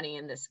of money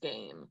in this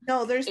game.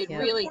 No, there's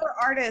really four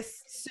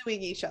artists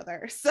suing each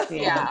other. So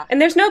yeah. And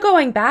there's no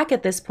going back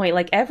at this point.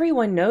 Like,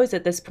 everyone knows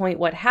at this point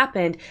what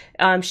happened.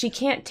 She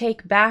can't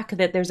take back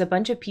that there's a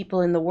bunch of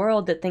people in the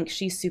world that think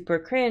she's super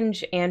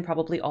cringe and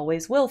probably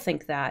always will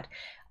think that.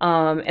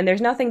 And there's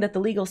nothing that the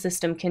legal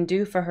system can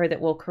do for her that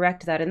will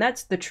correct that. And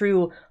that's the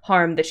true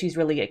harm that she's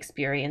really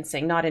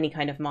experiencing, not any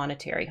kind of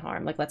monetary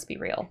harm. Like, let's be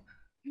real.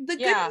 The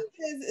good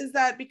news is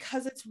that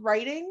because it's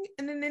writing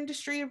in an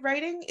industry of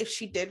writing, if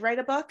she did write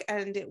a book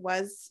and it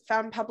was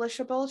found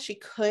publishable, she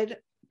could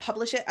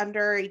publish it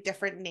under a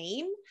different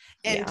name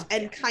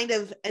and kind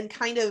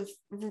of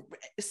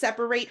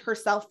separate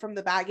herself from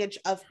the baggage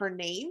of her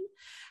name.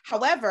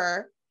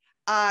 However,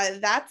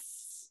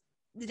 that's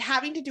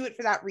having to do it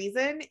for that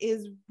reason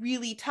is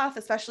really tough,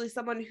 especially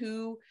someone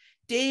who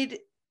did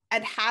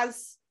and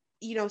has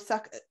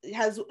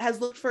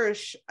has looked for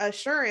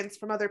assurance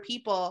from other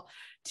people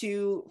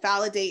to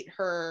validate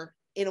her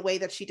in a way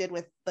that she did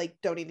with like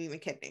donating the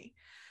kidney.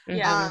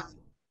 Yeah.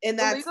 And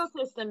the legal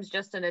system's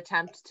just an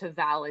attempt to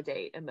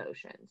validate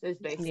emotions is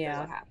basically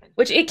what happened.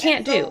 Which it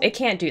can't do. It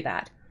can't do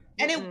that.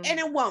 And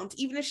it won't.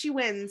 Even if she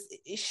wins,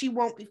 she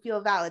won't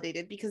feel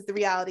validated, because the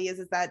reality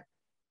is that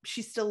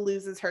she still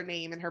loses her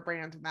name and her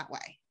brand in that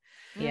way.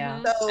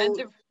 Yeah. So,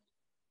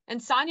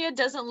 and Sonya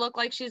doesn't look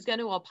like she's going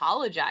to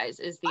apologize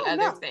is the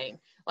other thing.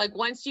 Like,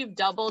 once you've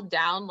doubled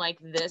down like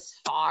this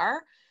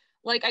far,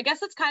 like, I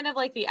guess it's kind of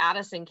like the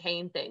Addison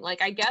Kane thing.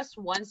 Like, I guess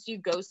once you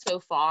go so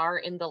far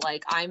in the,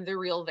 like, I'm the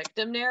real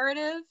victim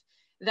narrative,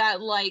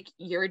 that like,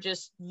 you're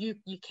just, you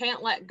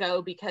can't let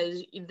go,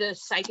 because the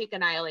psychic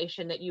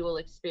annihilation that you will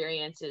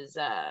experience is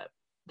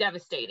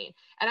devastating.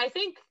 And I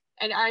think,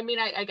 and I mean,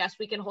 I guess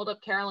we can hold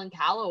up Carolyn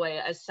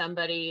Calloway as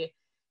somebody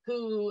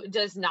who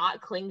does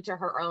not cling to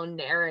her own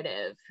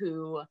narrative,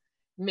 who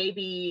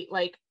maybe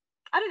like,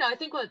 I don't know, I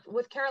think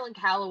with Carolyn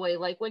Calloway,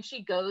 like when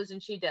she goes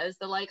and she does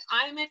the like,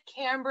 I'm at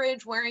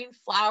Cambridge wearing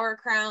flower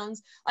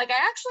crowns, like I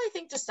actually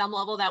think to some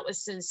level that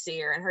was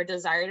sincere, and her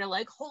desire to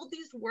like hold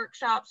these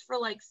workshops for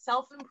like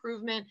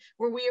self-improvement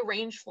where we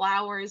arrange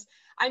flowers.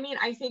 I mean,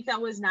 I think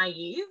that was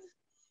naive.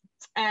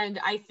 And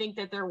I think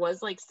that there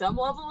was like some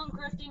level of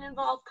grifting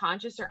involved,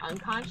 conscious or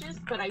unconscious,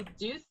 but I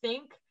do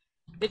think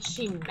that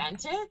she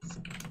meant it,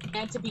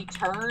 and to be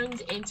turned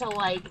into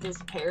like this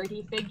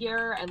parody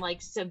figure and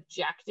like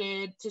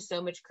subjected to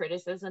so much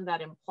criticism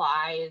that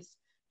implies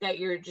that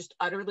you're just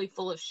utterly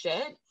full of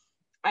shit.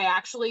 I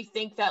actually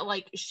think that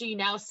like she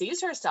now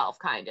sees herself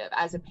kind of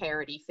as a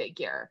parody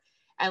figure,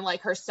 and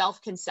like her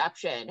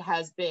self-conception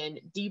has been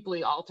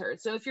deeply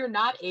altered. So if you're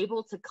not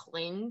able to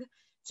cling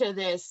to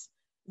this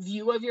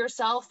view of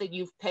yourself that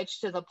you've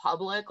pitched to the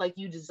public, like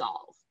you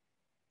dissolve.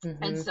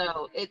 And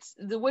so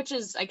which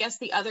is, I guess,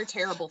 the other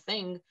terrible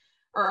thing,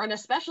 or an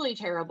especially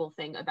terrible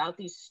thing about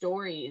these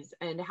stories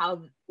and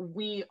how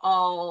we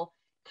all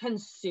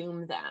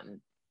consume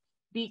them.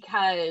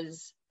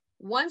 Because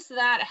once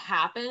that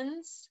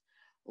happens,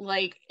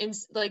 like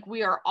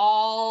we are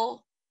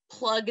all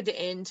plugged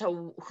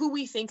into who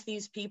we think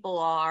these people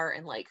are,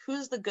 and like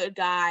who's the good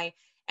guy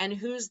and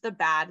who's the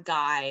bad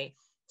guy,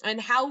 and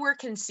how we're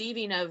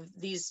conceiving of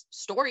these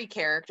story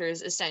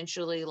characters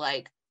essentially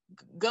like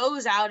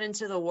goes out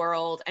into the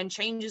world and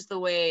changes the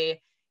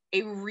way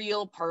a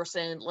real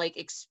person like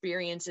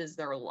experiences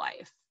their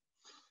life.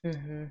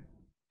 And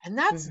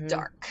that's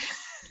dark.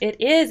 It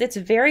is. It's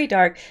very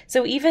dark.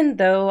 So even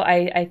though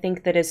I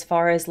think that as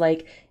far as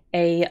like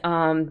a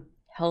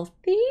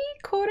healthy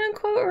quote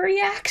unquote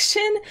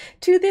reaction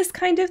to this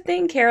kind of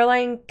thing,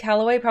 Caroline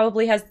Calloway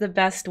probably has the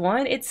best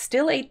one. It's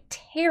still a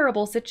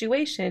terrible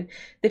situation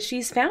that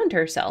she's found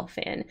herself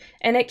in,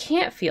 and it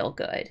can't feel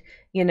good.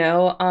 You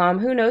know,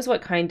 who knows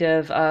what kind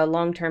of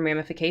long-term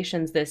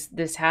ramifications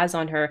this has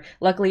on her.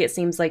 Luckily, it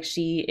seems like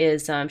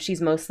she's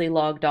mostly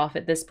logged off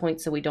at this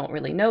point, so we don't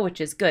really know, which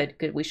is good.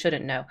 Good, we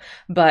shouldn't know.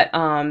 But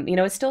you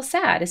know, it's still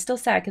sad. It's still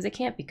sad because it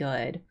can't be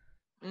good.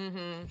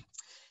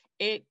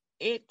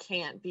 It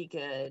can't be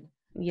good.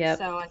 Yep.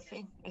 So I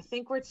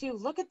think we're to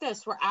look at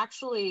this.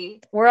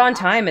 We're on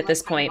time at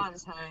this point. On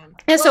time.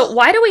 And so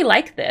why do we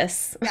like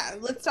this? Yeah,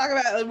 let's talk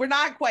about. We're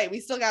not quite. We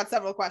still got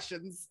several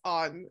questions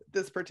on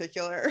this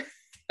particular.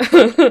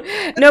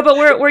 No, but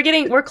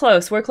we're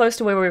close. We're close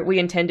to where we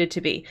intended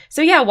to be.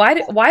 So yeah, why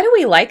do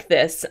we like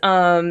this?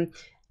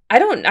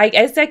 I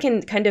guess I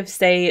can kind of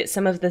say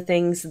some of the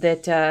things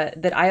that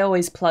I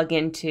always plug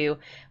into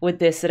with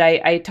this that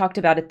I talked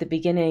about at the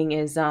beginning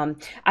is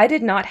I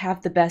did not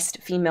have the best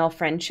female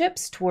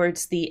friendships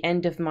towards the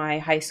end of my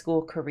high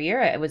school career.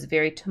 It was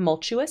very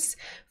tumultuous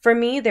for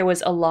me. There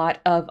was a lot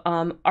of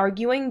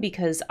arguing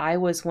because I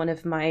was one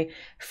of my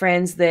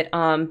friends that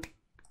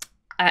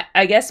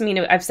I guess, I mean,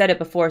 I've said it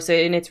before, so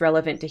and it's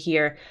relevant to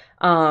here.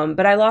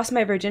 But I lost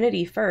my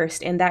virginity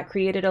first, and that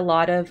created a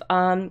lot of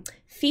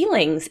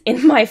feelings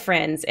in my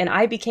friends, and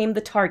I became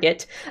the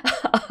target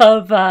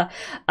of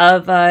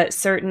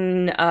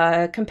certain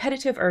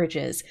competitive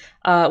urges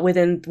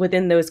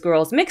within those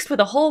girls, mixed with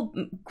a whole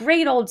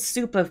great old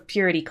soup of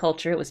purity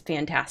culture. It was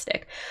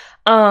fantastic.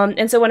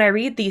 And so when I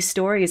read these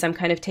stories, I'm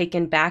kind of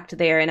taken back to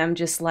there, and I'm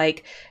just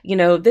like,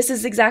 this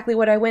is exactly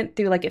what I went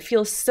through. Like, it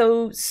feels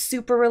so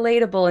super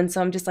relatable, and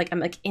so I'm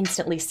like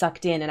instantly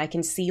sucked in, and I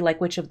can see like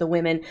which of the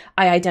women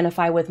I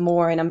identify with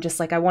more, and I'm just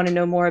like, I want to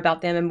know more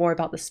about them and more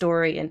about the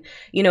story, and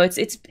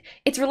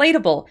it's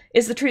relatable.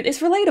 Is the truth? It's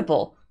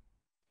relatable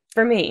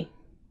for me.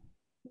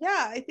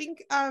 Yeah, I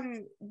think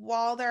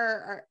while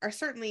there are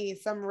certainly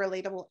some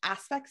relatable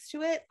aspects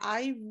to it,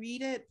 I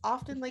read it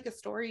often like a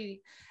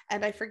story,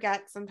 and I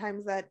forget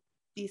sometimes that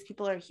these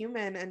people are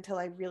human until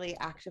I really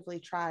actively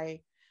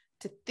try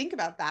to think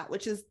about that,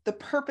 which is the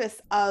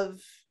purpose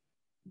of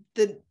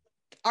the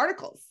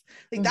articles.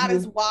 Like, that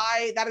is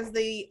why, that is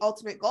the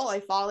ultimate goal. I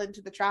fall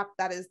into the trap.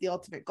 That is the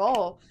ultimate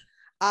goal.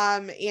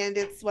 And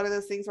it's one of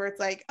those things where it's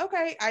like,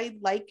 okay, I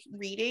like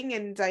reading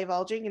and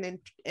divulging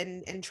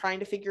and trying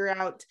to figure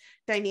out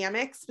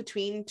dynamics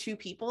between two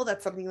people.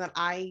 That's something that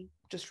I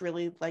just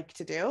really like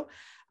to do,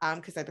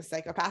 because I'm a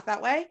psychopath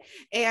that way.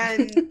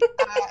 And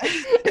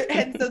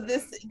and so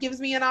this gives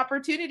me an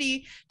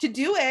opportunity to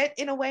do it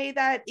in a way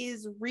that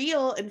is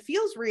real and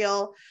feels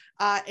real,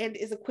 and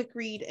is a quick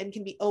read and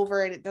can be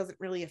over, and it doesn't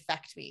really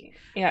affect me.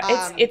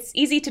 Yeah, it's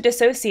easy to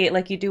dissociate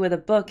like you do with a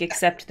book,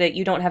 except that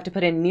you don't have to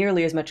put in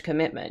nearly as much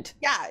commitment.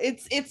 Yeah,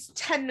 it's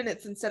 10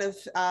 minutes instead of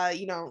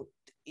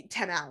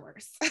 10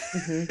 hours.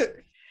 Mm-hmm.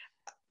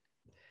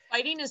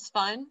 Fighting is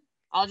fun.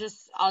 I'll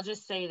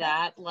just say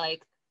that,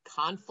 like,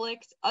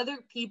 conflict, other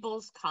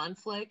people's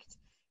conflict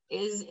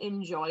is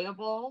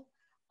enjoyable.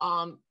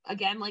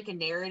 Again, like a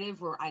narrative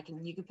where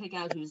you can pick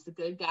out who's the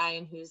good guy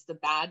and who's the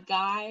bad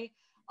guy.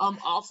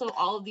 Also,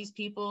 all of these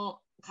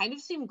people kind of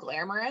seem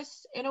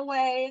glamorous in a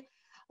way,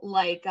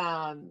 like,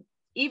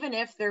 even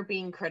if they're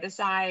being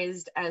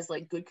criticized as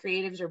like good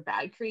creatives or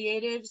bad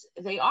creatives,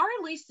 they are,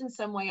 at least in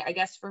some way, I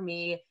guess for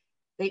me,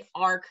 they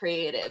are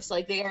creatives.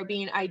 Like, they are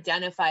being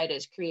identified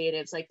as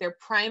creatives. Like, their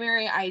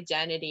primary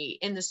identity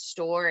in the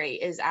story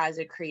is as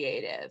a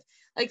creative.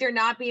 Like, they're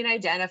not being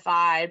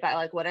identified by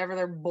like whatever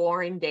their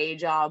boring day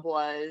job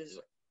was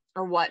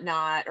or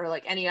whatnot, or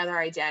like any other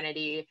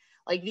identity.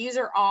 Like, these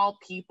are all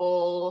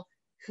people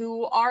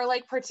who are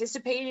like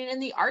participating in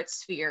the art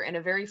sphere in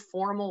a very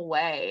formal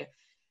way.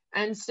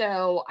 And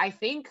so I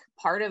think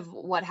part of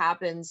what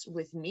happens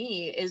with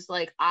me is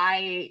like,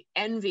 I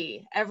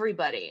envy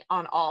everybody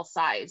on all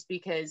sides,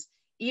 because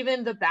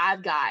even the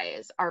bad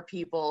guys are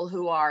people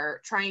who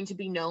are trying to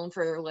be known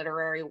for their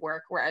literary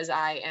work, whereas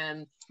I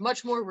am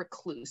much more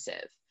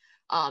reclusive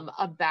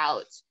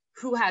about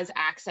who has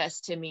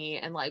access to me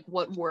and like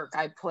what work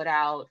I put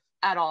out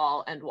at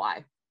all and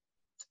why.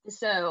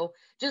 So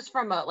just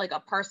from a like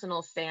a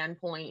personal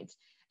standpoint,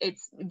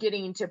 it's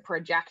getting to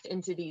project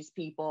into these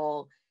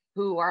people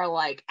who are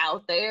like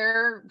out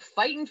there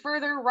fighting for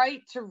their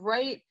right to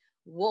write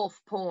wolf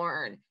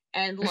porn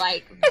and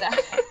like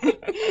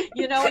that,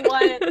 you know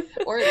what,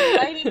 or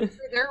fighting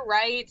for their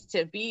right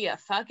to be a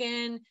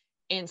fucking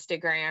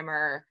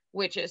Instagrammer,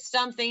 which is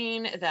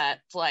something that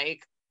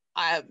like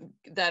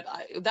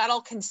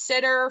that'll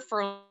consider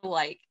for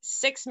like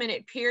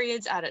 6-minute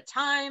periods at a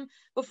time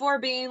before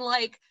being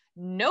like,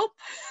 nope,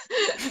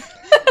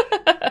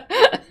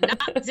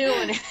 not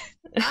doing it.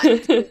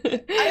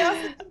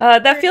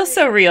 That feels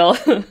so real.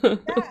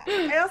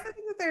 I also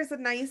think that there's a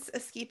nice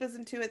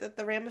escapism to it, that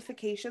the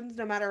ramifications,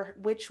 no matter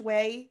which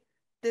way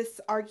this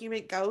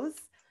argument goes,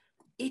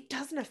 it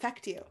doesn't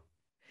affect you.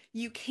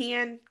 You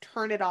can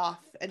turn it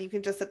off, and you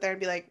can just sit there and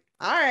be like,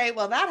 all right,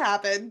 well, that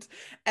happened.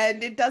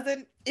 And it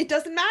doesn't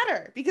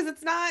matter, because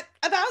it's not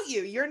about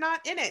you. You're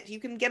not in it. You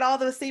can get all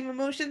those same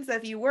emotions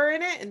if you were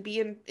in it and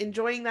be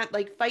enjoying that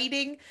like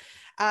fighting.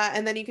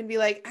 And then you can be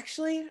like,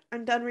 actually,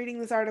 I'm done reading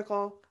this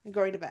article. I'm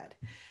going to bed.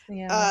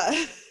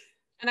 Yeah.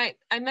 And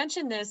I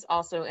mentioned this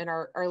also in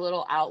our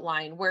little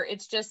outline, where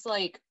it's just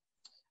like,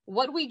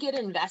 what we get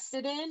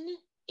invested in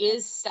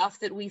is stuff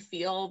that we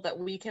feel that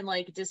we can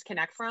like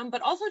disconnect from.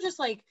 But also, just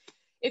like,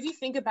 if you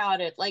think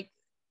about it, like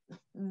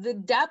the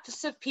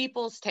depths of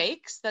people's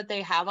takes that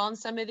they have on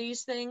some of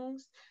these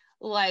things,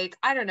 like,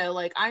 I don't know,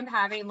 like I'm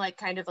having like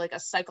kind of like a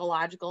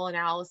psychological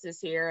analysis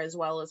here, as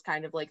well as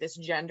kind of like this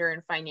gender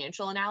and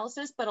financial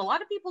analysis. But a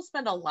lot of people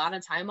spend a lot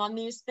of time on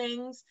these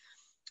things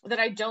that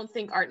I don't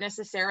think aren't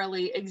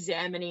necessarily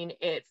examining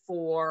it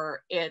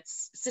for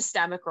its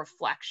systemic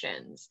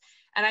reflections.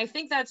 And I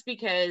think that's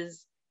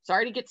because,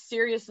 sorry to get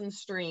serious and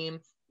stream,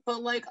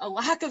 but like a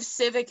lack of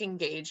civic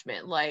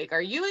engagement. Like,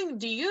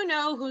 do you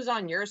know who's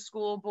on your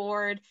school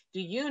board? Do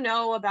you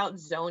know about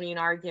zoning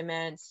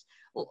arguments,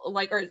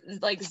 like, or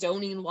like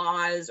zoning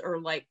laws,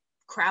 or like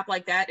crap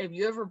like that? Have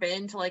you ever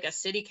been to like a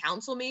city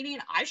council meeting?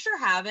 I sure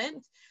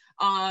haven't.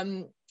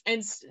 And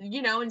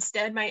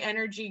instead my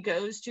energy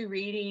goes to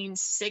reading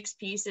 6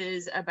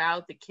 pieces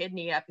about the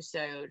kidney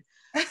episode,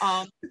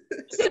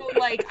 So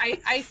like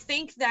I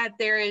think that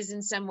there is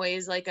in some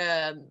ways like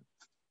a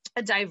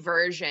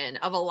diversion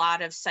of a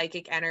lot of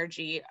psychic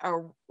energy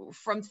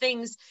from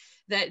things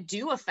that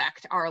do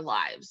affect our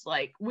lives.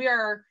 Like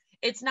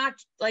it's not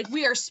like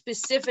we are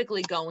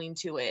specifically going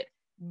to it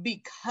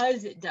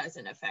because it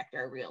doesn't affect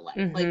our real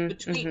life. Like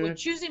with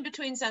choosing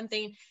between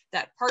something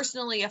that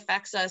personally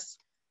affects us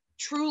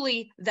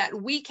truly, that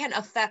we can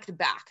affect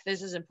back.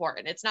 This is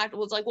important. It's like,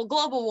 well,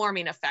 global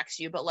warming affects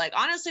you, but like,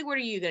 honestly, what are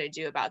you going to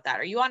do about that?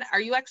 Are you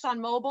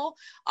ExxonMobil?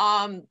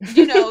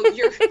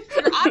 Your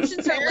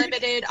options are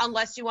limited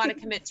unless you want to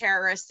commit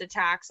terrorist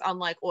attacks on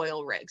like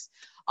oil rigs.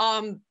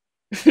 And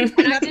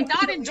I did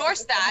not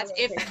endorse that.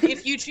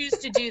 If you choose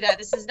to do that,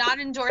 this is not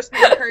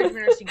endorsement,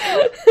 encouragement, or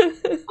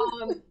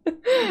suggestion.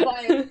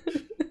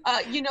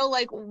 But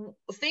like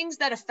things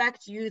that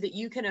affect you that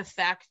you can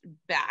affect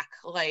back,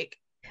 like.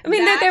 I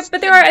mean,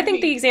 there are, I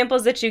think the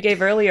examples that you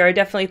gave earlier are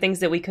definitely things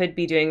that we could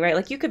be doing, right?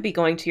 Like you could be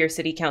going to your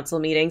city council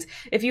meetings.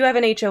 If you have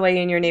an HOA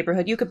in your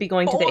neighborhood, you could be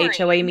going to the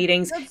HOA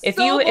meetings. If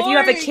you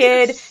have a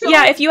kid,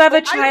 if you have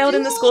a child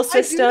in the school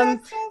system,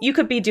 you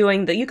could be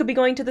going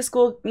to the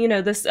school,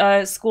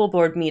 school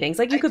board meetings.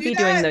 Like you could be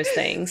doing those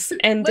things.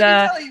 And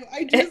let me tell you,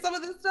 I do some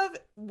of this stuff.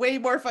 Way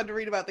more fun to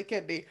read about the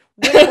kidney.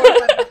 Way more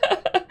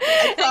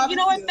fun. You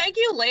know what? Thank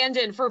you,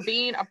 Landon, for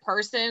being a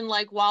person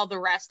like while the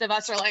rest of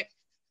us are like.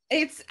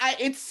 It's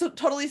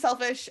totally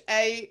selfish.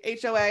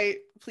 HOA,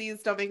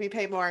 please don't make me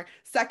pay more.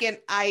 Second,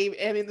 I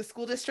am in the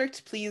school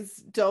district. Please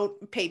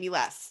don't pay me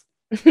less.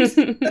 You're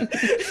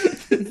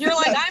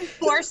like, I'm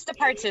forced to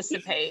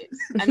participate,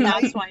 and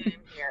that's why I'm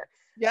here.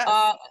 Yes.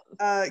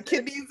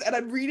 Kidneys, and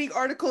I'm reading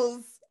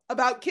articles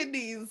about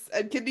kidneys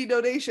and kidney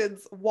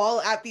donations while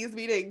at these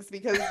meetings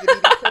because the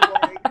meetings are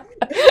boring.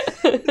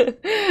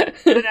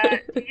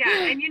 But,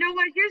 and you know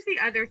what? Here's the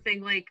other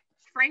thing, like.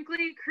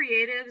 Frankly,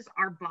 creatives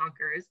are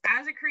bonkers.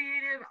 As a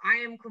creative,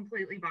 I am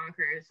completely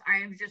bonkers. I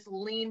have just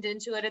leaned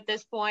into it at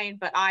this point,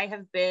 but I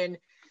have been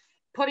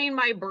putting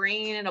my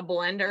brain in a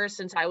blender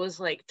since I was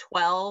like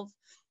 12.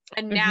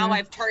 And now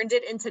I've turned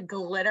it into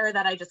glitter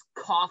that I just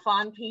cough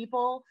on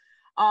people.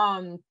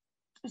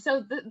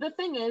 So the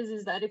thing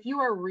is that if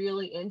you are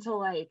really into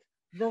like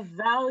the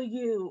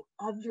value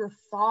of your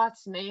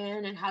thoughts,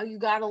 man, and how you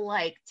gotta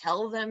like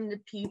tell them to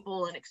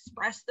people and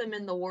express them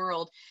in the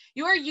world,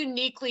 you are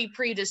uniquely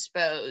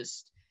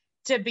predisposed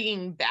to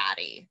being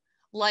batty.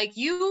 Like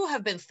you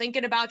have been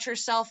thinking about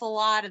yourself a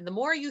lot, and the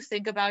more you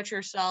think about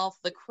yourself,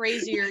 the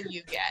crazier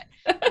you get.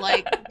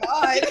 Like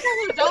people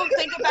who don't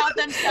think about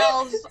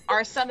themselves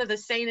are some of the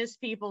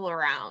sanest people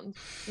around.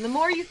 And the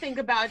more you think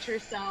about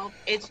yourself,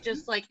 it's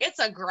just like it's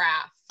a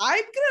graph. I'm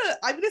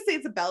gonna say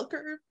it's a bell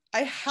curve.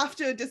 I have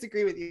to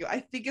disagree with you. I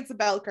think it's a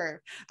bell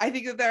curve. I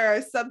think that there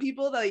are some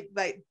people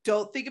that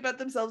don't think about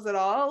themselves at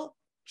all,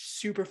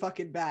 super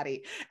fucking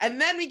batty. And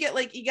then we get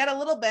like, you get a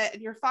little bit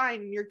and you're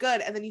fine and you're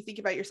good. And then you think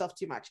about yourself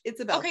too much. It's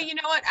a bell curve. You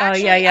know what?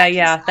 Actually,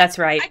 yeah. That's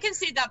right. I can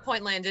see that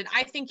point, Landon.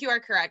 I think you are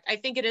correct. I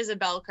think it is a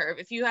bell curve.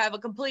 If you have a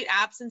complete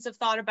absence of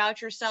thought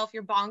about yourself,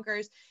 you're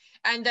bonkers.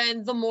 And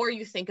then the more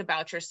you think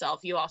about yourself,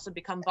 you also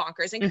become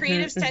bonkers. And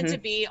creatives tend to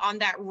be on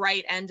that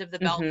right end of the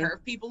bell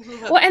curve. People who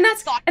have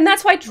and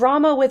that's why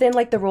drama within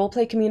like the role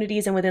play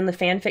communities and within the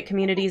fanfic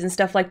communities and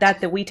stuff like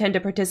that we tend to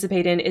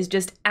participate in is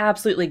just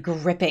absolutely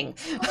gripping.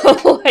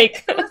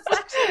 Like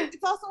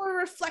it's also a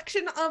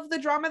reflection of the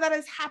drama that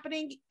is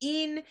happening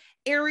in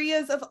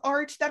areas of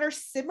art that are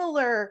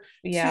similar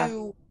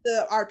to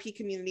the RP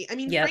community. I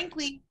mean,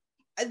 frankly,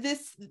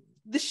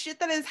 the shit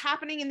that is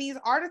happening in these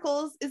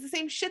articles is the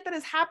same shit that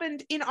has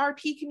happened in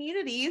RP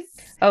communities.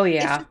 Oh yeah.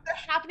 It's just they're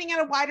happening at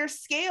a wider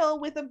scale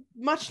with a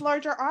much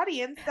larger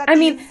audience that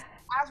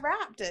as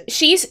wrapped.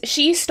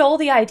 She stole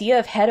the idea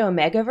of Het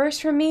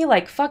Omegaverse from me.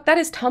 Like, fuck, that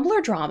is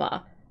Tumblr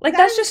drama. Like,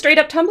 that's just straight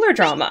up Tumblr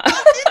drama.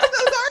 Into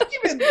those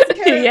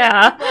arguments, Karen.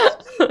 Yeah.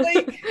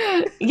 Like,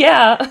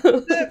 yeah.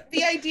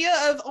 The idea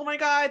of, oh my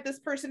god, this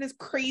person is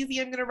crazy,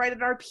 I'm gonna write an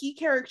RP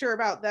character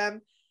about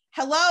them.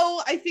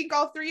 Hello, I think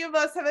all three of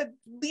us have at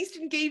least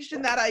engaged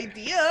in that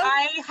idea.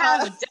 I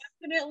have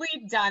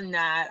definitely done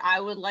that. I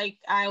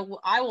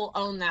will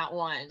own that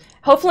one.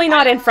 Hopefully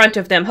not in front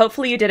of them.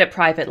 Hopefully you did it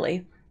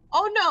privately.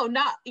 Oh no,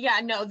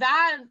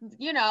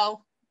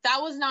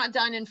 that was not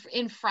done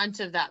in front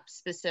of that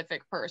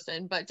specific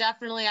person, but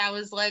definitely I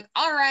was like,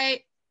 all right,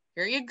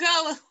 here you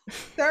go.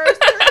 There are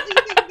certainly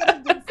things that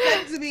have been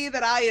said to me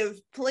that I have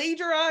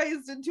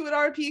plagiarized into an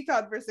RP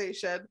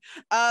conversation.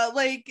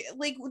 Like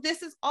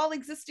this is all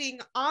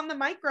existing on the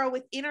micro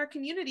within our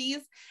communities,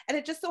 and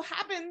it just so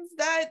happens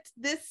that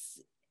this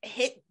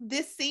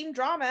same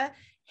drama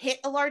hit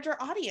a larger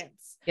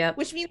audience. Yep.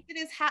 Which means it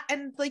is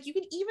and like you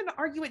can even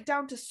argue it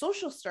down to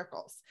social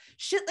circles.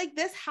 Shit like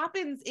this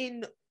happens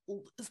in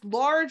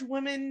large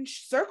women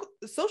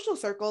social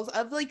circles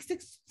of like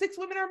six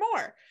women or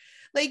more.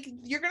 Like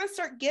you're gonna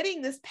start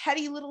getting this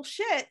petty little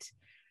shit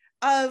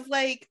of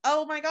like,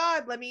 oh my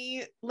god, let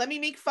me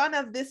make fun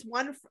of this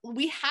one.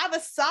 We have a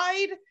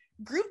side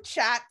group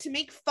chat to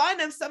make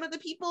fun of some of the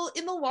people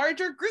in the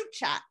larger group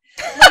chat.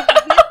 Like,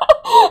 don't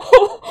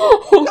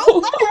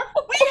laugh.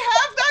 We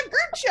have that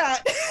group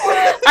chat.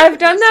 I've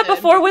done that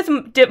before with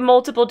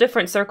multiple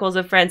different circles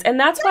of friends, and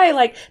that's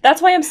why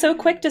I'm so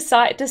quick to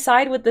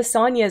side with the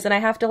Sonyas, and I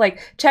have to like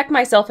check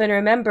myself and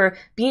remember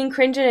being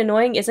cringe and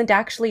annoying isn't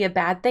actually a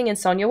bad thing, and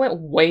Sonya went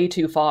way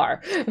too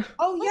far.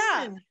 Oh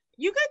yeah. Listen,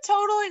 you could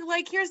totally,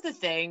 like, here's the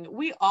thing.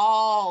 We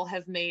all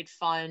have made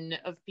fun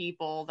of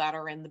people that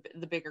are in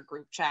the bigger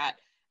group chat.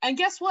 And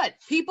guess what?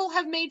 People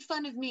have made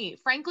fun of me.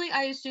 Frankly,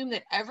 I assume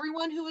that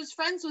everyone who is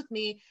friends with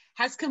me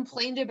has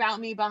complained about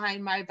me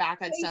behind my back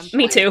at some point.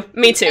 Me too.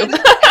 Me too.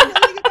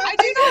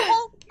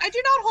 I do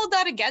not hold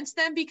that against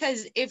them,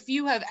 because if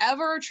you have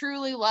ever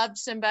truly loved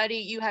somebody,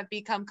 you have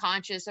become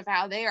conscious of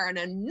how they are an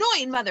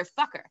annoying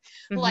motherfucker.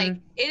 Mm-hmm. Like,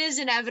 it is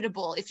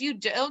inevitable. If you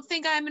don't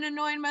think I'm an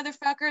annoying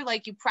motherfucker,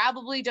 like, you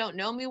probably don't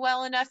know me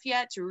well enough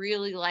yet to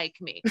really like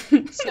me.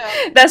 So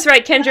that's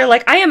right, Kendra.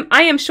 Like, I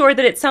am sure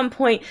that at some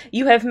point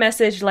you have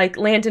messaged like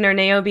Landon or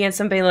Naomi and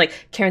somebody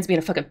like, Karen's being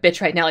a fucking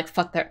bitch right now. Like,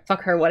 fuck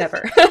her,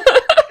 whatever.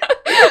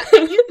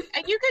 And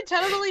you could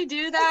totally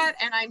do that,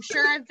 and I'm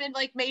sure I've been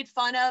like made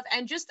fun of,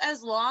 and just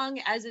as long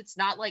as it's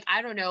not like,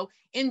 I don't know,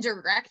 in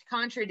direct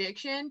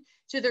contradiction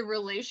to the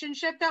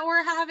relationship that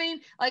we're having,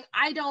 like,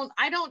 I don't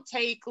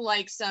take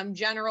like some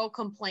general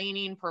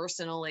complaining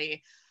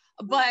personally,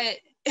 but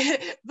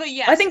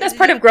yes, I think that's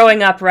part of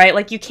growing up, right?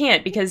 Like, you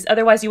can't, because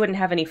otherwise you wouldn't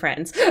have any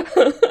friends.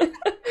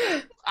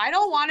 I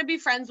don't want to be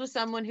friends with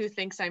someone who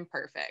thinks I'm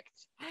perfect.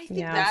 I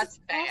think that's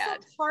bad.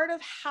 Also part of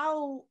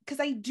how, because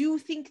I do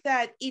think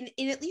that in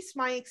at least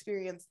my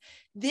experience,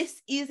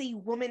 this is a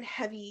woman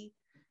heavy,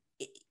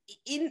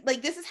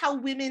 this is how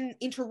women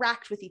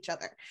interact with each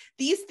other.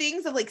 These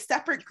things of like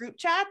separate group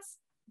chats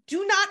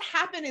do not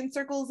happen in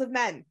circles of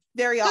men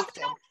very often.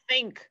 They don't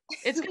think.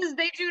 It's because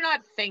they do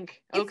not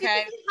think.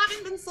 Okay, they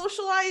haven't been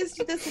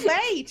socialized this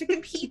way to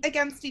compete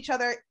against each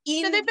other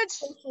in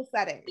social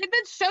setting. They've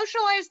been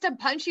socialized to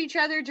punch each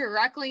other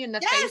directly in the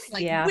face,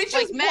 which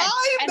is men.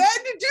 Why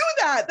men do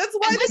that. That's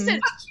why they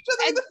punch each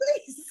other in the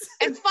face.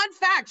 And fun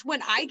fact: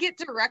 when I get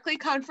directly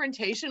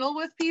confrontational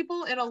with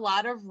people in a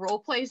lot of role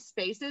play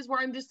spaces, where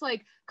I'm just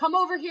like, "Come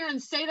over here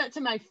and say that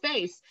to my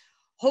face."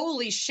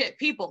 Holy shit,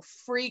 people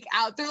freak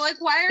out. They're like,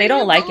 why are they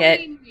don't like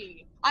it.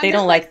 Me? They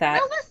don't like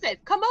that. No, listen,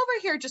 come over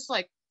here. Just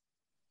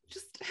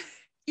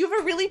you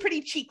have a really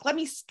pretty cheek. Let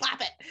me slap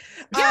it.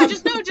 Yeah,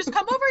 just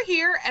come over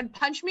here and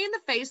punch me in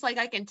the face. Like,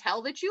 I can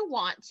tell that you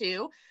want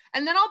to,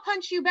 and then I'll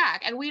punch you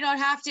back. And we don't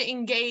have to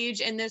engage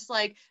in this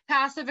like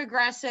passive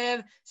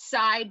aggressive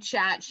side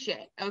chat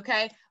shit.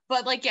 Okay.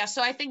 But like, yeah,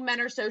 so I think men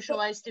are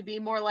socialized to be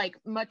more like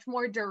much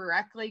more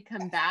directly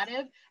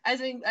combative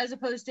as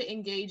opposed to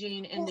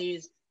engaging in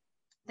these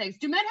things.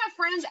 Do men have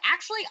friends?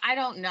 Actually, I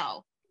don't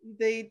know.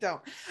 They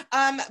don't.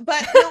 But no,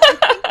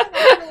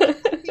 I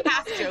think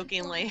half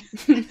jokingly.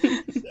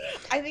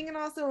 I think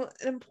also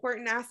an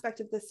important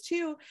aspect of this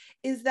too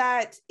is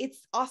that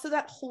it's also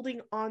that holding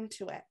on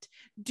to it,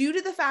 due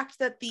to the fact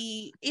that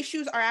the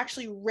issues are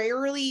actually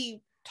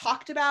rarely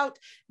talked about,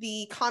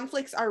 the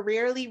conflicts are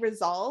rarely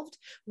resolved.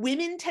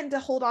 Women tend to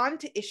hold on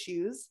to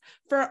issues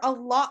for a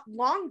lot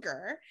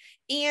longer,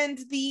 and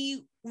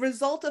the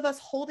result of us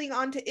holding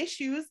on to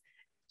issues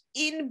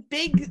in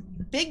big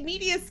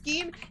media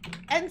scheme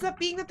ends up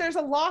being that there's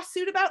a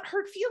lawsuit about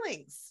hurt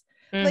feelings.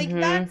 Mm-hmm. Like,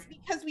 that's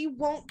because we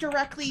won't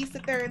directly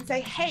sit there and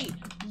say, hey,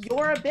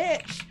 you're a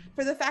bitch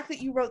for the fact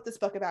that you wrote this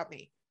book about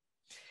me,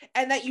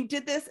 and that you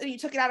did this and you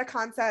took it out of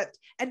concept,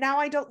 and now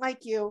I don't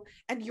like you,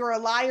 and you're a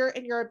liar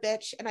and you're a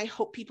bitch, and I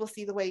hope people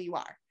see the way you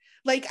are.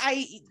 Like,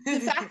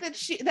 the fact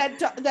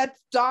that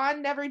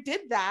Dawn never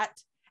did that,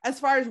 as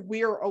far as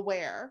we're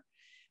aware,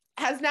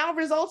 has now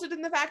resulted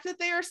in the fact that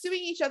they are suing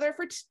each other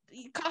for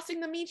costing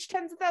them each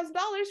tens of thousands of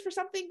dollars for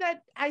something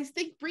that I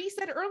think Bree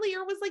said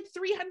earlier was like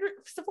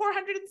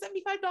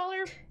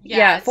 $475.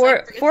 Yeah,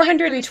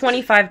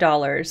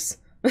 $425.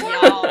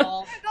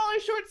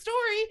 $400 short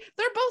story.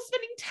 They're both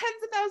spending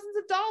tens of thousands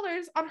of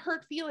dollars on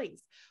hurt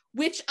feelings,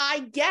 which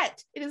I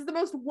get. It is the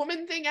most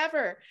woman thing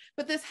ever.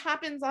 But this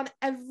happens on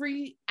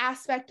every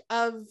aspect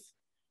of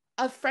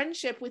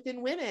friendship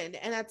within women,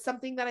 and that's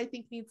something that I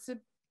think needs to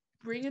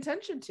bring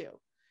attention to.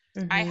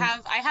 Mm-hmm. I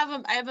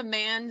have a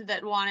man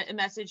that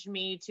messaged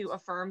me to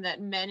affirm that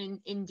men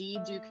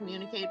indeed do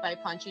communicate by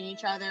punching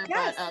each other,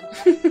 yes.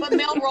 But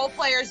male role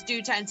players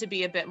do tend to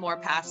be a bit more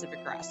passive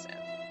aggressive.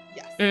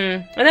 Yes.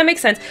 And that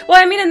makes sense.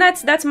 Well, I mean, and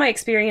that's my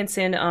experience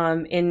in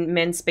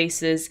men's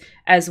spaces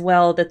as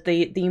well, that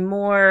the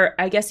more,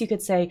 I guess you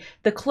could say,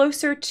 the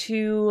closer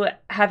to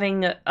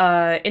having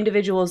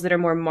individuals that are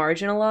more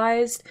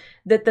marginalized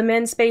that the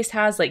men's space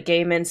has, like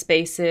gay men's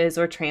spaces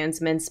or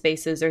trans men's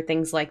spaces or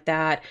things like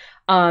that,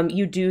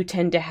 you do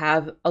tend to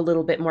have a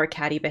little bit more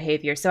catty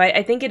behavior. So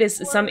I think it is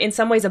in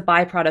some ways a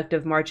byproduct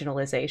of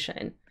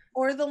marginalization.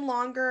 Or the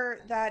longer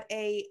that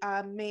a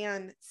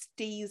man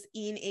stays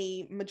in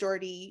a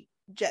majority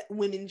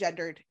women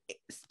gendered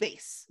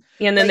space.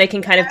 Yeah, and then they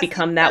can kind of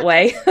become that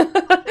way.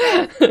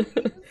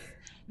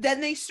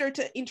 then they start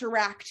to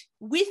interact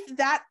with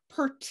that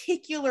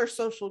particular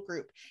social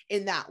group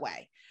in that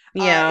way.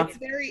 Yeah. It's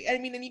very, I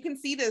mean, and you can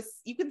see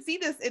this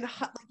in,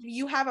 like,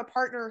 you have a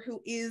partner who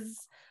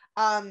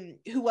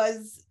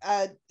was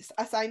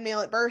assigned male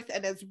at birth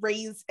and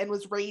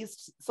was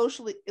raised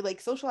socially,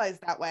 like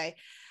socialized that way.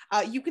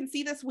 You can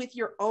see this with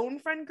your own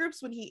friend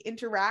groups when he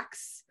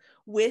interacts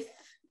with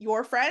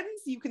your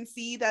friends. You can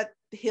see that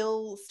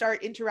he'll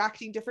start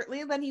interacting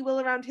differently than he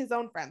will around his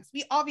own friends.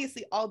 We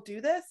obviously all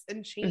do this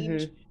and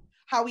change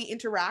how we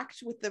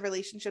interact with the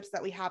relationships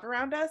that we have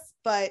around us,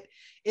 but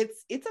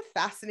it's a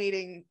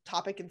fascinating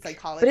topic in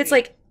psychology.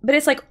 But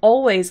it's like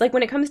always, like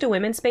when it comes to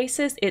women's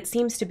spaces, it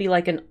seems to be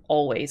like an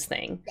always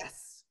thing.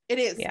 Yes, it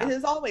is. Yeah. It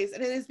is always,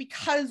 and it is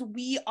because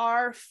we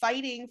are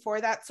fighting for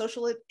that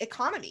social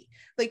economy.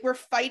 Like, we're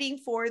fighting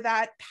for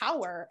that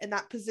power and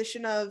that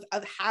position of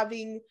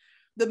having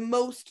the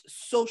most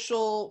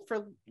social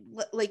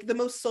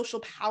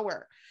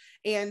power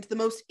and the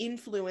most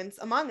influence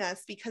among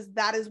us, because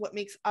that is what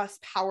makes us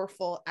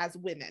powerful as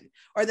women,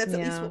 or that's at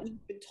least what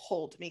we've been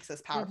told makes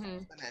us powerful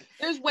as women.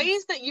 There's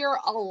ways that you're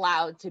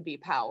allowed to be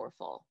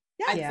powerful.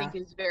 I think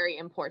is very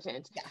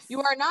important. Yes. You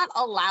are not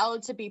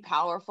allowed to be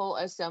powerful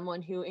as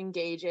someone who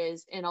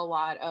engages in a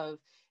lot of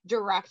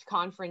direct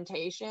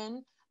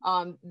confrontation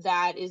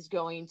that is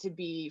going to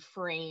be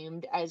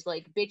framed as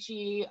like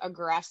bitchy,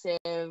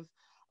 aggressive,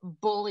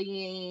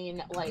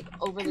 bullying, like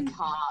over the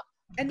top.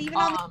 And even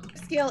on the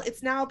scale,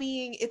 it's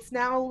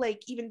now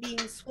like even being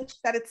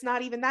switched, that it's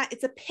not even that,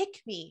 it's a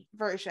pick me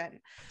version.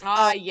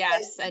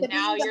 Yes. And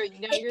now you're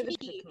the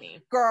pick me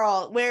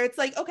girl, where it's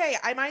like, okay,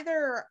 I'm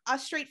either a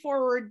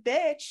straightforward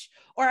bitch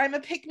or I'm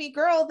a pick me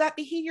girl. That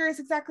behavior is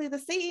exactly the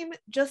same,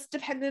 just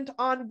dependent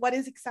on what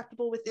is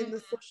acceptable within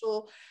the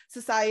social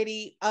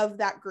society of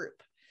that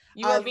group.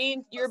 You're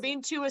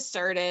being too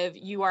assertive.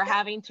 You are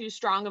having too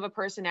strong of a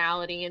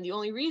personality. And the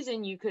only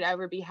reason you could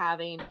ever be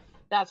having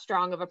that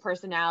strong of a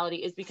personality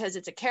is because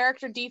it's a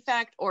character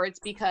defect, or it's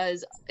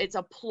because it's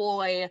a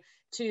ploy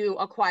to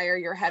acquire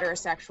your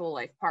heterosexual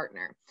life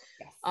partner.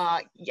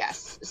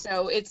 Yes.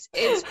 So it's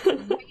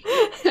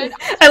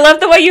I love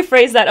the way you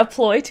phrase that, a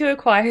ploy to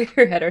acquire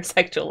your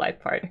heterosexual life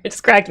partner. It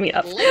just cracked me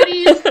up.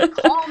 Ladies,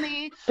 call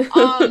me.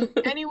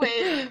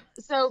 Anyway,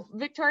 so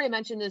Victoria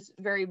mentioned this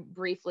very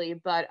briefly,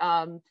 but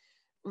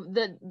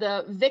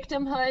the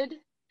victimhood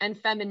and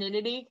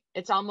femininity,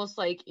 it's almost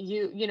like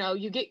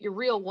you get your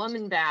real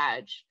woman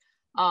badge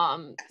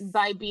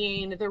by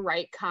being the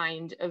right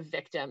kind of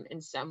victim in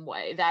some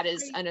way. That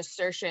is an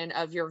assertion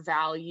of your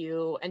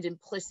value and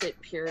implicit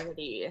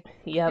purity,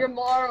 your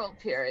moral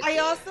purity. I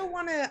also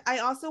want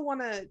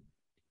to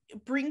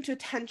bring to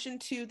attention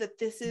to that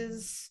this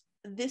is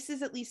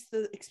at least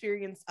the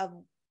experience of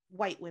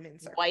white women.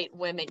 White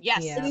women,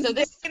 yes. Yeah. So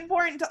this is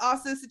important to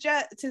also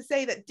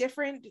say that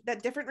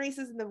different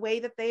races and the way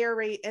that they are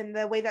raised and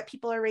the way that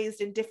people are raised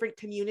in different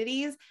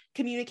communities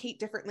communicate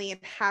differently and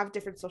have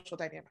different social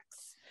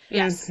dynamics.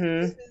 Yes.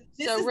 This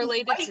so is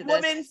related the white to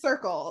woman this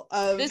circle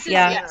of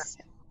yes.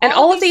 And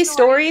all of these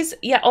stories,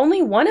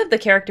 only one of the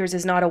characters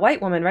is not a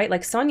white woman, right?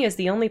 Like Sonya is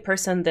the only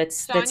person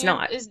that's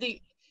not. Is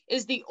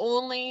the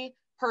only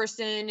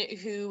person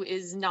who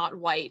is not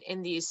white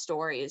in these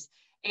stories.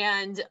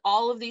 And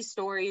all of these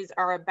stories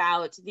are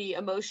about the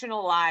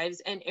emotional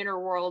lives and inner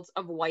worlds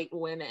of white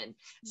women.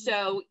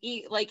 So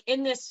like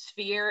in this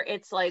sphere,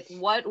 it's like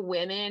what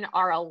women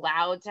are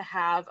allowed to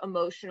have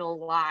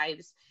emotional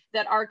lives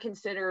that are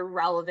considered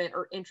relevant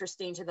or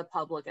interesting to the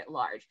public at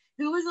large.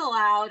 Who is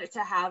allowed to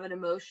have an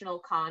emotional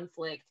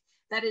conflict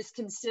that is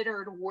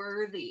considered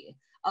worthy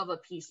of a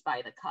piece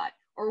by the cut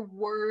or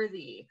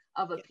worthy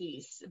of a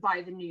piece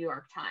by the New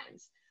York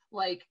Times?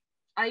 Like,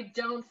 I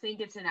don't think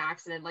it's an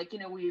accident. Like,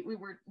 we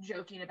were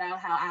joking about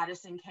how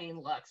Addison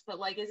Kane looks, but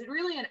like, is it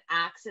really an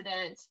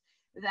accident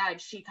that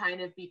she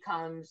kind of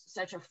becomes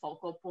such a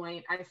focal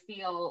point? I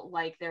feel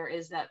like there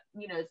is that,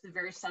 it's the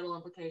very subtle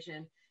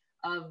implication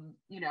of,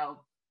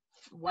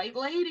 white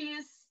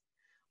ladies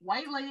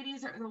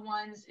are the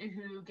ones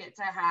who get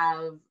to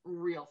have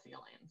real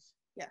feelings.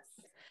 Yes.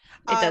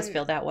 It does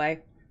feel that way.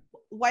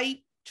 White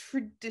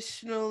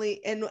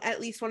traditionally, and at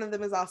least one of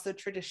them is also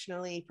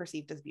traditionally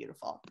perceived as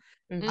beautiful.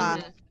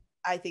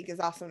 I think is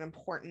also an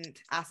important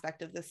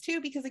aspect of this too,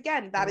 because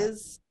again, that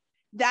is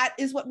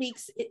what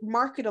makes it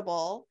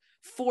marketable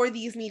for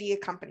these media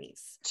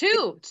companies.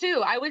 Too.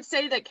 I would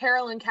say that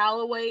Carolyn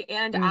Calloway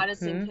and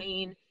Addison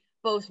Kane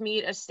both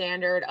meet a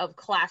standard of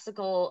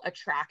classical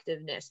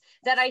attractiveness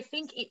that I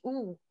think,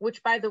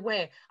 which by the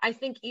way, I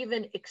think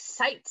even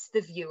excites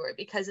the viewer,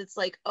 because it's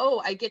like, oh,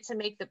 I get to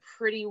make the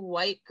pretty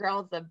white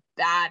girl the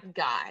bad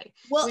guy.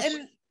 Well,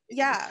 and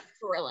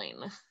thrilling.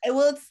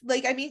 Well, it's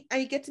like, I mean,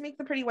 I get to make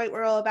the pretty white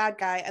girl a bad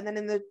guy, and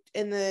then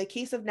in the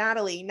case of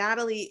Natalie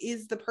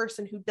is the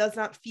person who does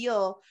not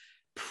feel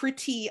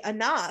pretty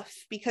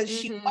enough because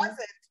she wasn't,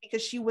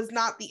 because she was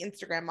not the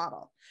Instagram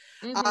model.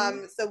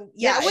 So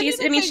yeah, yeah,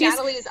 she's, I mean, she's,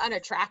 Natalie is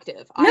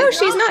unattractive. No,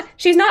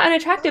 she's not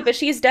unattractive, but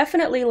she's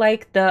definitely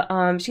like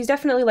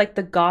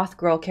the goth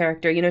girl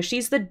character. You know,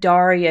 she's the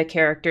Daria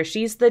character,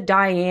 she's the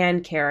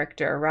Diane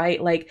character,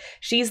 right? Like,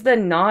 she's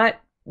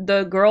not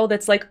the girl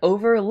that's like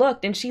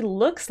overlooked, and she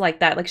looks like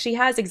that. Like, she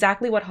has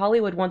exactly what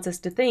Hollywood wants us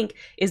to think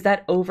is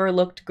that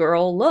overlooked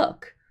girl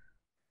look.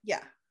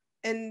 Yeah.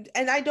 And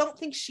I don't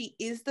think she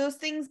is those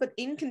things, but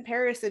in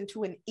comparison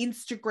to an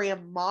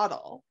Instagram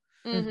model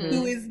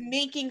who is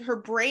making her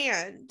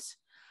brand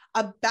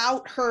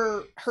about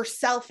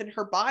herself and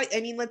her body.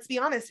 I mean, let's be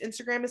honest,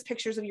 Instagram is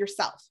pictures of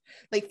yourself.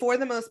 Like, for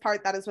the most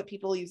part, that is what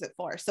people use it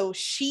for. So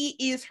she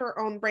is her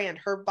own brand.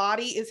 Her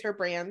body is her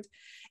brand.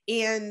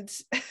 And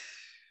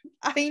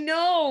I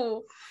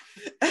know.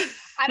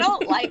 I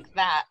don't like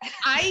that.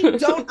 I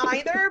don't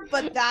either,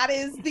 but that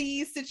is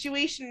the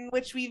situation in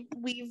which we've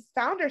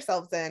found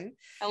ourselves in.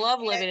 I love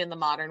living in the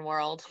modern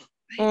world.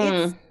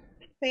 It's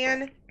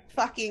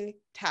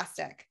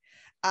fan-fucking-tastic.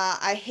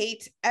 I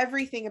hate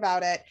everything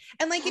about it.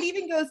 And like, it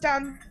even goes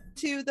down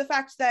to the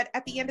fact that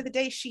at the end of the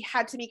day, she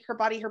had to make her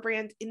body her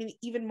brand in an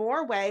even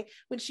more way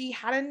when she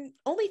had an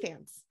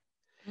OnlyFans.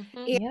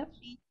 And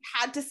she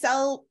had to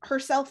sell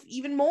herself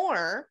even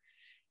more,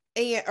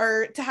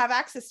 or to have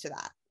access to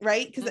that,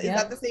 right? Because is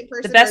that the same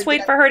person? The best way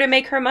for her to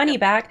make her money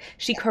back,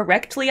 she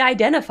correctly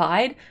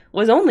identified,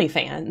 was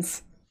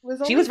OnlyFans.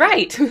 She was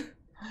right.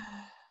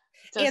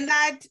 And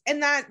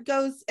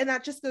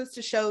that just goes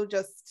to show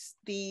just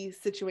the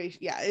situation.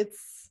 Yeah,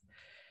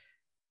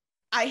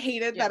 I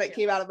hated that it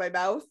came out of my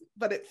mouth,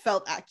 but it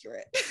felt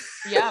accurate.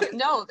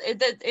 No,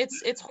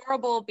 it's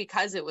horrible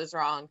because it was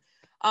wrong.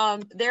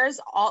 There's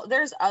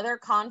other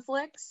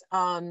conflicts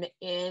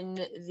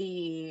in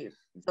the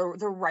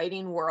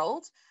writing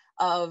world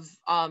of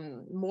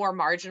more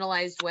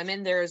marginalized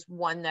women. There's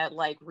one that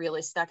like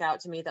really stuck out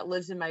to me that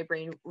lives in my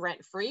brain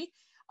rent free.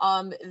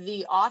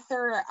 The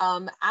author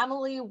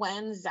Amelie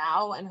Wen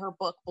Zhao, and her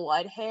book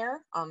Blood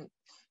Hair,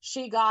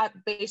 she got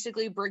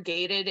basically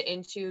brigaded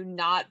into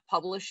not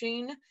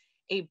publishing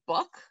a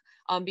book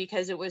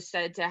because it was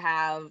said to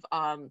have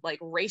like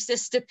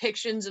racist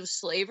depictions of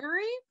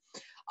slavery,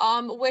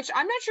 which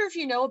I'm not sure if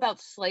you know about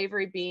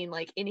slavery being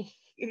like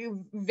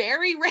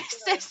very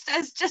racist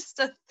as just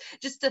a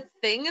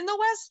thing in the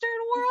Western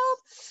world.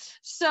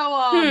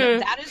 So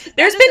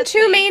there's been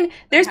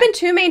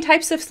two main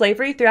types of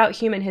slavery throughout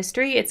human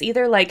history. It's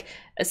either like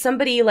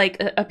somebody, like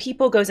a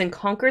people goes and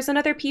conquers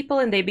another people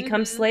and they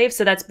become slaves,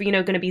 so that's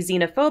going to be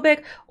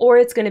xenophobic, or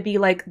it's going to be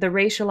like the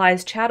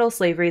racialized chattel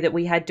slavery that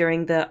we had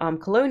during the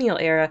colonial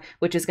era,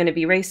 which is going to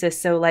be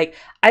racist. So like,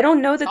 I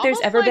don't know that there's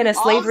ever been a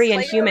slavery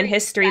in human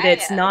history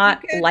that's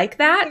not like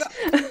that.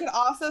 You could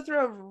also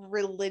throw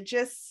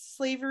religious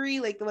slavery,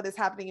 like what is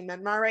happening in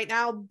Myanmar right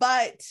now,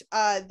 but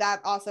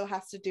that also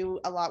has to do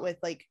a lot with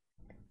like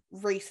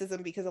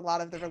racism, because a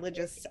lot of the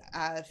religious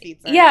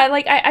feats are...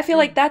 like I feel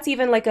like that's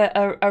even like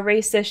a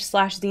racist /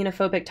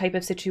 xenophobic type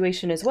of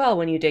situation as well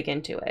when you dig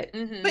into it.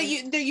 But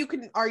you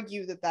can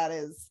argue that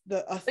is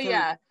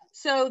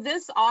so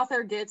this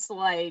author gets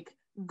like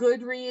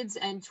Goodreads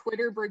and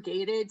Twitter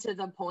brigaded to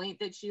the point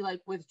that she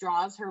like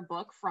withdraws her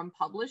book from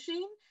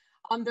publishing.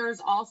 There's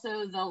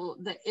also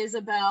the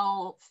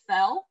Isabel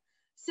Fell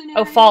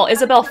scenario.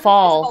 Isabel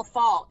Fall,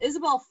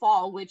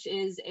 which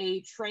is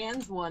a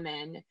trans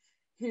woman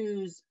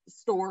whose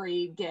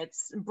story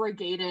gets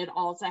brigaded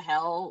all to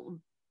hell,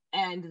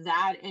 and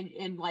that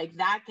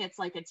gets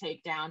like a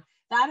takedown.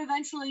 That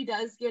eventually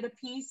does get a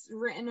piece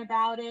written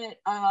about it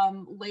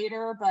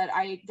later, but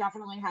I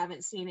definitely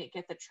haven't seen it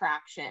get the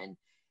traction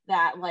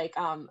that like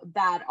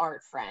Bad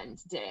Art Friend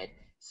did.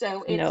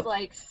 So it's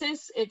like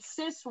cis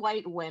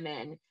white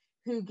women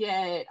who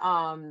get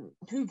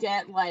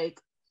like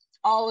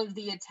all of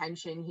the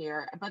attention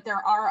here, but there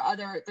are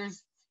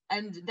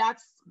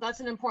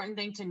that's an important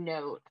thing to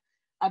note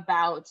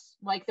about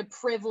like the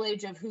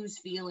privilege of whose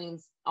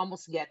feelings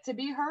almost get to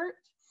be hurt,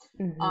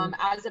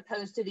 as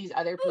opposed to these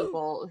other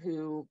people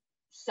who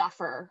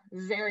suffer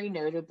very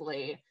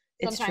notably,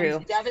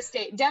 sometimes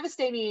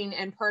devastating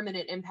and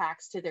permanent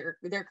impacts to their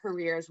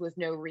careers with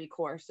no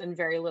recourse and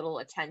very little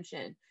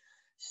attention.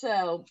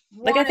 So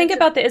like, I think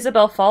about the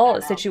Isabel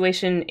Fall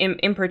situation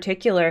in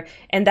particular,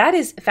 and that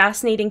is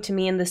fascinating to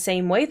me in the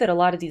same way that a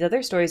lot of these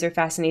other stories are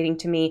fascinating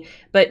to me,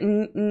 but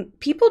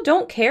people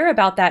don't care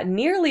about that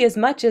nearly as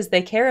much as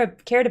they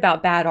cared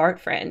about Bad Art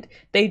Friend.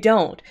 They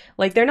don't.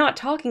 Like, they're not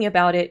talking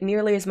about it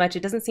nearly as much.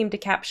 It doesn't seem to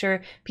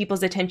capture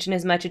people's attention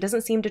as much. It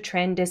doesn't seem to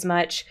trend as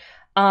much.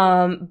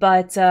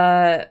 But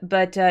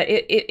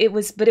it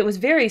was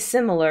very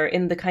similar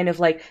in the kind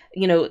of like,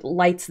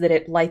 lights that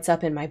it lights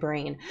up in my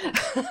brain.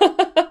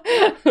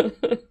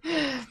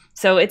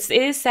 So it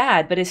is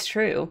sad, but it's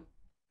true.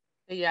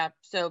 Yeah.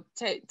 So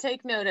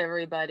take note,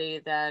 everybody,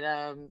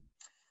 that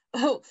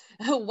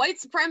white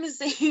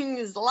supremacy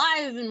is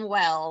alive and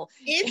well.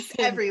 It's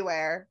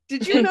everywhere.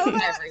 Did you know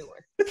that?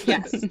 Everywhere.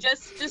 Yes.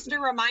 just a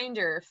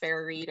reminder,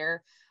 fair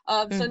reader.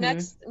 So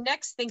Mm-hmm.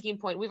 next thinking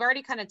point, we've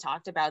already kind of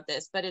talked about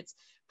this, but it's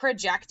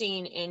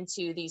projecting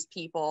into these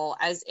people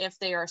as if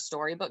they are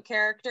storybook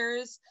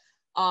characters.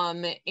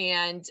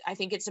 And I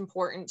think it's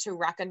important to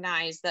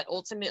recognize that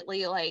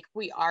ultimately, like,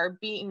 we are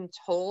being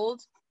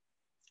told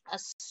a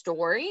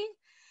story,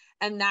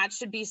 and that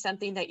should be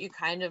something that you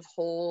kind of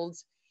hold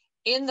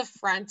in the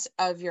front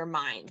of your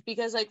mind.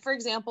 Because, like, for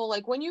example,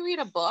 like when you read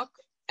a book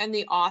and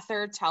the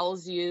author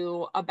tells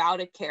you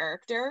about a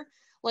character,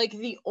 like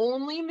the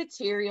only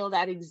material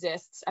that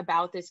exists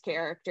about this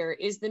character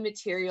is the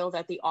material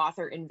that the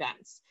author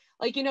invents.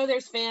 Like, you know,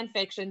 there's fan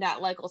fiction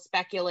that like will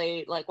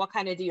speculate like what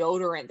kind of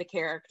deodorant the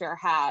character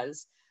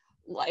has,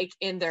 like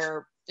in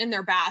their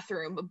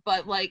bathroom,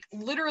 but like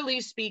literally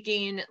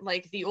speaking,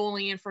 like the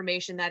only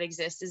information that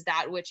exists is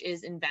that which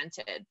is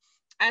invented,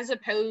 as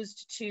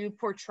opposed to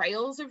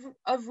portrayals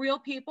of real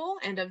people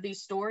and of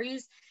these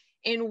stories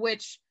in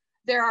which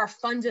there are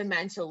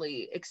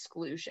fundamentally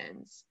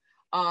exclusions.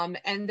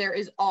 And there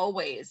is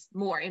always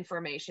more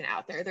information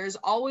out there. There's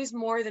always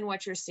more than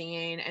what you're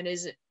seeing, and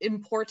is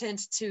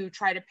important to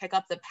try to pick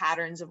up the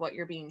patterns of what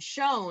you're being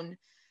shown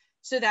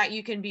so that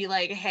you can be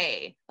like,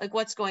 hey, like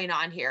what's going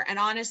on here? And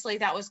honestly,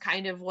 that was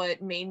kind of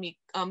what made me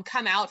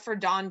come out for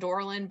Dawn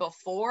Dorland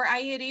before I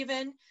had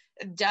even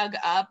dug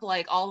up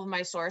like all of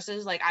my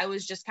sources. Like I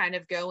was just kind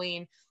of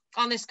going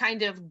on this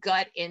kind of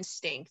gut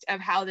instinct of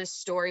how this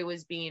story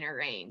was being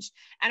arranged.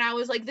 And I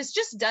was like, this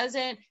just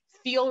doesn't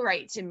feel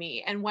right to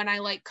me. And when I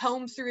like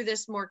comb through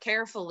this more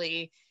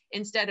carefully,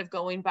 instead of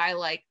going by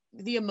like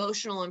the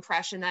emotional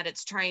impression that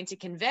it's trying to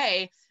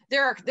convey,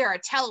 there are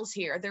tells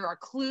here, there are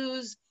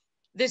clues.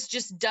 This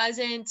just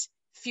doesn't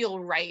feel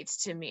right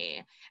to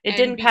me. It And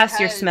didn't pass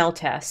your because smell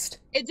test.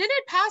 it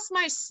didn't pass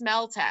my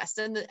smell test.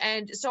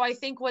 And so I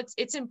think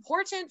it's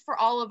important for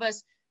all of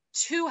us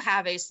to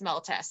have a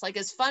smell test. Like,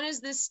 as fun as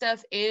this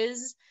stuff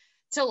is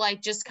to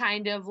like just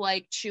kind of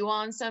like chew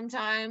on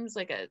sometimes,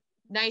 like a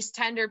nice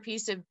tender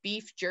piece of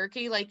beef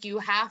jerky, like you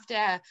have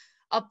to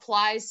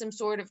apply some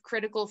sort of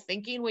critical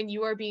thinking when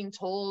you are being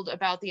told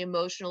about the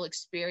emotional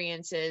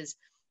experiences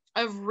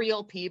of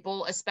real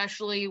people,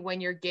 especially when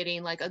you're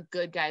getting like a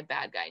good guy,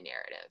 bad guy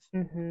narrative.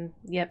 Mm-hmm.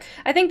 Yep.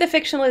 I think the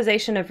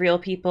fictionalization of real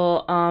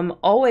people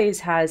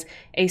always has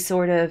a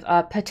sort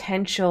of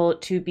potential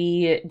to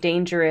be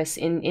dangerous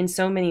in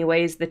so many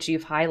ways that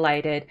you've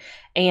highlighted.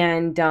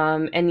 And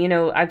you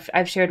know,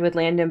 I've shared with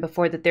Landon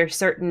before that there's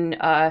certain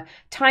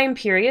time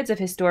periods of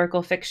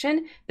historical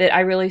fiction that I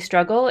really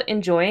struggle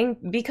enjoying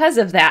because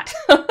of that.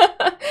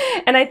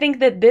 And I think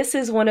that this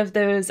is one of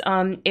those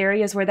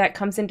areas where that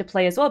comes into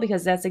play as well,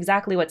 because that's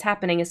exactly what's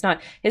happening. It's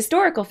not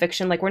historical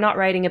fiction, like we're not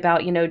writing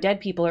about, you know, dead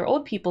people or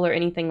old people or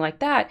anything like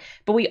that,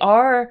 but we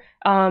are,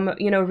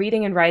 you know,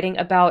 reading and writing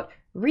about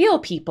real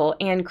people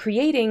and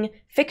creating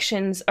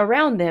fictions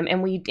around them,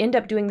 and we end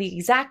up doing the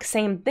exact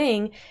same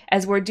thing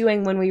as we're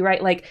doing when we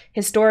write like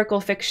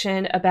historical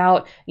fiction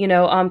about, you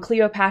know,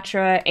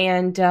 Cleopatra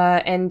and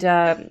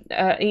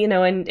you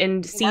know,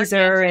 and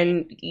Caesar,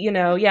 and you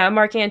know, yeah,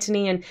 Mark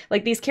Antony, and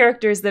like these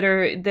characters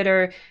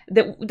that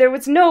there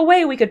was no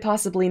way we could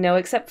possibly know,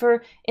 except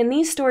for in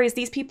these stories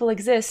these people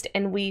exist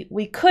and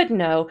we could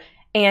know,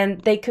 and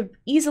they could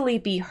easily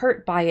be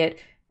hurt by it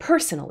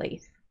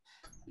personally.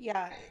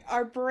 Yeah,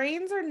 our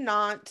brains are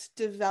not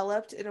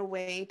developed in a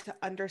way to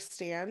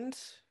understand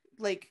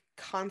like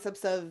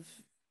concepts of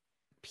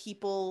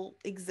people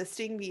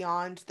existing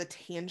beyond the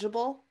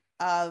tangible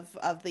of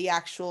the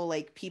actual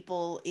like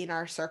people in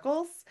our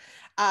circles.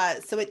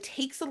 So it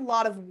takes a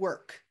lot of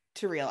work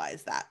to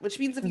realize that, which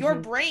means if your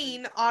Mm-hmm.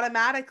 brain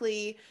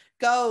automatically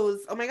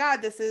goes, oh my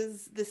god, this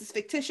is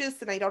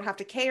fictitious and I don't have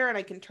to care and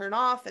I can turn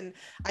off and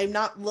I'm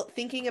not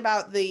thinking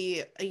about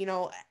the, you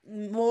know,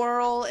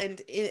 moral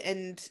and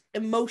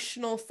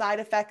emotional side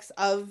effects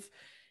of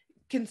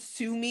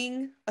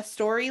consuming a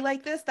story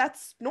like this,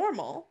 that's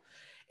normal.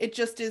 It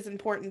just is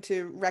important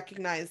to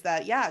recognize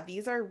that, yeah,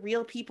 these are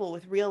real people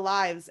with real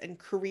lives and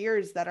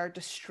careers that are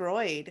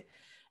destroyed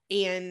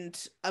and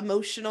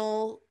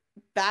emotional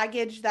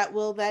baggage that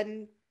will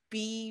then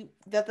be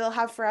that they'll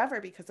have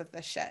forever because of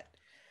this shit.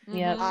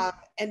 Yep. Mm-hmm.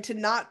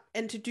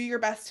 And to do your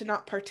best to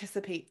not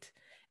participate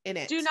in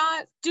Do it.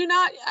 not,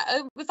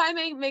 if I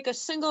may make a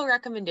single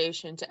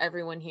recommendation to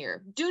everyone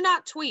here, do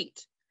not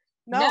tweet.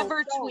 No,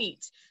 Never no.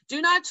 tweet.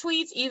 Do not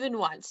tweet even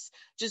once.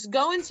 Just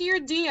go into your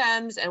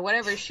DMs and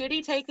whatever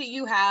shitty take that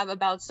you have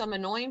about some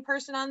annoying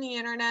person on the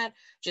internet,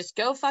 just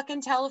go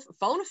fucking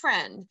phone a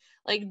friend.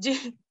 Like,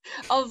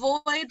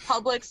 avoid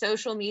public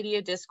social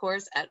media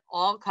discourse at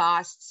all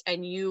costs,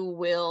 and you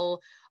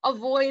will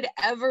avoid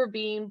ever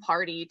being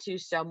party to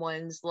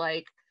someone's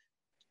like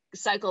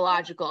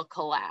psychological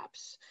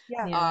collapse.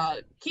 Yeah. Yeah.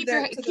 Keep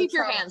To the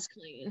your trauma. hands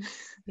clean.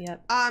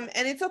 Yep. And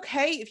it's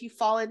okay if you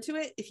fall into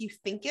it, if you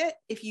think it,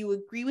 if you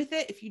agree with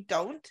it, if you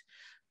don't.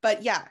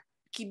 But yeah,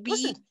 keep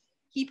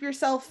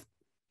yourself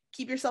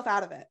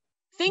out of it.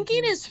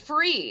 Thinking Mm-hmm. is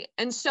free,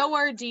 and so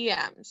are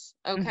DMs.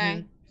 Okay,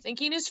 Mm-hmm.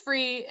 thinking is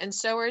free, and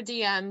so are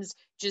DMs.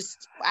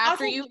 Just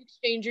after Also, you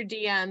exchange your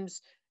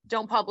DMs,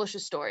 don't publish a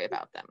story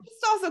about them.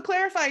 Just also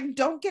clarifying,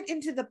 don't get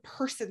into the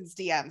person's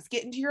DMs.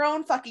 Get into your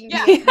own fucking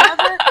Yeah, DMs.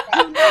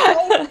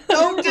 never,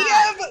 Don't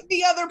DM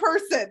the other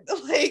person.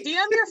 Like,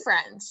 DM your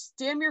friends.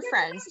 DM your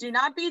friends. Do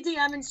not be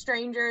DMing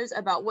strangers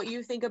about what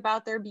you think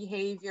about their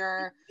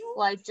behavior.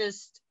 Like,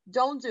 just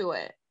don't do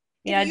it.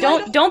 Yeah,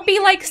 don't be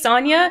like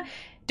Sonya.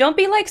 Don't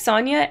be like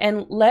Sonya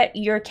and let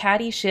your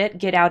catty shit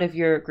get out of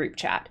your group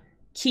chat.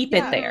 Keep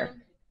it there.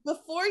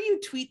 Before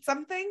you tweet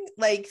something,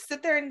 like,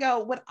 sit there and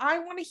go, would I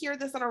want to hear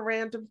this on a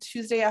random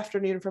Tuesday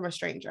afternoon from a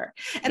stranger?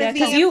 And if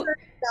the answer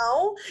is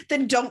no,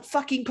 then don't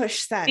fucking push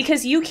send.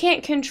 Because you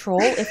can't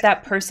control if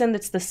that person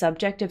that's the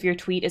subject of your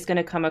tweet is going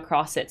to come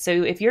across it. So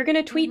if you're going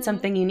to tweet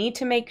something, you need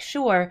to make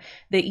sure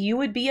that you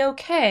would be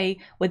okay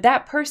with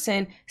that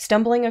person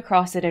stumbling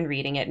across it and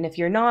reading it. And if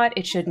you're not,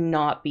 it should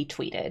not be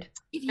tweeted.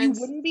 If you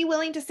wouldn't be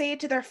willing to say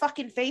it to their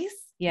fucking face,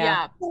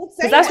 yeah.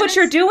 Because that's what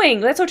you're doing.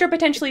 That's what you're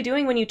potentially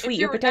doing when you tweet.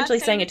 You're potentially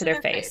saying it to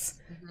their face.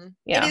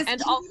 Yeah. It is easy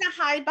to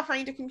hide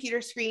behind a computer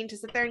screen, to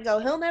sit there and go,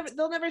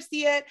 they'll never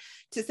see it,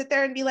 to sit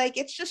there and be like,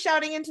 it's just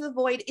shouting into the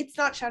void. It's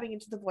not shouting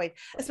into the void,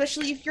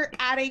 especially if you're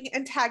adding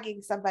and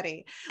tagging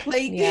somebody.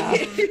 Like, yeah.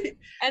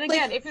 And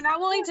again, like, if you're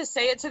not willing to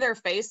say it to their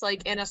face,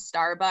 like in a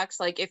Starbucks,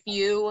 like if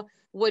you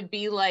would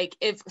be like,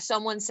 if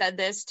someone said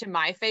this to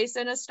my face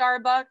in a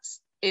Starbucks,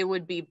 it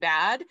would be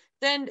bad,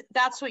 then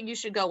that's what you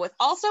should go with.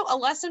 Also, a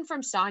lesson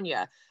from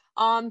Sonya.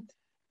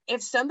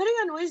 If somebody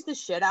annoys the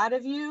shit out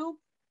of you,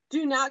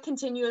 do not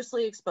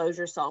continuously expose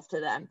yourself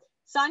to them.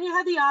 Sonya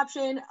had the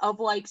option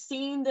of like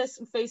seeing this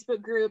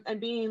Facebook group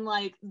and being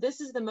like, this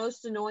is the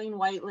most annoying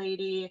white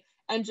lady,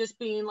 and just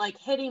being like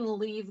hitting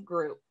leave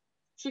group.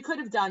 She could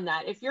have done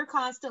that. If you're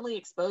constantly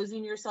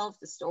exposing yourself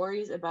to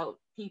stories about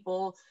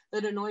people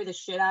that annoy the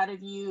shit out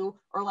of you,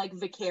 or like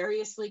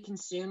vicariously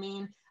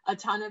consuming a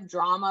ton of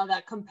drama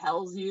that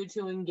compels you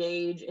to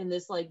engage in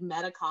this like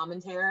meta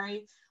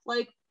commentary,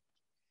 like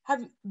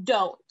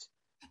don't.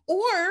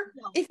 Or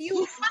if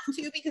you have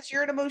to, because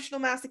you're an emotional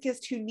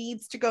masochist who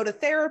needs to go to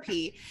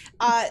therapy,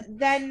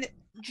 then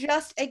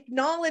just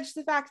acknowledge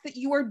the fact that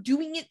you are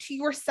doing it to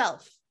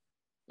yourself.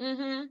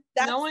 That's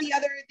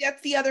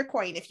the other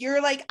coin. If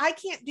you're like, I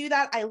can't do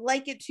that, I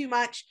like it too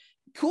much,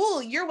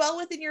 cool, you're well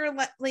within your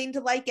lane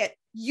to like it.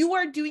 You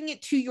are doing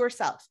it to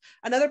yourself.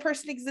 Another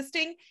person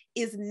existing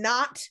is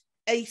not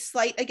a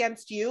slight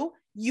against you.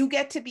 You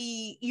get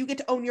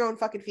to own your own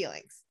fucking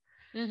feelings.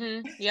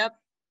 Yep.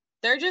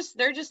 They're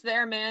just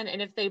there, man.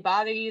 And if they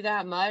bother you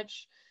that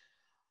much,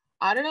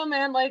 I don't know,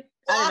 man. Like,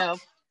 I don't know.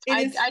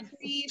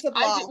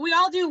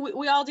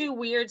 We all do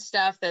weird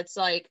stuff that's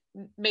like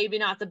maybe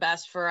not the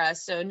best for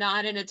us. So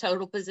not in a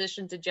total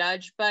position to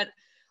judge, but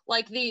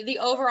like the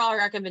overall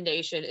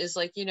recommendation is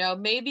like, you know,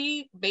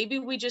 maybe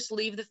we just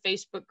leave the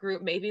Facebook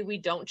group. Maybe we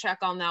don't check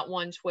on that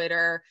one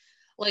Twitter.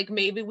 Like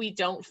maybe we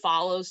don't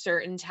follow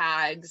certain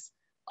tags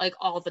like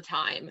all the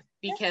time,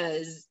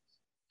 because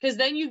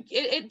then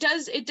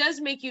it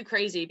does make you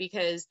crazy,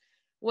 because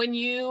when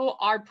you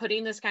are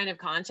putting this kind of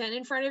content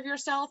in front of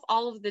yourself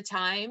all of the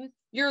time,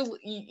 you're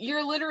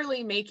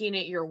literally making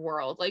it your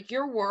world. Like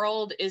your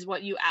world is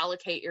what you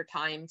allocate your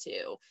time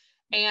to.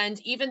 And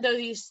even though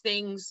these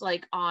things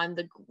like on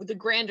the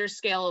grander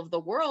scale of the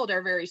world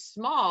are very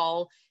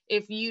small,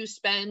 if you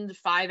spend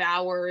 5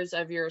 hours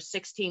of your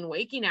 16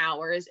 waking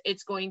hours,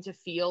 it's going to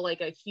feel like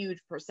a huge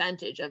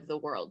percentage of the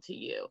world to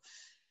you.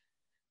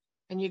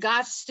 And you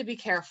got to be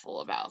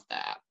careful about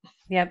that.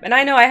 Yep. And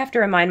I know I have to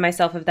remind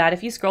myself of that.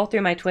 If you scroll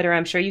through my Twitter,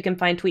 I'm sure you can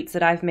find tweets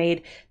that I've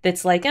made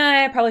that's like,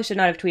 I probably should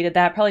not have tweeted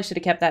that. Probably should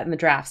have kept that in the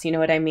drafts. You know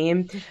what I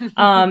mean?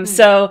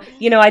 So,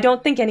 you know, I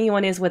don't think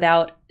anyone is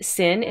without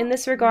sin in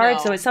this regard.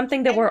 No. So it's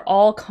something that we're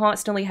all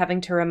constantly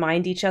having to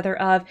remind each other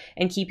of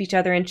and keep each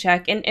other in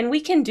check. And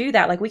we can do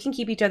that. Like we can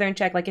keep each other in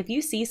check. Like if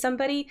you see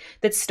somebody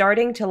that's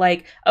starting to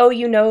like, oh,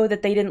 you know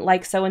that they didn't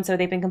like so-and-so,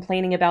 they've been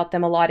complaining about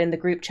them a lot in the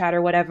group chat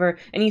or whatever,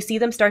 and you see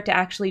them start to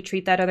actually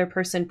treat that other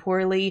person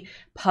poorly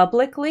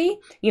publicly,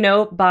 you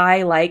know,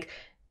 by like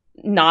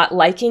not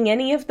liking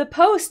any of the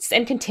posts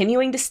and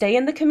continuing to stay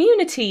in the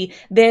community,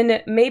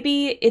 then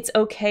maybe it's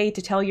okay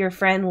to tell your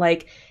friend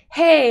like,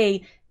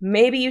 hey,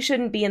 maybe you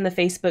shouldn't be in the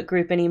Facebook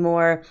group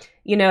anymore.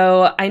 You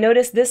know, I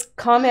noticed this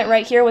comment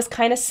right here was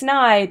kind of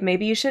snide.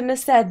 Maybe you shouldn't have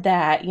said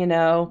that, you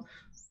know.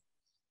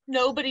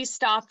 Nobody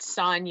stopped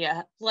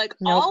Sonya. Like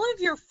all of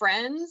your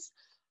friends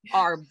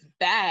are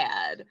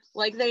bad.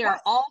 Like they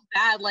are all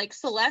bad. Like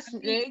Celeste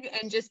Nig,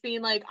 and just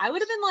being like, I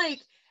would have been like,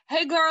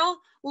 hey girl,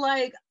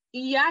 like,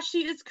 yeah,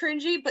 she is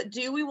cringy, but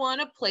do we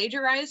want to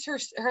plagiarize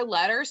her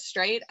letter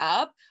straight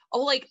up?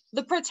 Oh, like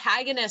the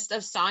protagonist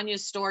of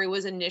Sonya's story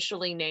was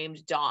initially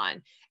named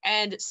Dawn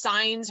and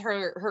signs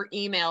her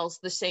emails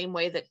the same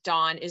way that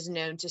Dawn is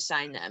known to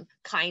sign them,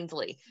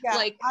 kindly. Yeah,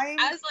 like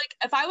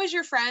if I was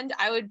your friend,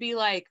 I would be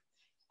like,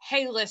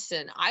 hey,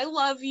 listen, I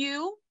love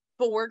you,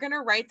 but we're going to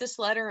write this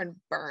letter and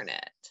burn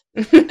it.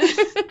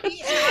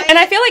 And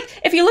I feel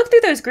like if you look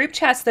through those group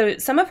chats, though,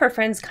 some of her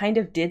friends kind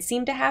of did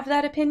seem to have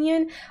that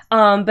opinion.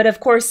 But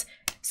of course,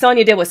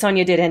 Sonya did what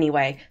Sonya did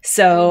anyway.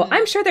 So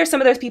I'm sure there's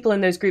some of those people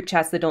in those group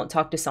chats that don't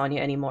talk to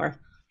Sonya anymore.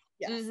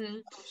 Yes. Mm-hmm.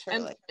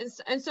 Surely.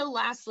 And so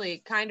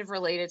lastly, kind of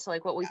related to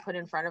like what we put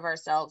in front of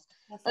ourselves,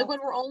 like when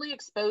we're only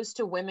exposed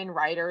to women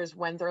writers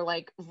when they're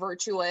like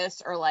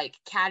virtuous or like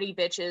catty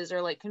bitches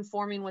or like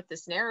conforming with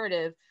this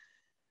narrative,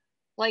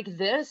 like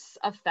this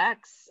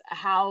affects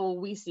how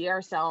we see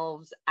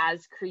ourselves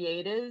as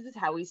creatives,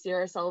 how we see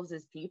ourselves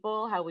as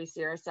people, how we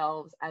see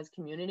ourselves as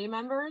community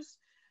members.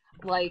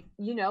 Like,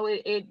 you know,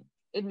 it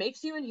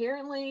makes you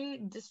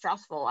inherently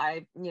distrustful.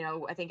 I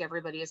think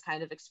everybody has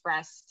kind of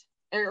expressed,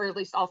 or at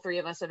least all three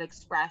of us have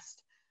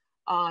expressed,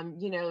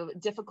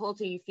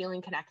 difficulty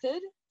feeling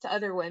connected to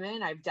other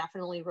women. I've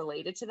definitely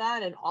related to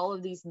that. And all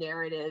of these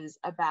narratives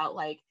about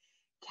like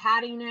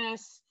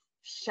cattiness,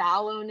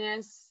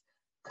 shallowness,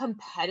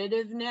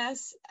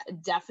 competitiveness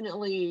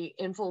definitely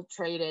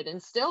infiltrated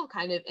and still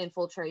kind of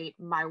infiltrate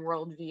my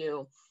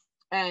worldview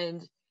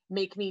and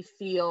make me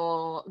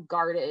feel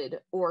guarded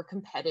or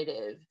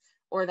competitive,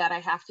 or that I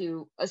have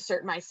to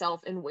assert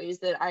myself in ways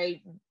that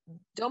I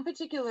don't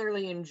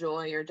particularly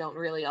enjoy or don't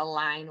really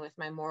align with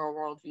my moral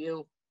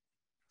worldview.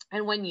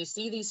 And when you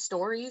see these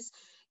stories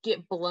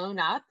get blown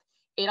up,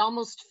 it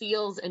almost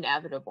feels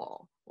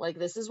inevitable. Like,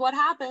 this is what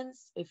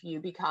happens if you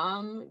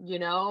become,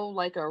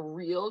 like a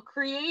real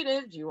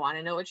creative. Do you want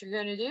to know what you're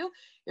going to do?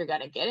 You're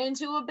going to get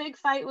into a big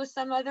fight with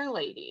some other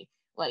lady.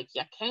 Like,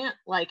 you can't,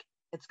 like,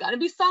 it's going to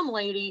be some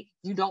lady.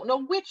 You don't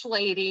know which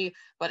lady,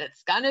 but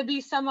it's going to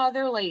be some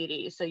other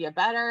lady. So you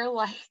better,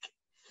 like,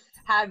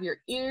 have your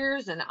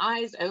ears and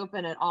eyes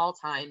open at all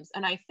times.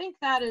 And I think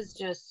that is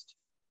just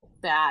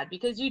bad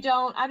because you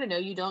don't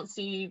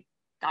see,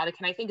 God,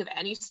 can I think of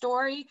any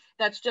story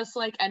that's just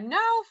like, and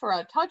now for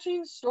a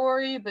touching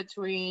story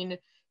between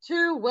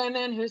two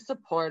women who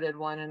supported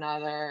one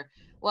another.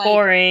 Like,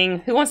 boring.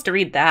 Who wants to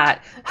read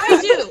that? I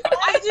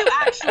do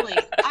actually.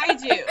 I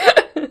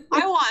do.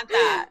 I want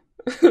that.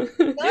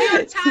 New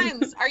York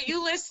Times, are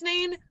you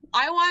listening?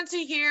 I want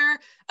to hear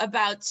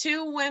about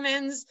two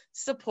women's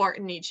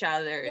supporting each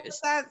other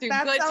through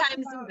good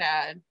times and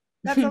bad.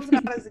 That sounds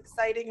about as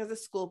exciting as a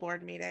school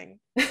board meeting.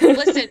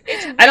 Listen,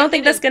 I don't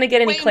think that's going to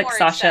get any clicks,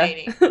 Sasha.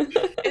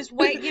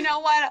 You know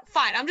what?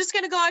 Fine. I'm just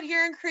going to go out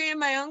here and create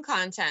my own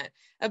content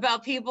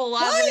about people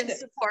loving and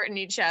supporting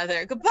each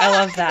other. Goodbye. I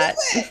love that.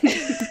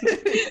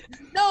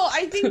 No,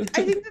 I think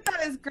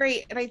that is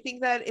great. And I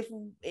think that if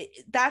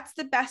that's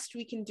the best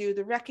we can do.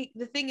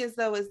 The thing is,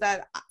 though, is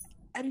that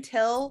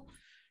until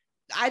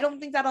I don't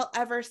think that'll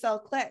ever sell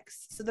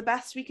clicks. So the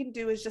best we can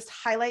do is just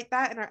highlight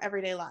that in our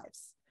everyday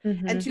lives.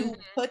 Mm-hmm. And to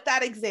put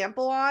that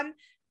example on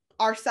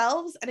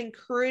ourselves and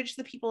encourage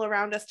the people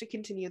around us to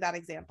continue that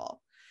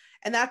example.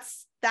 And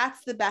that's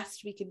the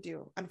best we can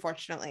do,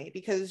 unfortunately,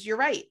 because you're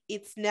right.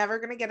 It's never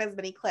going to get as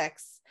many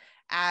clicks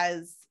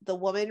as the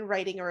woman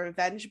writing a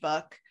revenge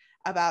book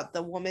about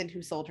the woman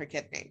who sold her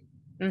kidney,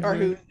 mm-hmm. or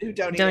who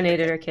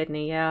donated her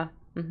kidney. Yeah.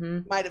 Mm-hmm.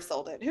 Might have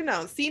sold it. Who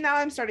knows? See, now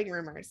I'm starting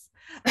rumors.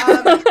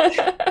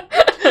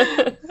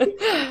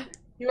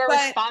 You are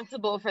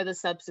responsible for the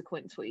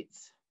subsequent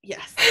tweets.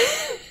 Yes.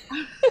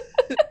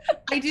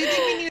 I do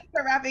think we need to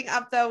start wrapping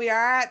up, though. We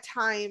are at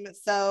time,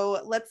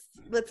 so let's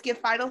give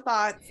final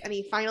thoughts.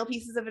 Any final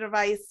pieces of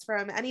advice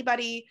from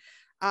anybody?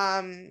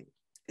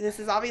 This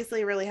is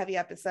obviously a really heavy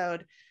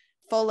episode,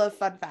 full of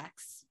fun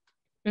facts.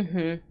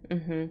 Mm-hmm.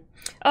 Mm-hmm.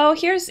 Oh,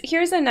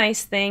 here's a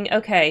nice thing.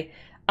 Okay,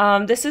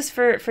 this is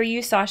for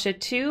you, Sasha.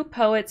 Two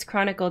poets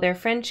chronicle their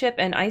friendship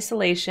and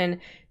isolation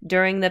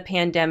during the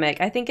pandemic.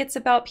 I think it's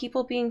about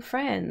people being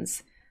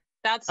friends.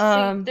 This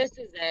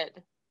is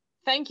it.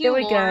 Thank you,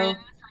 Lauren, go.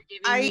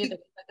 for giving me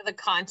the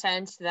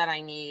content that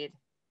I need.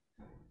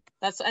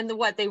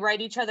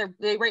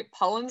 They write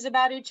poems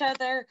about each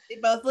other. They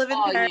both live in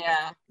Paris.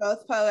 Yeah.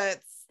 Both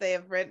poets. They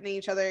have written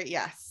each other.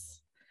 Yes.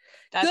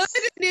 Good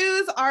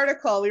news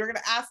article. We were going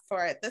to ask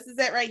for it. This is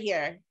it right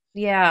here.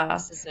 Yeah.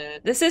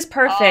 This is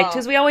perfect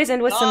because we always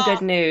end with some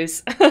good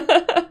news.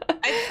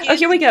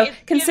 Here we go.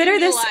 Consider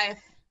this.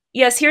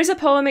 Yes, here's a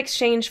poem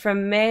exchange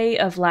from May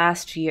of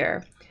last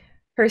year.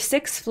 Her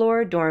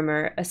 6th-floor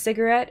dormer, a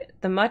cigarette,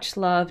 the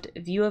much-loved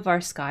view of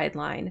our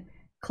skyline.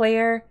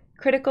 Claire,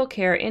 critical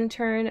care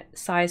intern,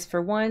 sighs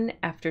for one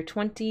after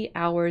 20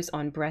 hours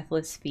on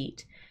breathless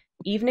feet.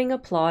 Evening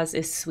applause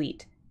is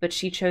sweet, but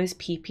she chose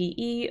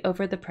PPE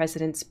over the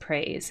president's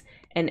praise,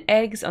 and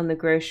eggs on the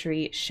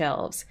grocery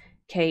shelves.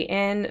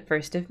 KN,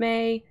 1st of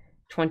May,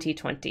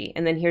 2020.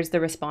 And then here's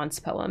the response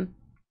poem.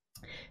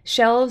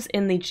 Shelves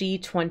in the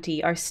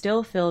G20 are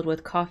still filled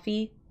with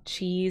coffee,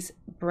 cheese,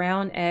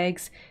 brown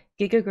eggs,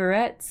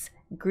 gigagurettes,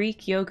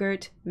 Greek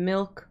yogurt,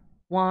 milk,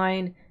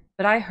 wine,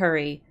 but I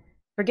hurry.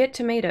 Forget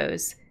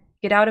tomatoes.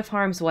 Get out of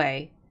harm's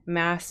way.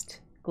 Masked,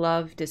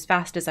 gloved as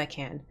fast as I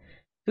can.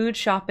 Food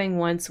shopping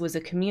once was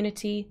a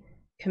community.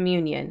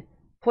 Communion.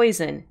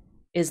 Poison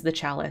is the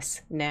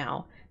chalice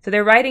now. So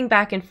they're writing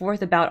back and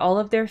forth about all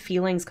of their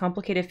feelings,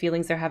 complicated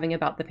feelings they're having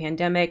about the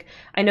pandemic.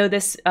 I know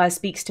this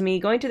speaks to me.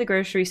 Going to the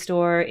grocery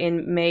store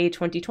in May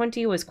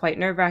 2020 was quite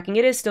nerve-wracking.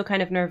 It is still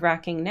kind of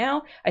nerve-wracking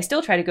now. I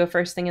still try to go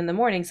first thing in the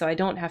morning so I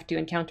don't have to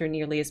encounter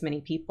nearly as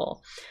many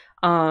people.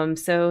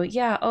 So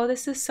yeah,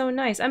 this is so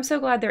nice. I'm so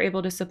glad they're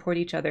able to support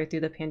each other through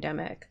the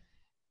pandemic.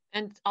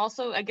 And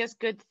also, I guess,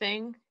 good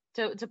thing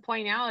to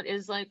point out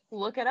is like,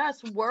 look at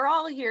us. We're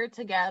all here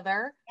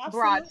together,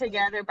 brought Absolutely.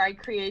 together by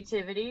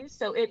creativity.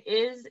 So it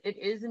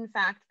is in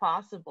fact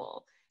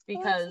possible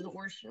because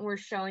we're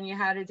showing you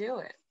how to do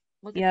it.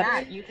 Look at Yep.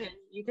 that.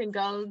 You can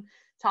go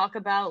talk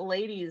about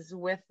ladies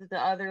with the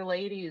other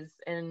ladies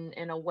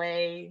in a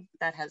way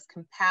that has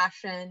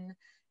compassion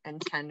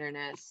and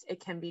tenderness.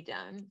 It can be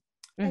done.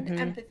 And Mm-hmm.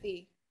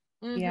 empathy.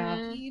 Yeah.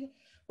 Mhm.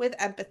 With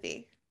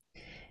empathy.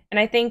 And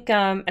I think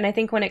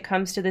when it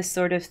comes to this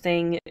sort of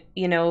thing,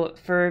 you know,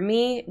 for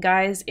me,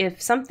 guys,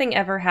 if something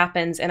ever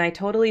happens and I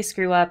totally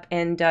screw up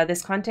and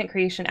this content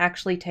creation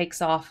actually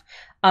takes off,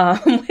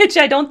 which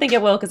I don't think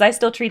it will because I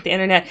still treat the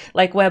internet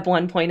like Web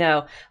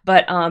 1.0.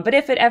 But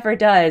if it ever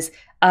does,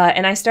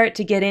 and I start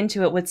to get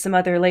into it with some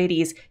other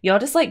ladies, y'all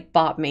just like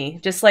bop me,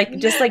 just like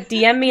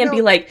DM me and No.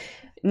 be like,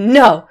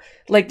 no,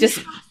 like just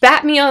We have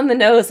bat me on the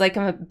nose like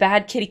I'm a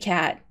bad kitty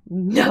cat.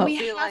 No. We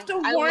Be have like,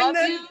 to I warn love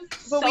them, you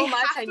but so we much.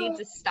 have I need to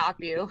to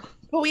stop you.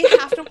 but we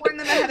have to warn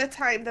them ahead of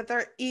time that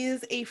there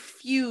is a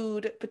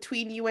feud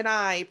between you and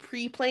I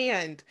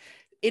pre-planned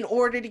in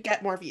order to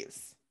get more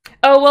views.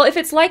 Oh, well, if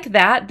it's like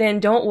that, then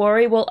don't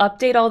worry. We'll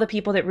update all the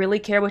people that really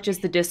care, which is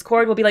the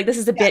Discord. We'll be like, this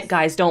is a bit, Yes.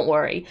 guys, don't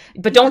worry.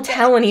 But don't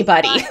tell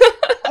anybody.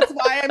 That's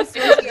why I'm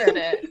still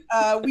here.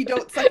 We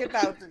don't suck at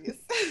boundaries.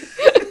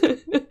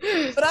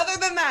 But other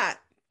than that,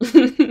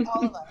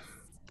 all of us.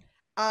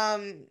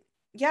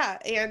 Yeah,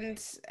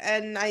 and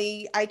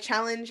I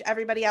challenge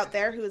everybody out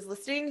there who is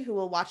listening, who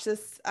will watch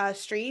this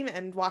stream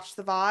and watch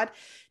the VOD,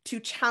 to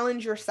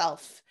challenge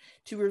yourself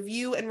to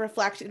review and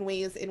reflect in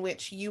ways in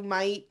which you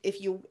might, if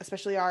you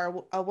especially are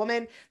a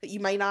woman, that you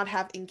might not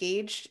have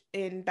engaged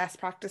in best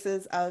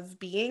practices of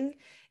being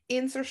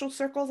in social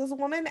circles as a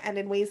woman, and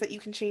in ways that you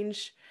can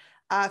change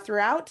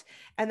throughout.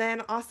 And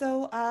then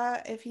also,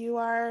 if you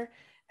are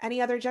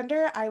any other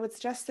gender, I would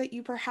suggest that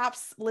you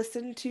perhaps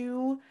listen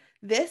to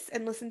this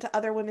and listen to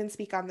other women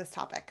speak on this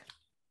topic.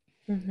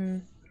 Mm-hmm.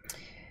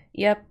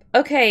 Yep.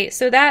 Okay,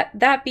 so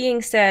that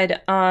being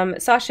said,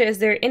 Sasha, is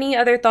there any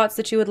other thoughts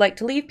that you would like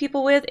to leave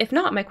people with? If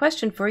not, my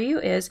question for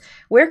you is,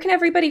 where can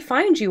everybody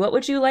find you? What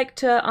would you like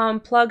to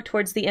plug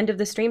towards the end of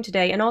the stream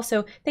today? And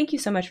also, thank you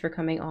so much for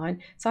coming on.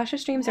 Sasha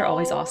streams are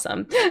always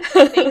awesome.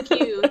 Thank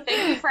you.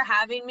 Thank you for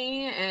having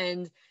me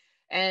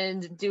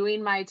and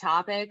doing my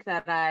topic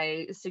that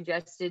I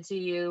suggested to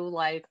you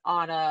like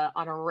on a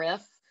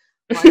riff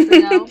months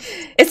ago.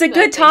 It's a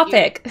good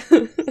topic.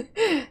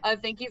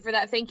 Thank you for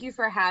that. Thank you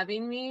for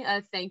having me.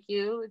 Thank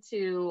you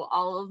to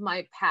all of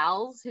my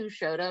pals who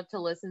showed up to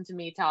listen to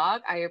me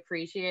talk. I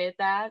appreciate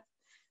that.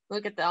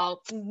 Look at the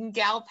all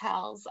gal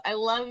pals. I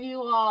love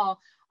you all.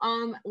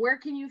 Where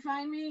can you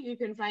find me? You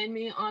can find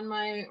me on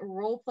my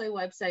roleplay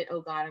website.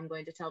 Oh God, I'm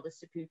going to tell this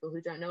to people who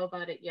don't know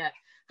about it yet.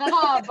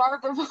 Haha,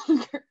 Barbara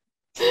Bunker.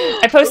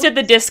 I posted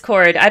the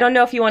Discord. I don't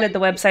know if you wanted the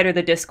website or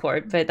the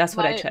Discord, but that's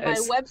what I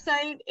chose. My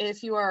website,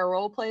 if you are a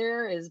role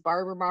player, is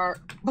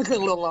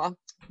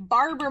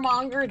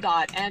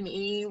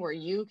barbermonger.me, where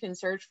you can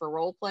search for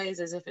role plays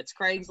as if it's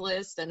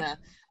Craigslist and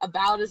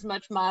about as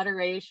much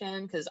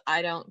moderation, because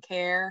I don't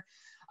care.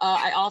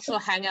 I also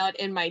hang out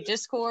in my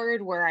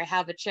Discord, where I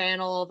have a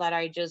channel that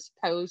I just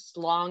post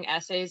long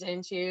essays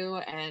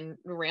into and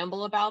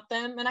ramble about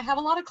them. And I have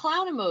a lot of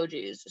clown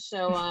emojis.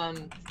 So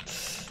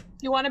if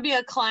you want to be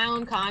a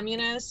clown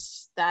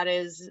communist, that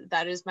is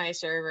my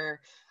server.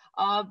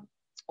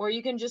 Or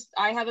you can just,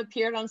 I have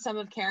appeared on some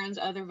of Karen's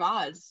other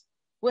VODs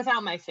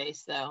without my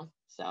face though.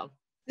 So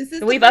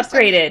we've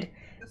upgraded.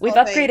 We've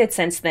upgraded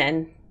since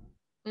then.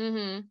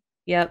 Mm-hmm.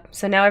 Yep.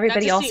 So now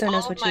everybody also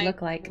knows what you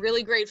look like.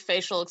 Really great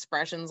facial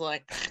expressions,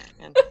 like.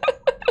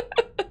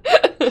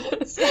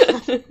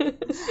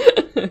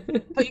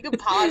 But you can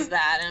pause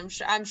that, and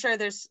I'm sure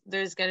there's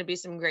going to be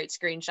some great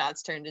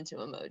screenshots turned into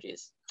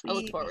emojis. I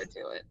look forward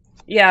to it.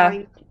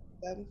 Yeah.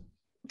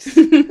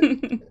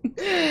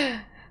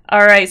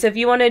 All right, so if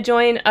you want to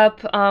join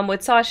up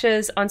with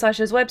Sasha's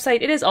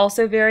website, it is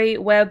also very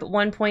Web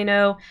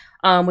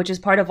 1.0, which is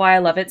part of why I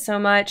love it so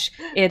much.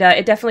 It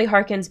definitely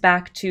harkens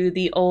back to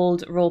the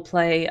old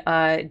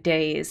roleplay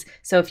days.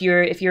 So if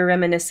you're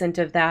reminiscent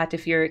of that,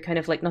 if you're kind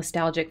of like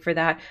nostalgic for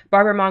that,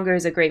 Barbara Monger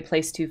is a great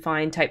place to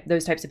find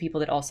those types of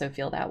people that also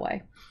feel that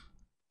way.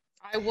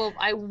 I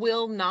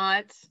will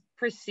not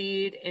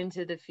proceed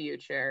into the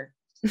future.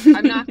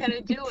 I'm not going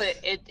to do it.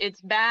 It's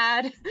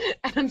bad,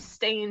 and I'm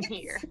staying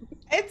here.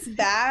 It's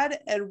bad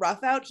and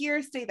rough out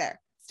here. Stay there.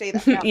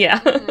 Yeah.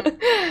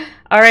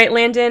 All right,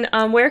 Landon,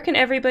 where can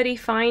everybody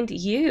find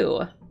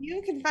you?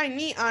 You can find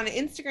me on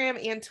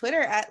Instagram and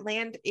Twitter at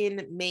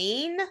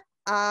LandInMaine.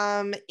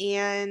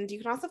 And you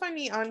can also find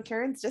me on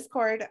Karen's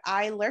Discord.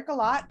 I lurk a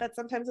lot, but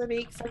sometimes I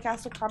make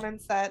sarcastic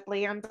comments that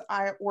land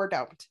or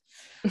don't.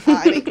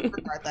 I make them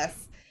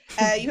regardless.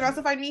 You can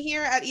also find me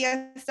here at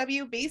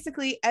ESW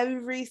basically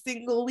every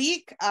single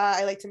week.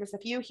 I like to miss a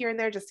few here and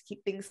there just to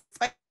keep things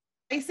spicy.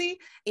 spicy,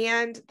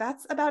 and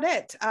that's about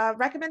it.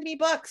 Recommend me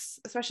books,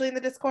 especially in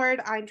the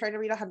Discord. I'm trying to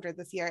read 100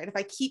 this year, and if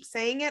I keep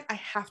saying it, I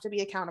have to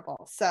be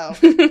accountable. So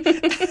you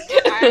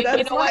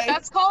know what?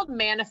 That's called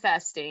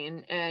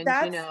manifesting, and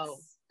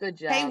good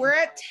job. Hey, we're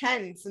at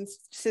 10 since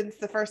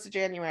the 1st of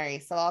January,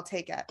 so I'll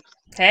take it.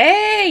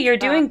 Hey, you're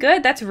doing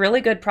good. That's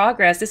really good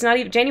progress. It's not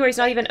even January's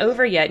not even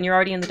over yet, and you're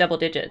already in the double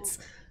digits.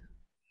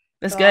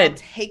 That's good. I'll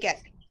take it.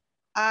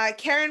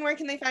 Karen, where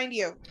can they find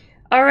you?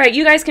 All right,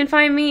 you guys can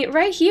find me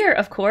right here,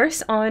 of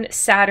course, on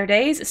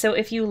Saturdays. So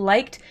if you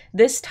liked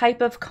this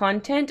type of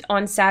content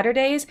on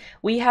Saturdays,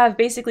 we have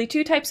basically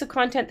 2 types of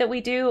content that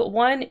we do.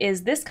 One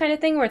is this kind of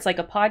thing where it's like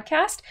a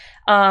podcast.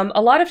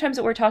 A lot of times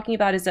what we're talking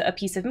about is a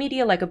piece of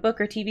media, like a book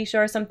or TV show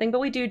or something, but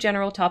we do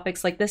general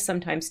topics like this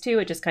sometimes too.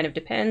 It just kind of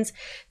depends.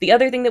 The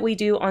other thing that we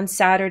do on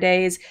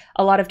Saturdays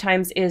a lot of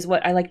times is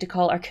what I like to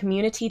call our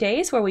community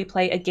days, where we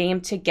play a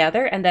game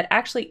together, and that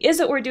actually is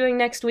what we're doing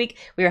next week.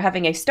 We are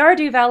having a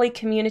Stardew Valley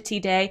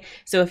community day.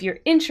 So if you're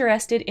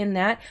interested in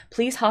that,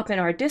 please hop in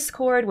our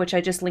Discord, which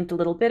I just linked a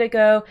little bit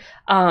ago,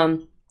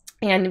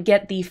 and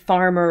get the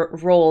farmer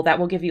role. That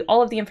will give you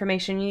all of the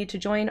information you need to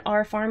join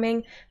our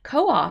farming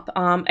co-op.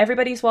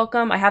 Everybody's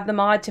welcome. I have the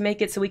mod to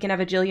make it so we can have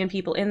a jillion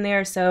people in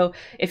there. So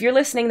if you're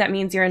listening, that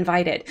means you're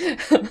invited.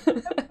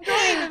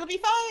 It'll be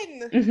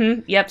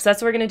fun. Yep, so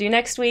that's what we're going to do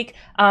next week.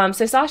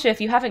 So Sasha, if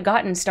you haven't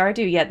gotten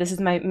Stardew yet, this is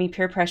me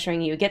peer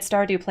pressuring you. Get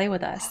Stardew, play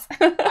with us.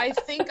 I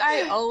think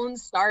I own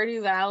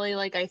Stardew Valley.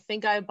 Like, I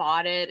think I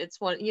bought it. It's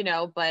one,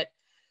 but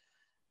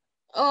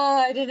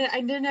I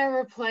didn't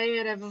ever play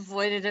it. I've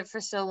avoided it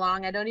for so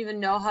long. I don't even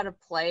know how to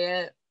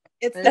play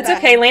it. That's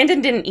okay.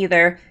 Landon didn't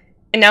either.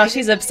 And now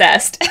she's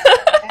obsessed.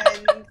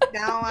 And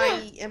now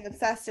I am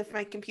obsessed if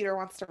my computer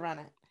wants to run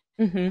it.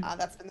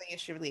 That's been the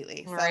issue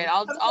lately. All right,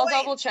 I'll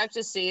double check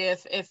to see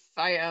if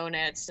I own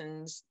it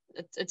and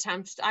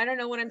attempt. I don't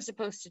know what I'm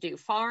supposed to do.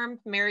 Farm,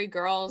 marry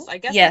girls. I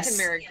guess I can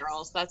marry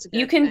girls. That's a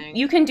good thing.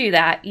 You can do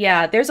that.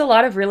 Yeah, there's a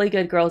lot of really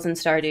good girls in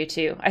Stardew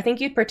too. I think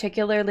you'd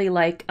particularly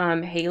like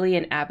Haley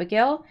and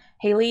Abigail.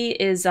 Haley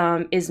is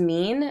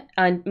mean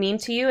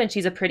to you, and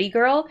she's a pretty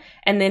girl.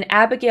 And then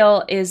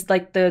Abigail is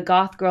like the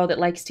goth girl that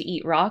likes to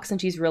eat rocks, and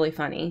she's really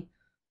funny.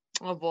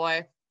 Oh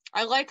boy.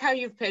 I like how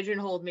you've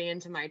pigeonholed me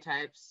into my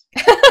types.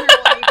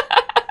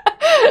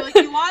 You're like,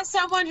 you want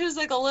someone who's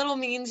like a little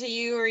mean to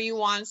you, or you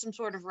want some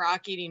sort of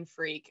rock eating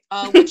freak,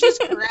 which is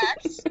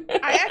correct.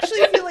 I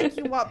actually feel like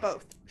you want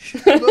both.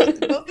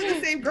 both of the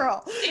same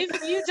girl.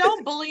 If you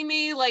don't bully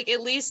me like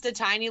at least a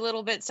tiny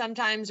little bit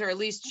sometimes, or at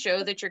least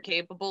show that you're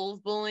capable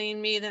of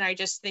bullying me, then I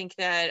just think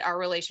that our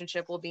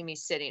relationship will be me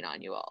sitting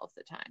on you all of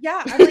the time.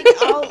 Yeah, I'm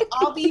like,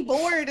 I'll be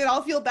bored and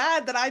I'll feel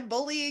bad that I'm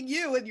bullying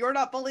you and you're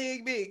not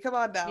bullying me. Come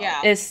on now.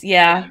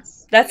 Yeah,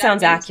 that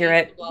sounds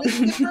accurate.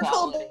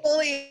 Reciprocal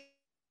bullying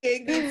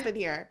has been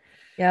here.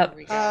 Yep.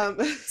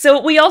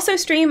 So we also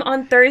stream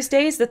on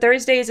Thursdays. The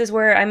Thursdays is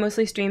where I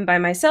mostly stream by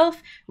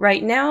myself.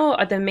 Right now,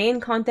 the main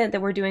content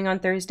that we're doing on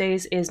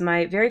Thursdays is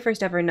my very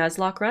first ever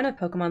Nuzlocke run of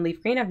Pokemon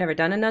Leaf Green. I've never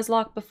done a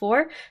Nuzlocke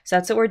before, so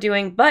that's what we're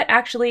doing. But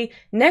actually,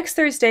 next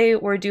Thursday,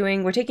 we're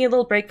taking a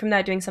little break from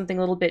that, doing something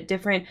a little bit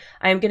different.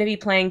 I am going to be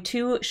playing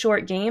 2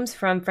 short games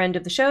from friend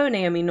of the show,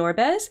 Naomi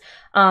Norbez.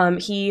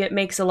 He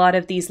makes a lot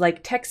of these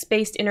like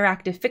text-based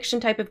interactive fiction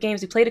type of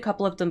games. We played a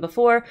couple of them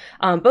before.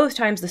 Both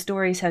times the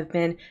stories have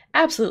been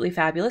absolutely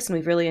fabulous and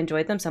we've really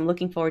enjoyed them. So I'm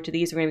looking forward to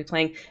these. We're going to be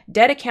playing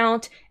Dead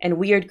Account and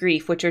Weird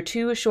Grief, which are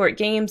 2 short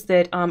games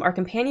that are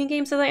companion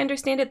games as I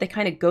understand it. They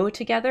kind of go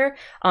together,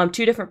 2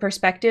 different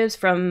perspectives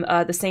from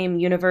the same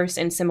universe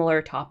and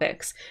similar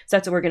topics. So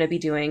that's what we're going to be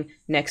doing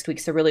next week.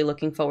 So really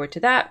looking forward to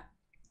that.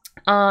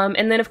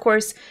 And then of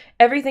course,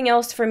 everything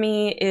else for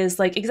me is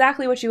like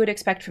exactly what you would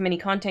expect from any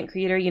content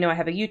creator. I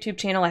have a YouTube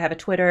channel, I have a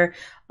Twitter,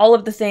 all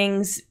of the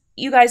things.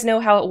 You guys know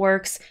how it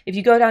works. If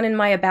you go down in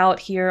my about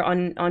here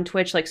on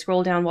Twitch, like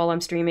scroll down while I'm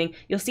streaming,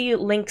 you'll see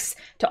links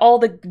to all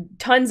the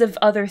tons of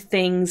other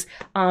things.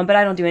 But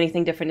I don't do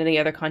anything different than any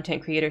other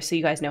content creator, so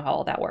you guys know how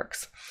all that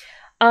works.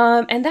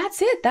 And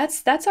that's it.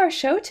 That's our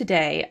show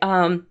today.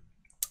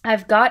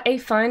 I've got a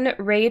fun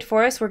raid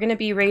for us. We're going to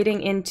be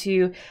raiding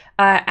into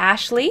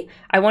Ashley.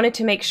 I wanted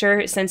to make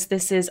sure, since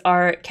this is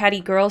our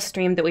Catty Girls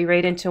stream, that we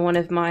raid into one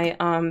of my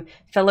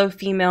fellow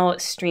female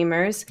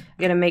streamers. I'm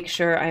going to make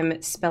sure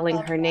I'm spelling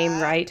her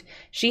name right.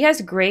 She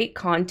has great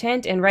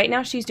content, and right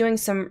now she's doing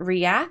some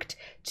react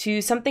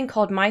to something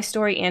called My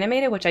Story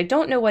Animated, which I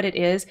don't know what it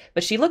is,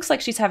 but she looks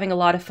like she's having a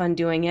lot of fun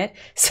doing it.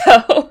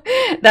 So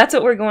that's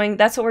what we're going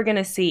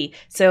to see.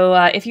 So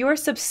if you are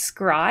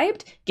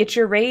subscribed, get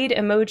your raid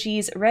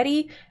emojis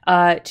ready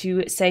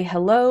to say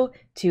hello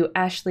to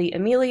Ashley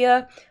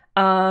Amelia.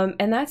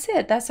 And that's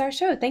it. That's our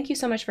show. Thank you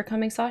so much for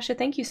coming, Sasha.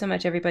 Thank you so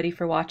much, everybody,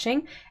 for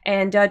watching.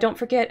 And don't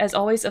forget, as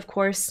always, of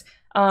course,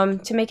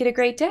 to make it a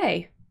great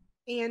day.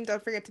 And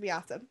don't forget to be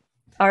awesome.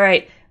 All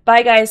right.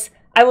 Bye, guys.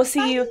 I will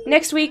see you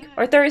next week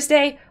or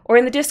Thursday or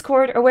in the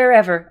Discord or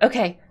wherever.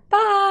 Okay.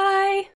 Bye.